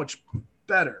so much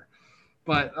better.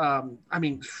 But I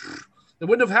mean, it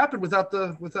wouldn't have happened without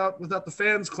the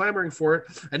fans clamoring for it.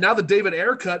 And now the David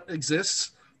Ayer cut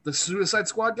exists. The Suicide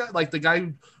Squad guy, like the guy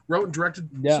who wrote and directed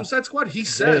Suicide Squad, he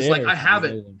says, like, I have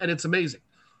it, and it's amazing.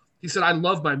 He said, I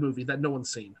love my movie that no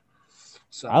one's seen.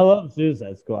 So I love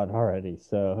Suicide Squad already.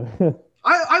 So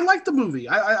I like the movie.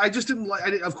 I just didn't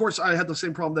like. Of course, I had the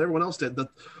same problem that everyone else did.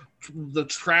 The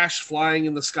trash flying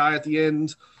in the sky at the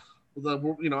end.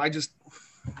 I just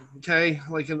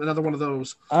like another one of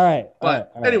those. All right.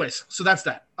 But anyways, so that's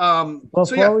that.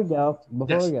 Before we go,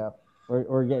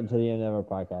 we're getting to the end of our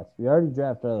podcast. We already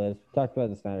drafted our list. We talked about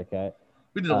the Snyder Cut.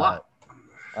 We did a lot.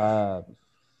 Talk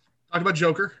about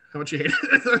Joker. How much you hate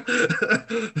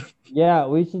it. Yeah,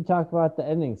 we should talk about the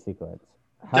ending sequence.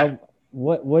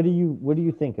 What do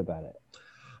you think about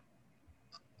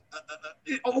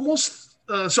it? Almost.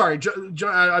 Sorry, John,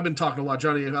 I've been talking a lot,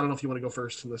 Johnny. I don't know if you want to go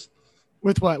first in this.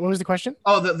 With what? What was the question?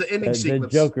 Oh, the ending sequence. The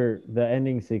Joker, the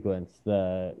ending sequence,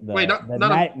 the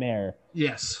nightmare.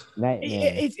 Yes.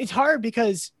 Nightmare. It's hard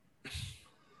because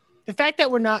the fact that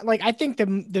we're not, like, I think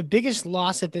the biggest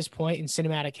loss at this point in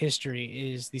cinematic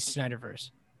history is the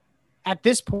Snyderverse. At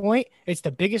this point, it's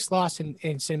the biggest loss in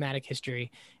cinematic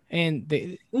history. And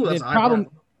the problem,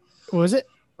 what was it?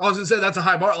 I was going to say that's a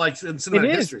high bar, like, in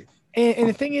cinematic history. And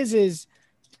the thing is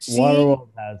Waterworld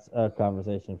has a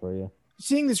conversation for you.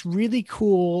 Seeing this really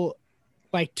cool,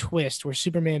 like, twist where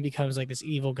Superman becomes like this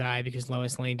evil guy because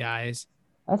Lois Lane dies.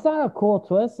 That's not a cool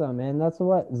twist, though, man. That's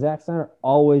what Zack Snyder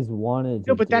always wanted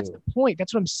to do. But that's the point.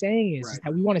 That's what I'm saying is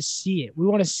that we want to see it. We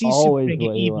want to see Superman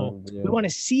get evil. We want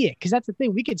to see it because that's the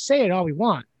thing. We could say it all we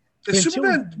want. Is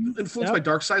Superman influenced by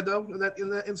Darkseid, though, in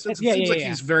that instance? It seems like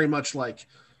he's very much, like,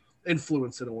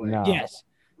 influenced in a way. No. Yes.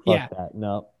 That.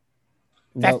 No.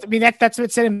 That's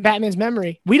what's said in Batman's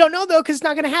memory. We don't know, though, because it's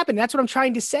not going to happen. That's what I'm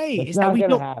trying to say. It's not going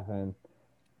to happen.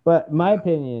 But my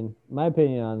opinion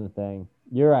on the thing,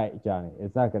 you're right, Johnny.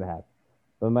 It's not going to happen.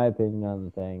 But my opinion on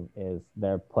the thing is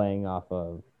they're playing off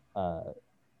of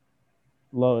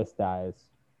Lois dies.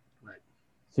 Right.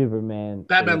 Superman.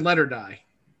 Batman let her die,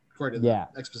 according to the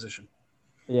exposition.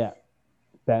 Yeah.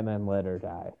 Batman let her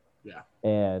die. Yeah.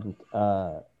 And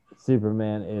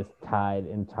Superman is tied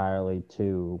entirely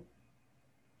to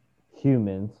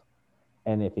humans,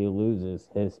 and if he loses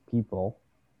his people,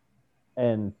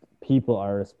 and people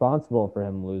are responsible for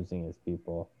him losing his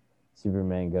people,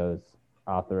 Superman goes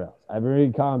off the rails. I've been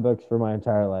reading comic books for my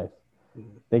entire life.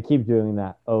 They keep doing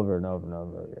that over and over and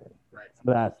over again. Right.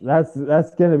 So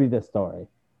that's gonna be the story.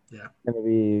 Yeah. It's gonna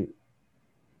be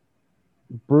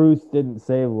Bruce didn't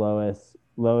save Lois.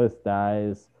 Lois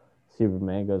dies.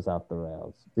 Superman goes off the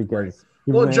rails because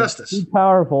Injustice. Too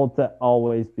powerful to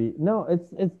always be. No,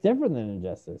 it's different than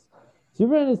Injustice.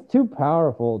 Superman is too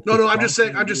powerful. No, I'm just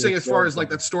saying as far as like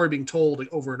that story being told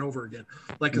like, over and over again.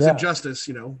 Like as Injustice,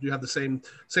 you know, you have the same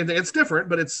thing. It's different,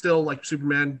 but it's still like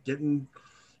Superman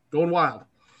going wild.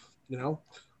 You know,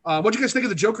 what do you guys think of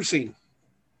the Joker scene?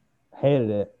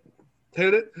 Hated it.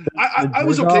 Hated it. I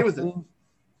was okay with it.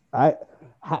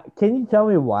 Can you tell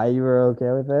me why you were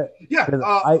okay with it? Yeah,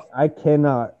 I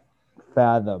cannot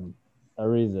fathom a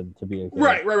reason to be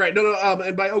okay. Right. No.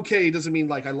 And by okay doesn't mean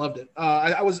like I loved it.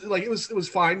 I was like it was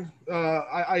fine.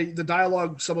 The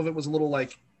dialogue, some of it was a little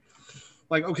like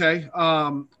okay.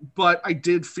 But I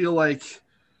did feel like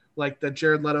that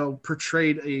Jared Leto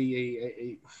portrayed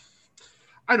a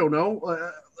I don't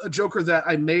know a Joker that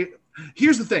I made.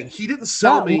 Here's the thing. He didn't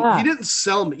sell me. He didn't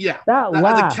sell me. Yeah.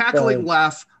 The cackling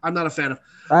laugh, I'm not a fan of.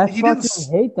 I fucking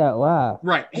hate that laugh.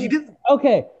 Right. He didn't.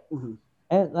 Okay. Mm-hmm.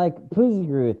 And like, please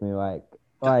agree with me.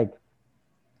 Like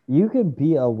you could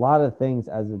be a lot of things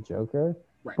as a Joker,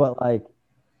 but like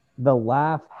the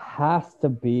laugh has to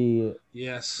be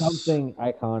something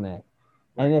iconic.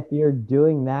 And if you're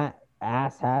doing that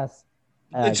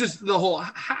it's just the whole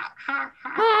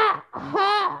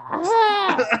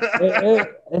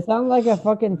it sounds like a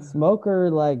fucking smoker,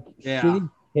 like shitty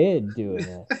kid doing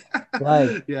it.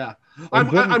 Like, yeah,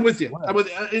 I'm with you. I'm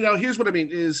with you know. Here's what I mean: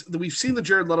 is that we've seen the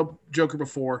Jared Leto Joker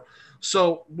before.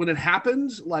 So when it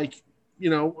happened, like you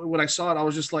know, when I saw it, I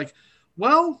was just like,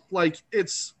 well, like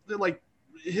it's like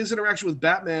his interaction with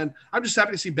Batman. I'm just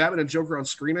happy to see Batman and Joker on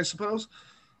screen, I suppose.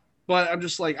 But I'm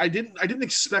just like I didn't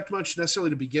expect much necessarily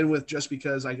to begin with, just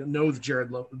because I know the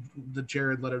Jared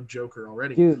Leto Joker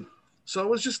already. Dude. So it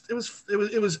was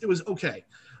okay.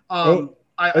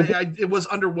 It was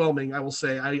underwhelming, I will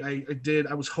say. I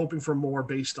was hoping for more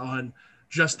based on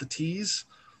just the tease,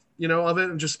 you know, of it,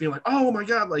 and just being like, oh my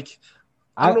god, like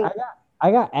I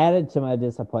got added to my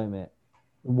disappointment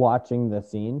watching the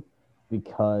scene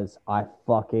because I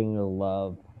fucking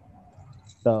love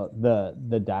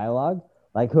the dialogue.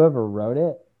 Like whoever wrote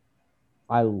it,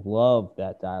 I love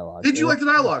that dialogue. Did you like the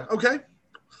dialogue? Okay.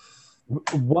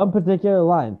 One particular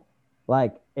line,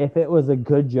 like if it was a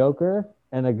good Joker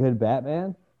and a good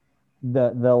Batman,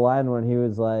 the line when he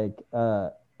was like,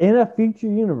 in a future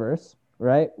universe,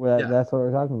 right? That's what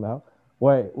we're talking about.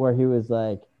 Where he was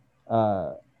like,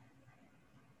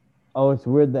 oh, it's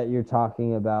weird that you're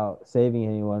talking about saving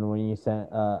anyone when you sent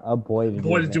a boy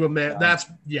to do a man. That's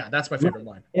my favorite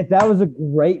line. If that was a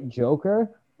great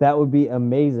Joker, that would be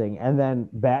amazing. And then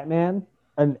Batman,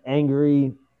 an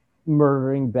angry,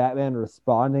 murdering Batman,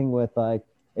 responding with like,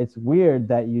 it's weird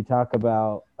that you talk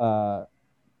about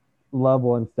loved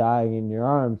ones dying in your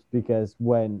arms because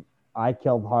when I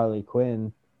killed Harley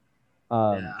Quinn,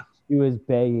 she was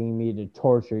begging me to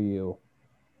torture you.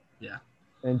 Yeah.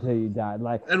 Until you died.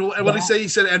 Like, and what he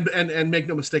said, and make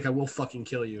no mistake, I will fucking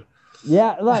kill you.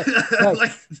 Yeah, like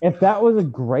if that was a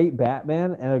great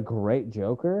Batman and a great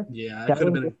Joker, that could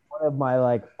have been one of my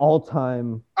like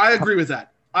all-time. I agree with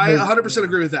that. I 100%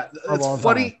 agree with that. It's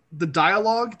funny. The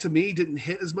dialogue to me didn't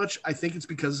hit as much. I think it's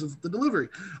because of the delivery.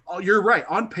 Oh, you're right.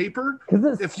 On paper,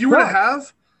 if you were to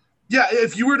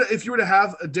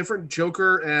have a different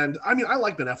Joker, and I mean, I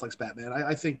like Ben Affleck's Batman.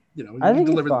 I think he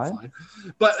delivered them fine.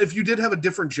 But if you did have a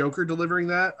different Joker delivering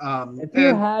that, if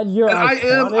you had your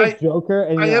Joker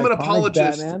and I am an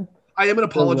apologist. Batman, I am an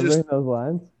apologist. Those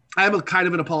lines. I am a kind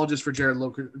of an apologist for Jared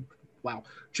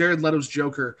Leto's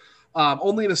Joker.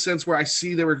 Only in a sense where I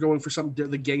see they were going for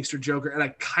the gangster Joker, and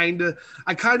I kind of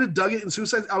dug it in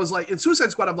Suicide. I was like, in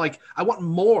Suicide Squad, I'm like, I want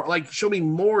more. Like, show me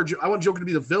more. I want Joker to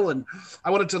be the villain.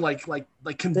 I wanted to like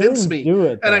convince me,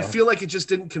 and I feel like it just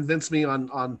didn't convince me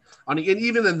on. And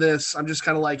even in this, I'm just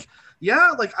kind of like,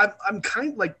 yeah, like I'm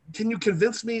kind of like, can you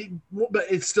convince me? But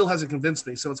it still hasn't convinced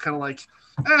me. So it's kind of like,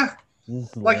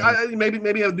 like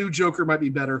maybe a new Joker might be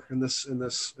better in this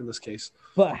case.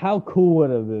 But how cool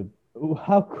would it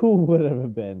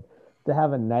have been to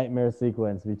have a nightmare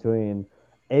sequence between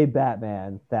a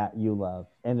Batman that you love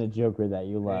and a Joker that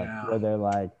you love, where they're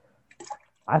like,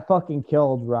 I fucking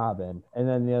killed Robin, and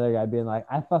then the other guy being like,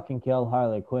 I fucking killed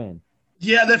Harley Quinn.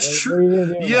 Yeah, that's What are true. you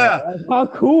gonna do Yeah, about it? How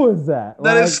cool is that?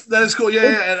 that is cool. Yeah,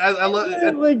 yeah. And I love It's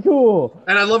really cool.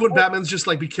 and I love when Batman's just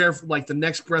like, be careful. Like the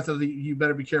next breath of the, you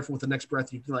better be careful with the next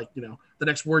breath. You like, the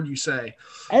next word you say.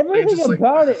 Everything just like-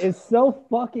 about it is so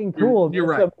fucking cool. You're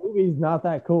but right. The movie's not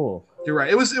that cool. You're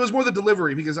right. It was more the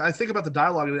delivery, because I think about the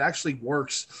dialogue and it actually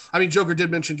works. I mean, Joker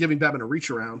did mention giving Batman a reach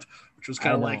around, which was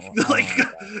kind of like,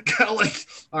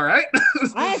 all right.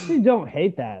 I actually don't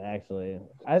hate that. Actually,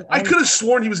 I could have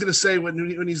sworn he was going to say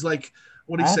when he's like,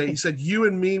 what did he say? He said, "You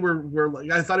and me were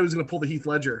like." I thought he was going to pull the Heath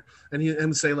Ledger and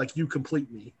him say like, "You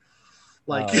complete me."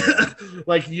 Like,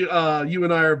 like you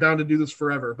and I are bound to do this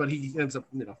forever. But he ends up,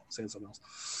 saying something else.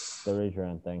 The reach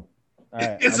around thing. All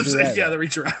right, The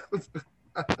reach around.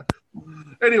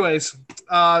 Anyways,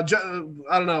 I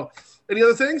don't know. Any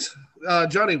other things,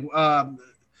 Johnny?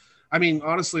 I mean,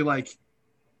 honestly, like,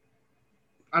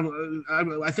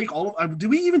 I think all of. Do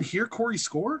we even hear Cory's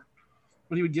score?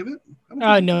 What he would give it?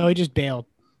 No, he just bailed.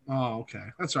 Oh, okay,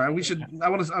 that's all right. We should.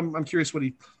 I'm curious what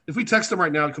he. If we text him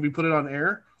right now, could we put it on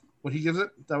air? What he gives it?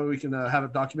 That way we can have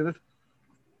it documented.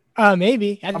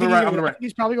 Maybe. I think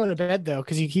he's probably going to bed though,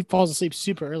 because he falls asleep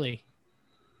super early.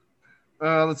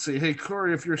 Let's see. Hey,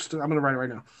 Cory, if you're still, I'm going to write it right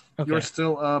now. Okay. You're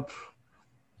still up.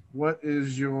 What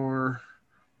is your?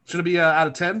 Should it be out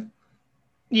of 10?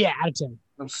 Yeah, out of 10.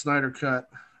 Of Snyder Cut.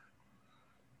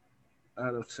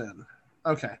 Out of 10.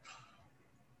 Okay.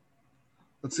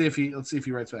 Let's see if he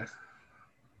writes back.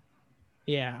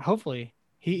 Yeah, hopefully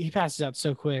he passes out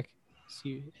so quick.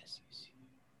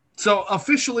 So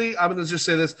officially, I'm going to just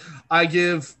say this: I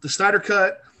give the Snyder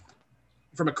Cut,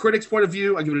 from a critic's point of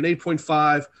view, I give it an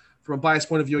 8.5. From a biased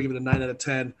point of view, I give it a 9 out of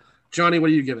 10. Johnny, what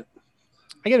do you give it?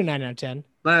 I give it a 9 out of 10.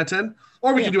 9 out of 10?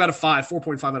 Or we can do out of 5,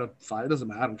 4.5 out of 5. It doesn't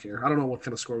matter. I don't care. I don't know what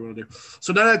kind of score we want to do.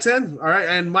 So 9 out of 10? All right.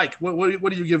 And Mike, what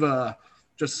do you give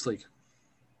Justice League?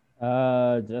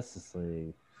 Justice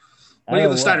League. What do you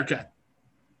give the Snyder Cut?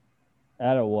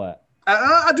 Out of what?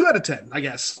 I do out of 10, I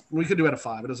guess. We could do out of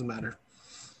 5. It doesn't matter.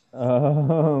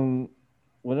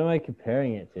 What am I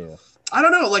comparing it to? I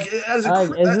don't know. Like, do it as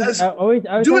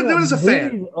a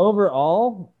fan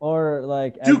overall, or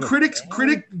like do one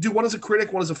as a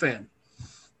critic, one as a fan.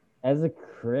 As a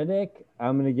critic,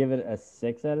 I'm gonna give it a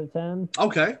 6 out of 10.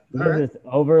 Okay, because it's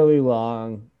overly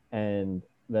long and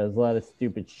there's a lot of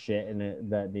stupid shit in it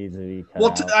that needs to be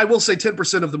cut out. I will say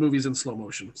 10% of the movie's in slow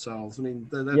motion. So I mean,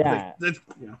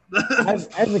 as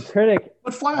a critic,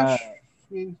 but Flash. I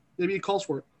mean, maybe it calls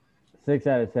for it. 6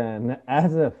 out of 10.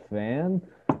 As a fan,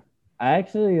 I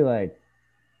actually like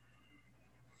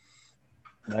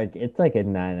it's like a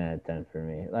 9 out of 10 for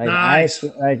me. Like, nice.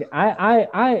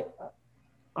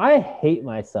 I hate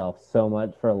myself so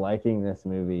much for liking this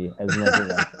movie as much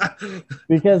as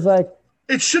because like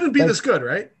it shouldn't be this good,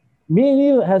 right? Me and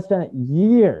you have spent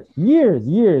years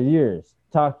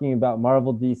talking about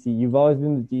Marvel DC. You've always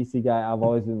been the DC guy. I've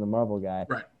always been the Marvel guy.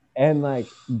 Right. And like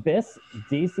this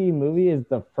DC movie is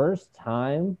the first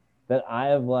time that I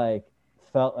have like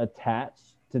felt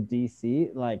attached to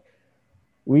DC. Like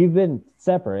we've been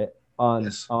separate on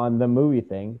the movie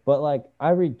thing, but like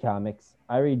I read comics,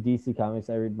 I read DC comics,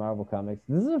 I read Marvel comics.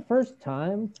 This is the first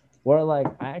time where like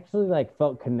I actually like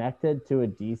felt connected to a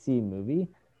DC movie.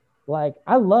 Like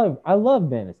I love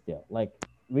Man of Steel. Like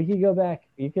we could go back,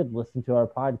 you could listen to our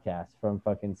podcast from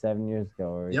fucking 7 years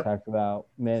ago where we talked about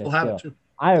Man of Steel.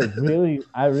 I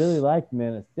really liked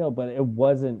Man of Steel, but it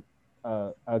wasn't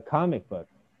a comic book.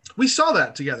 We saw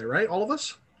that together, right? All of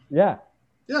us? Yeah.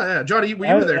 Yeah. Johnny, you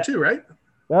were there too, right?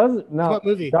 That was what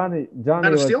movie? Johnny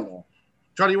Man of Steel?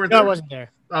 Johnny, you weren't there? No, I wasn't there.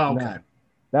 Oh, okay. No.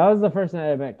 That was the first night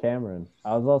I met Cameron.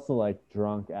 I was also like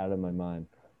drunk out of my mind.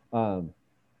 I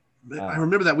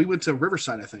remember that we went to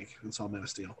Riverside, I think, and saw Man of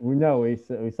Steel. We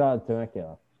saw it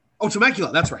Temecula. Oh,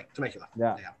 Temecula. That's right. Temecula.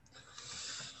 Yeah.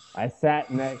 I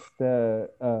sat next to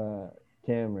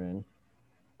Cameron,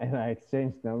 and I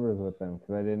exchanged numbers with him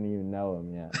because I didn't even know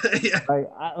him yet. Yeah.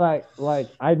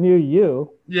 I knew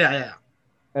you. Yeah.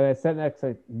 And I sat next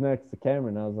to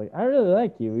Cameron. And I was like, I really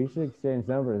like you. We should exchange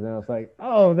numbers. And I was like,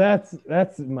 oh, that's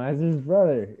Miser's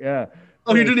brother. Yeah.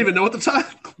 Oh, you didn't even know at the time?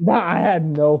 No, I had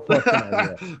no fucking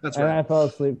idea. That's right. And I fell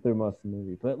asleep through most of the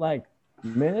movie. But like,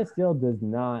 Man of Steel does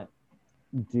not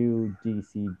do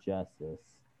DC justice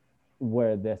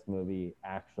where this movie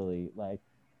actually like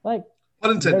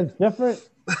there's different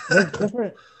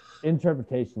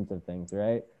interpretations of things,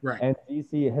 right? Right. And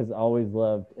DC has always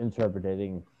loved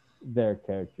interpreting their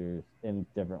characters in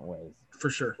different ways. For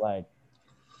sure. Like,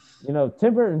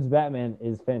 Tim Burton's Batman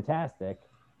is fantastic,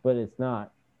 but it's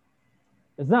not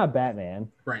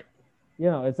Batman. Right.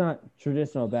 It's not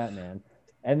traditional Batman.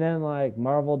 And then like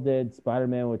Marvel did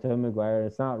Spider-Man with Tobey Maguire.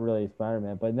 It's not really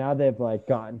Spider-Man, but now they've like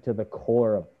gotten to the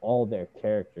core of all their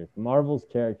characters. Marvel's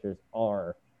characters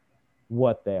are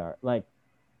what they are. Like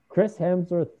Chris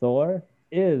Hemsworth Thor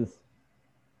is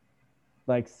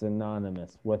like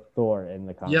synonymous with Thor in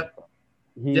the comic Yep. book.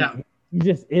 Yeah. He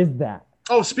just is that.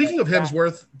 Oh, speaking of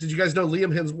Hemsworth, did you guys know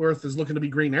Liam Hemsworth is looking to be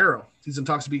Green Arrow? He's in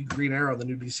talks to be Green Arrow, the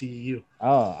new DCEU.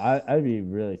 Oh, I'd be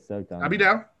really stoked on I'd be that.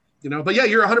 down. You know, but yeah,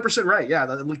 you're 100% right. Yeah,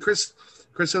 Chris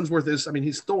Hemsworth is. I mean,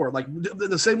 he's Thor. Like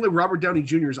the same way Robert Downey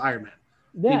Jr. is Iron Man.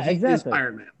 Yeah, he exactly. is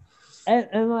Iron Man.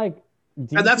 And like,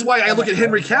 and that's why I look at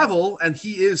Henry Cavill, and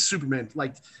he is Superman.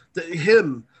 Like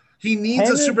he needs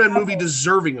a Superman movie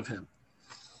deserving of him.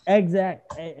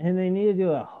 Exactly, and they need to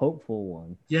do a hopeful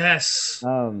one. Yes.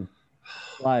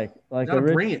 Like a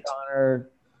Richard Donner,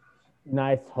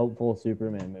 nice hopeful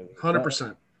Superman movie.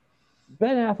 100%.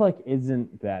 Ben Affleck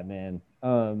isn't Batman.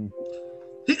 I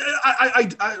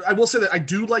will say that I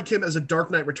do like him as a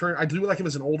Dark Knight Return. I do like him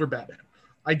as an older Batman.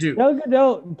 I do. Gal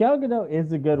Gadot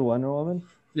is a good Wonder Woman.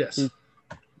 Yes.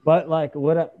 But like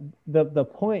the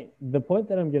point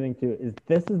that I'm getting to is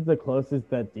this is the closest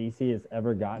that DC has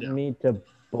ever gotten me to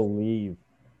believe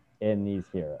in these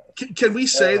heroes. Can we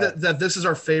say that this is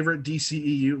our favorite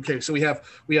DCEU? Okay, so we have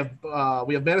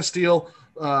Man of Steel,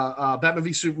 Batman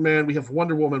v Superman. We have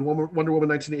Wonder Woman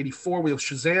 1984. We have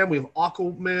Shazam. We have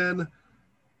Aquaman.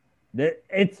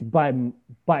 It's by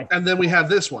and then we have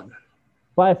this one.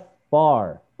 By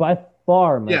far my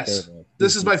yes. favorite.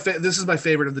 This is my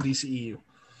favorite of the DCEU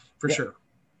for sure.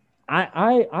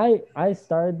 I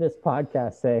started this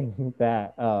podcast saying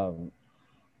that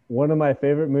one of my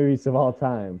favorite movies of all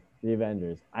time, The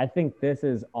Avengers. I think this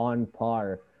is on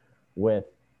par with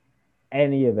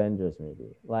any Avengers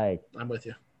movie. Like, I'm with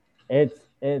you. It's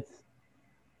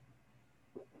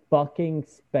fucking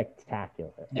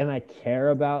spectacular, and I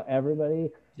care about everybody.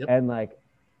 Yep. And like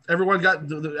everyone got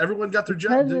their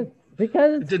job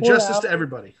because it did justice to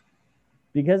everybody.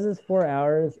 Because it's 4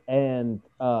 hours, and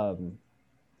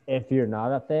if you're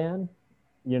not a fan,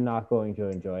 you're not going to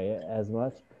enjoy it as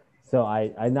much. So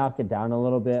I knock it down a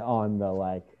little bit on the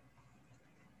like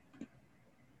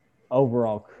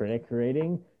overall critic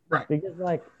rating, right? Because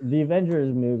like the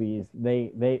Avengers movies,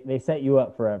 they set you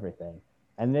up for everything,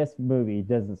 and this movie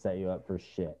doesn't set you up for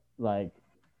shit. Like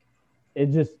it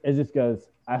just goes,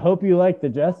 I hope you like the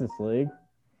Justice League.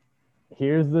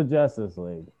 Here's the Justice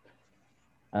League.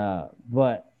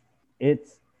 But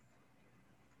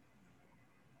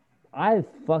I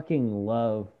fucking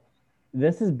love.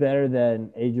 This is better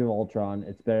than Age of Ultron.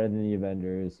 It's better than the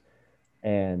Avengers,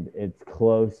 and it's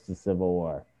close to Civil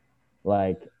War.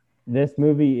 Like this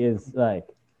movie is like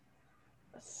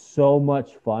so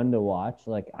much fun to watch.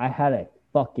 Like I had a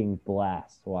fucking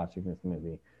blast watching this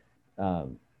movie.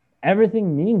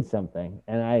 Everything means something,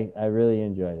 and I really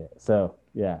enjoyed it. So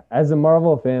yeah, as a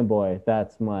Marvel fanboy,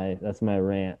 that's my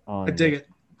rant on. I dig it.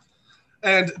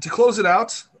 And to close it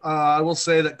out, I will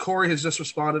say that Cory has just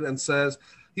responded and says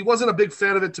he wasn't a big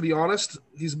fan of it, to be honest.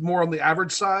 He's more on the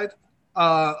average side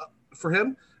for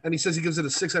him, and he says he gives it a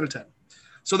 6 out of 10.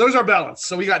 So there's our balance.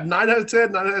 So we got 9 out of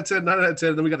 10, 9 out of 10, 9 out of 10,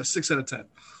 and then we got a 6 out of 10.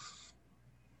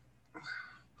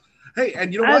 Hey,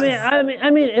 and you know what?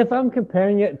 I mean, if I'm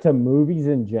comparing it to movies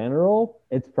in general,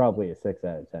 it's probably a 6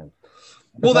 out of 10.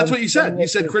 Well, that's what you said. You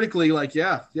said critically, like,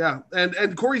 yeah.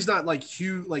 And Cory's not like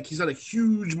huge, like he's not a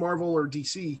huge Marvel or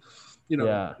DC,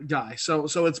 guy.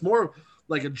 So it's more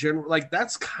like a general, like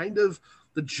that's kind of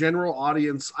the general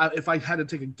audience. If I had to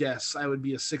take a guess, I would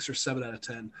be a 6 or 7 out of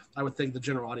 10. I would think the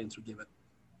general audience would give it.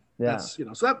 Yeah. That's,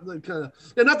 so that kind of,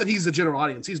 and not that he's the general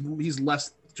audience. He's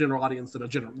less general audience than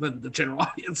the general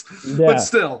audience, but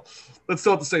still at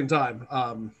the same time.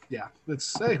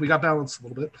 We got balance a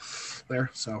little bit there.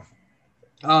 So.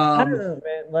 I don't know,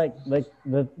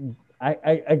 man.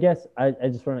 I guess I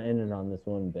just want to end it on this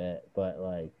one bit, but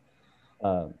like,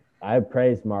 I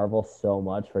praise Marvel so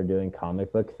much for doing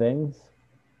comic book things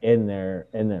in their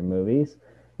movies.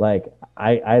 Like,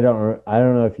 I don't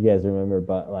know if you guys remember,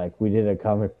 but like we did a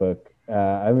comic book. We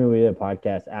did a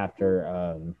podcast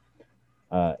after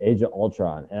Age of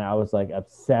Ultron, and I was like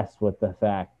obsessed with the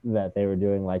fact that they were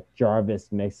doing like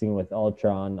Jarvis mixing with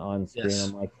Ultron on screen. Yes.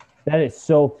 I'm like, that is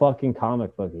so fucking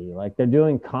comic booky. Like they're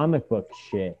doing comic book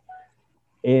shit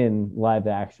in live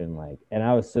action, like, and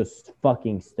I was so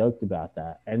fucking stoked about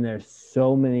that. And there's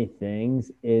so many things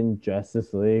in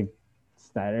Justice League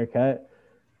Snyder Cut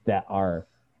that are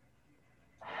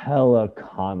hella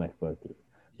comic booky.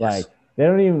 Yes. Like they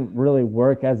don't even really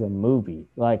work as a movie.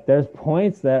 Like there's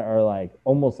points that are like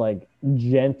almost like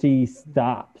genty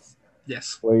stops.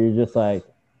 Yes. Where you're just like,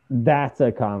 that's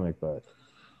a comic book.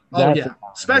 Oh That's yeah,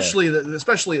 a especially the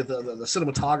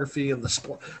cinematography and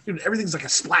the dude, everything's like a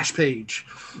splash page.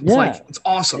 It's Yeah. like it's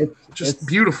awesome, just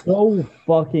beautiful. So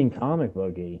fucking comic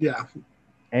booky. Yeah,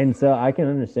 And so I can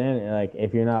understand it. Like,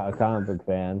 if you're not a comic book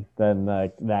fan, then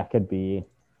like that could be.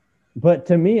 But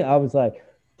to me, I was like,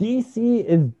 DC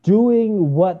is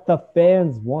doing what the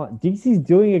fans want. DC's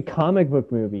doing a comic book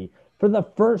movie for the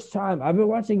first time. I've been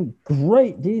watching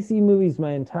great DC movies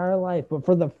my entire life, but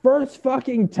for the first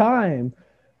fucking time,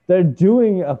 they're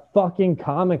doing a fucking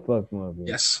comic book movie.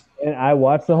 yes, And I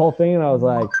watched the whole thing and I was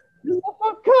like, this is a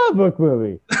fucking comic book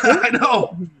movie. I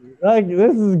know. Like,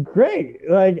 this is great.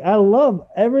 Like, I love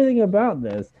everything about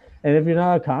this. And if you're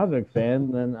not a comic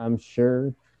fan, then I'm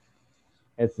sure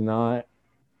it's not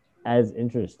as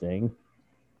interesting.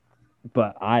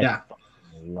 But I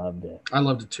loved it. I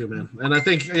loved it too, man. And I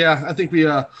think we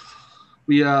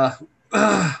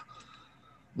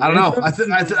I don't know.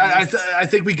 I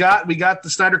think we got the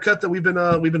Snyder cut that we've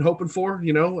been hoping for,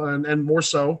 and more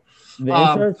so. The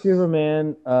intro of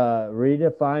Superman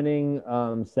redefining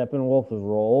Steppenwolf's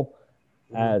role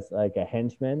as like a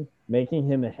henchman, making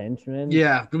him a henchman.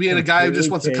 Yeah, being a guy who just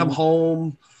wants to come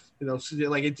home.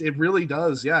 Like it really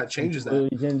does. Yeah, it changes that.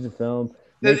 It changes the film.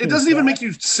 It doesn't even make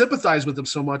you sympathize with him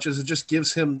so much as it just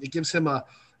gives him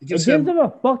a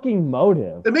fucking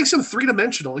motive. It makes him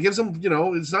three-dimensional. It gives him,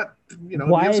 it's not, it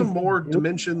gives him more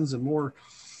dimensions and more.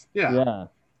 Yeah.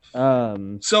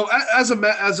 So as a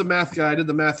math guy, I did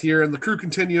the math here, and the crew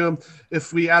continuum.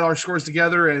 If we add our scores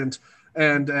together and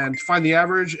find the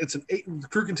average, it's an 8. The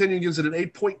crew continuum gives it an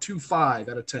 8.25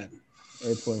 out of 10.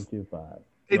 8.25.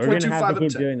 8.25 We're gonna have to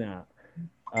keep 10. doing that.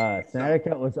 Snyder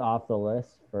Cut was off the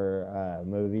list for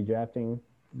movie drafting,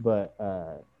 but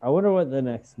I wonder what the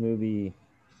next movie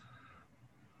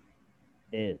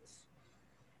is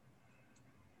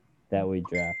that we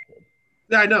drafted.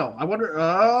 Yeah, I know. I wonder.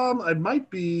 It might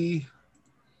be.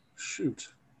 Shoot.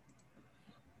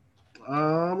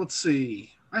 Let's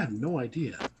see. I have no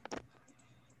idea.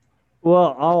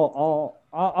 Well,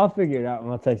 I'll figure it out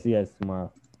and I'll text you guys tomorrow.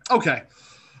 Okay.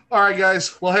 All right,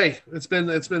 guys. Well, hey, it's been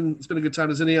a good time.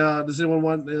 Does anyone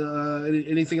want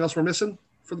anything else we're missing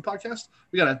for the podcast?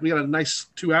 We got a nice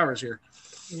 2 hours here.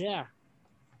 Yeah.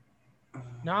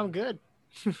 No, I'm good.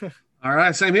 All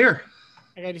right, same here.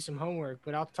 I gotta do some homework,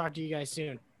 but I'll talk to you guys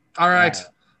soon. All right.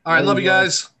 All right. Love you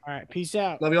guys. All right. Peace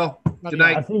out. Love you all. Good you.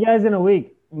 night. I'll see you guys in a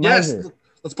week. Yes.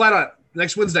 Let's plan on it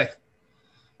next Wednesday.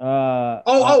 I'm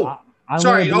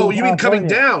sorry. gonna be in You mean coming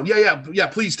California. down? Yeah.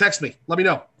 Please text me. Let me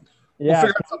know. Yeah. We'll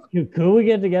figure out something. Could we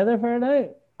get together for a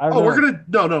night? We're gonna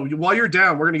no. While you're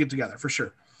down, we're gonna get together for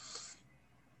sure.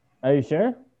 Are you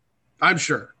sure? I'm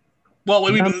sure. Well,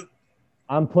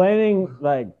 I'm planning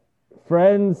like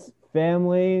friends,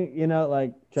 family.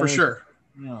 for sure.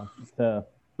 So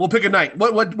We'll pick a night.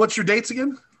 What's your dates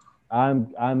again?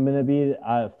 I'm gonna be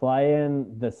fly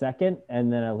in the 2nd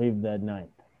and then I leave the 9th.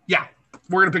 Yeah,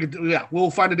 we're gonna pick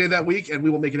we'll find a day that week and we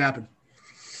will make it happen.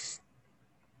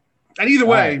 And either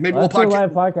way, maybe we'll do a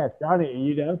live podcast. Jonny, are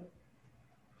you down?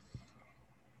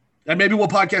 And maybe we'll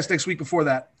podcast next week before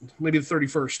that. Maybe the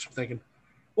 31st, I'm thinking.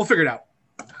 We'll figure it out.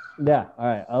 Yeah. All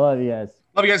right. I love you guys.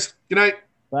 Love you guys. Good night.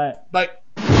 Bye. Bye.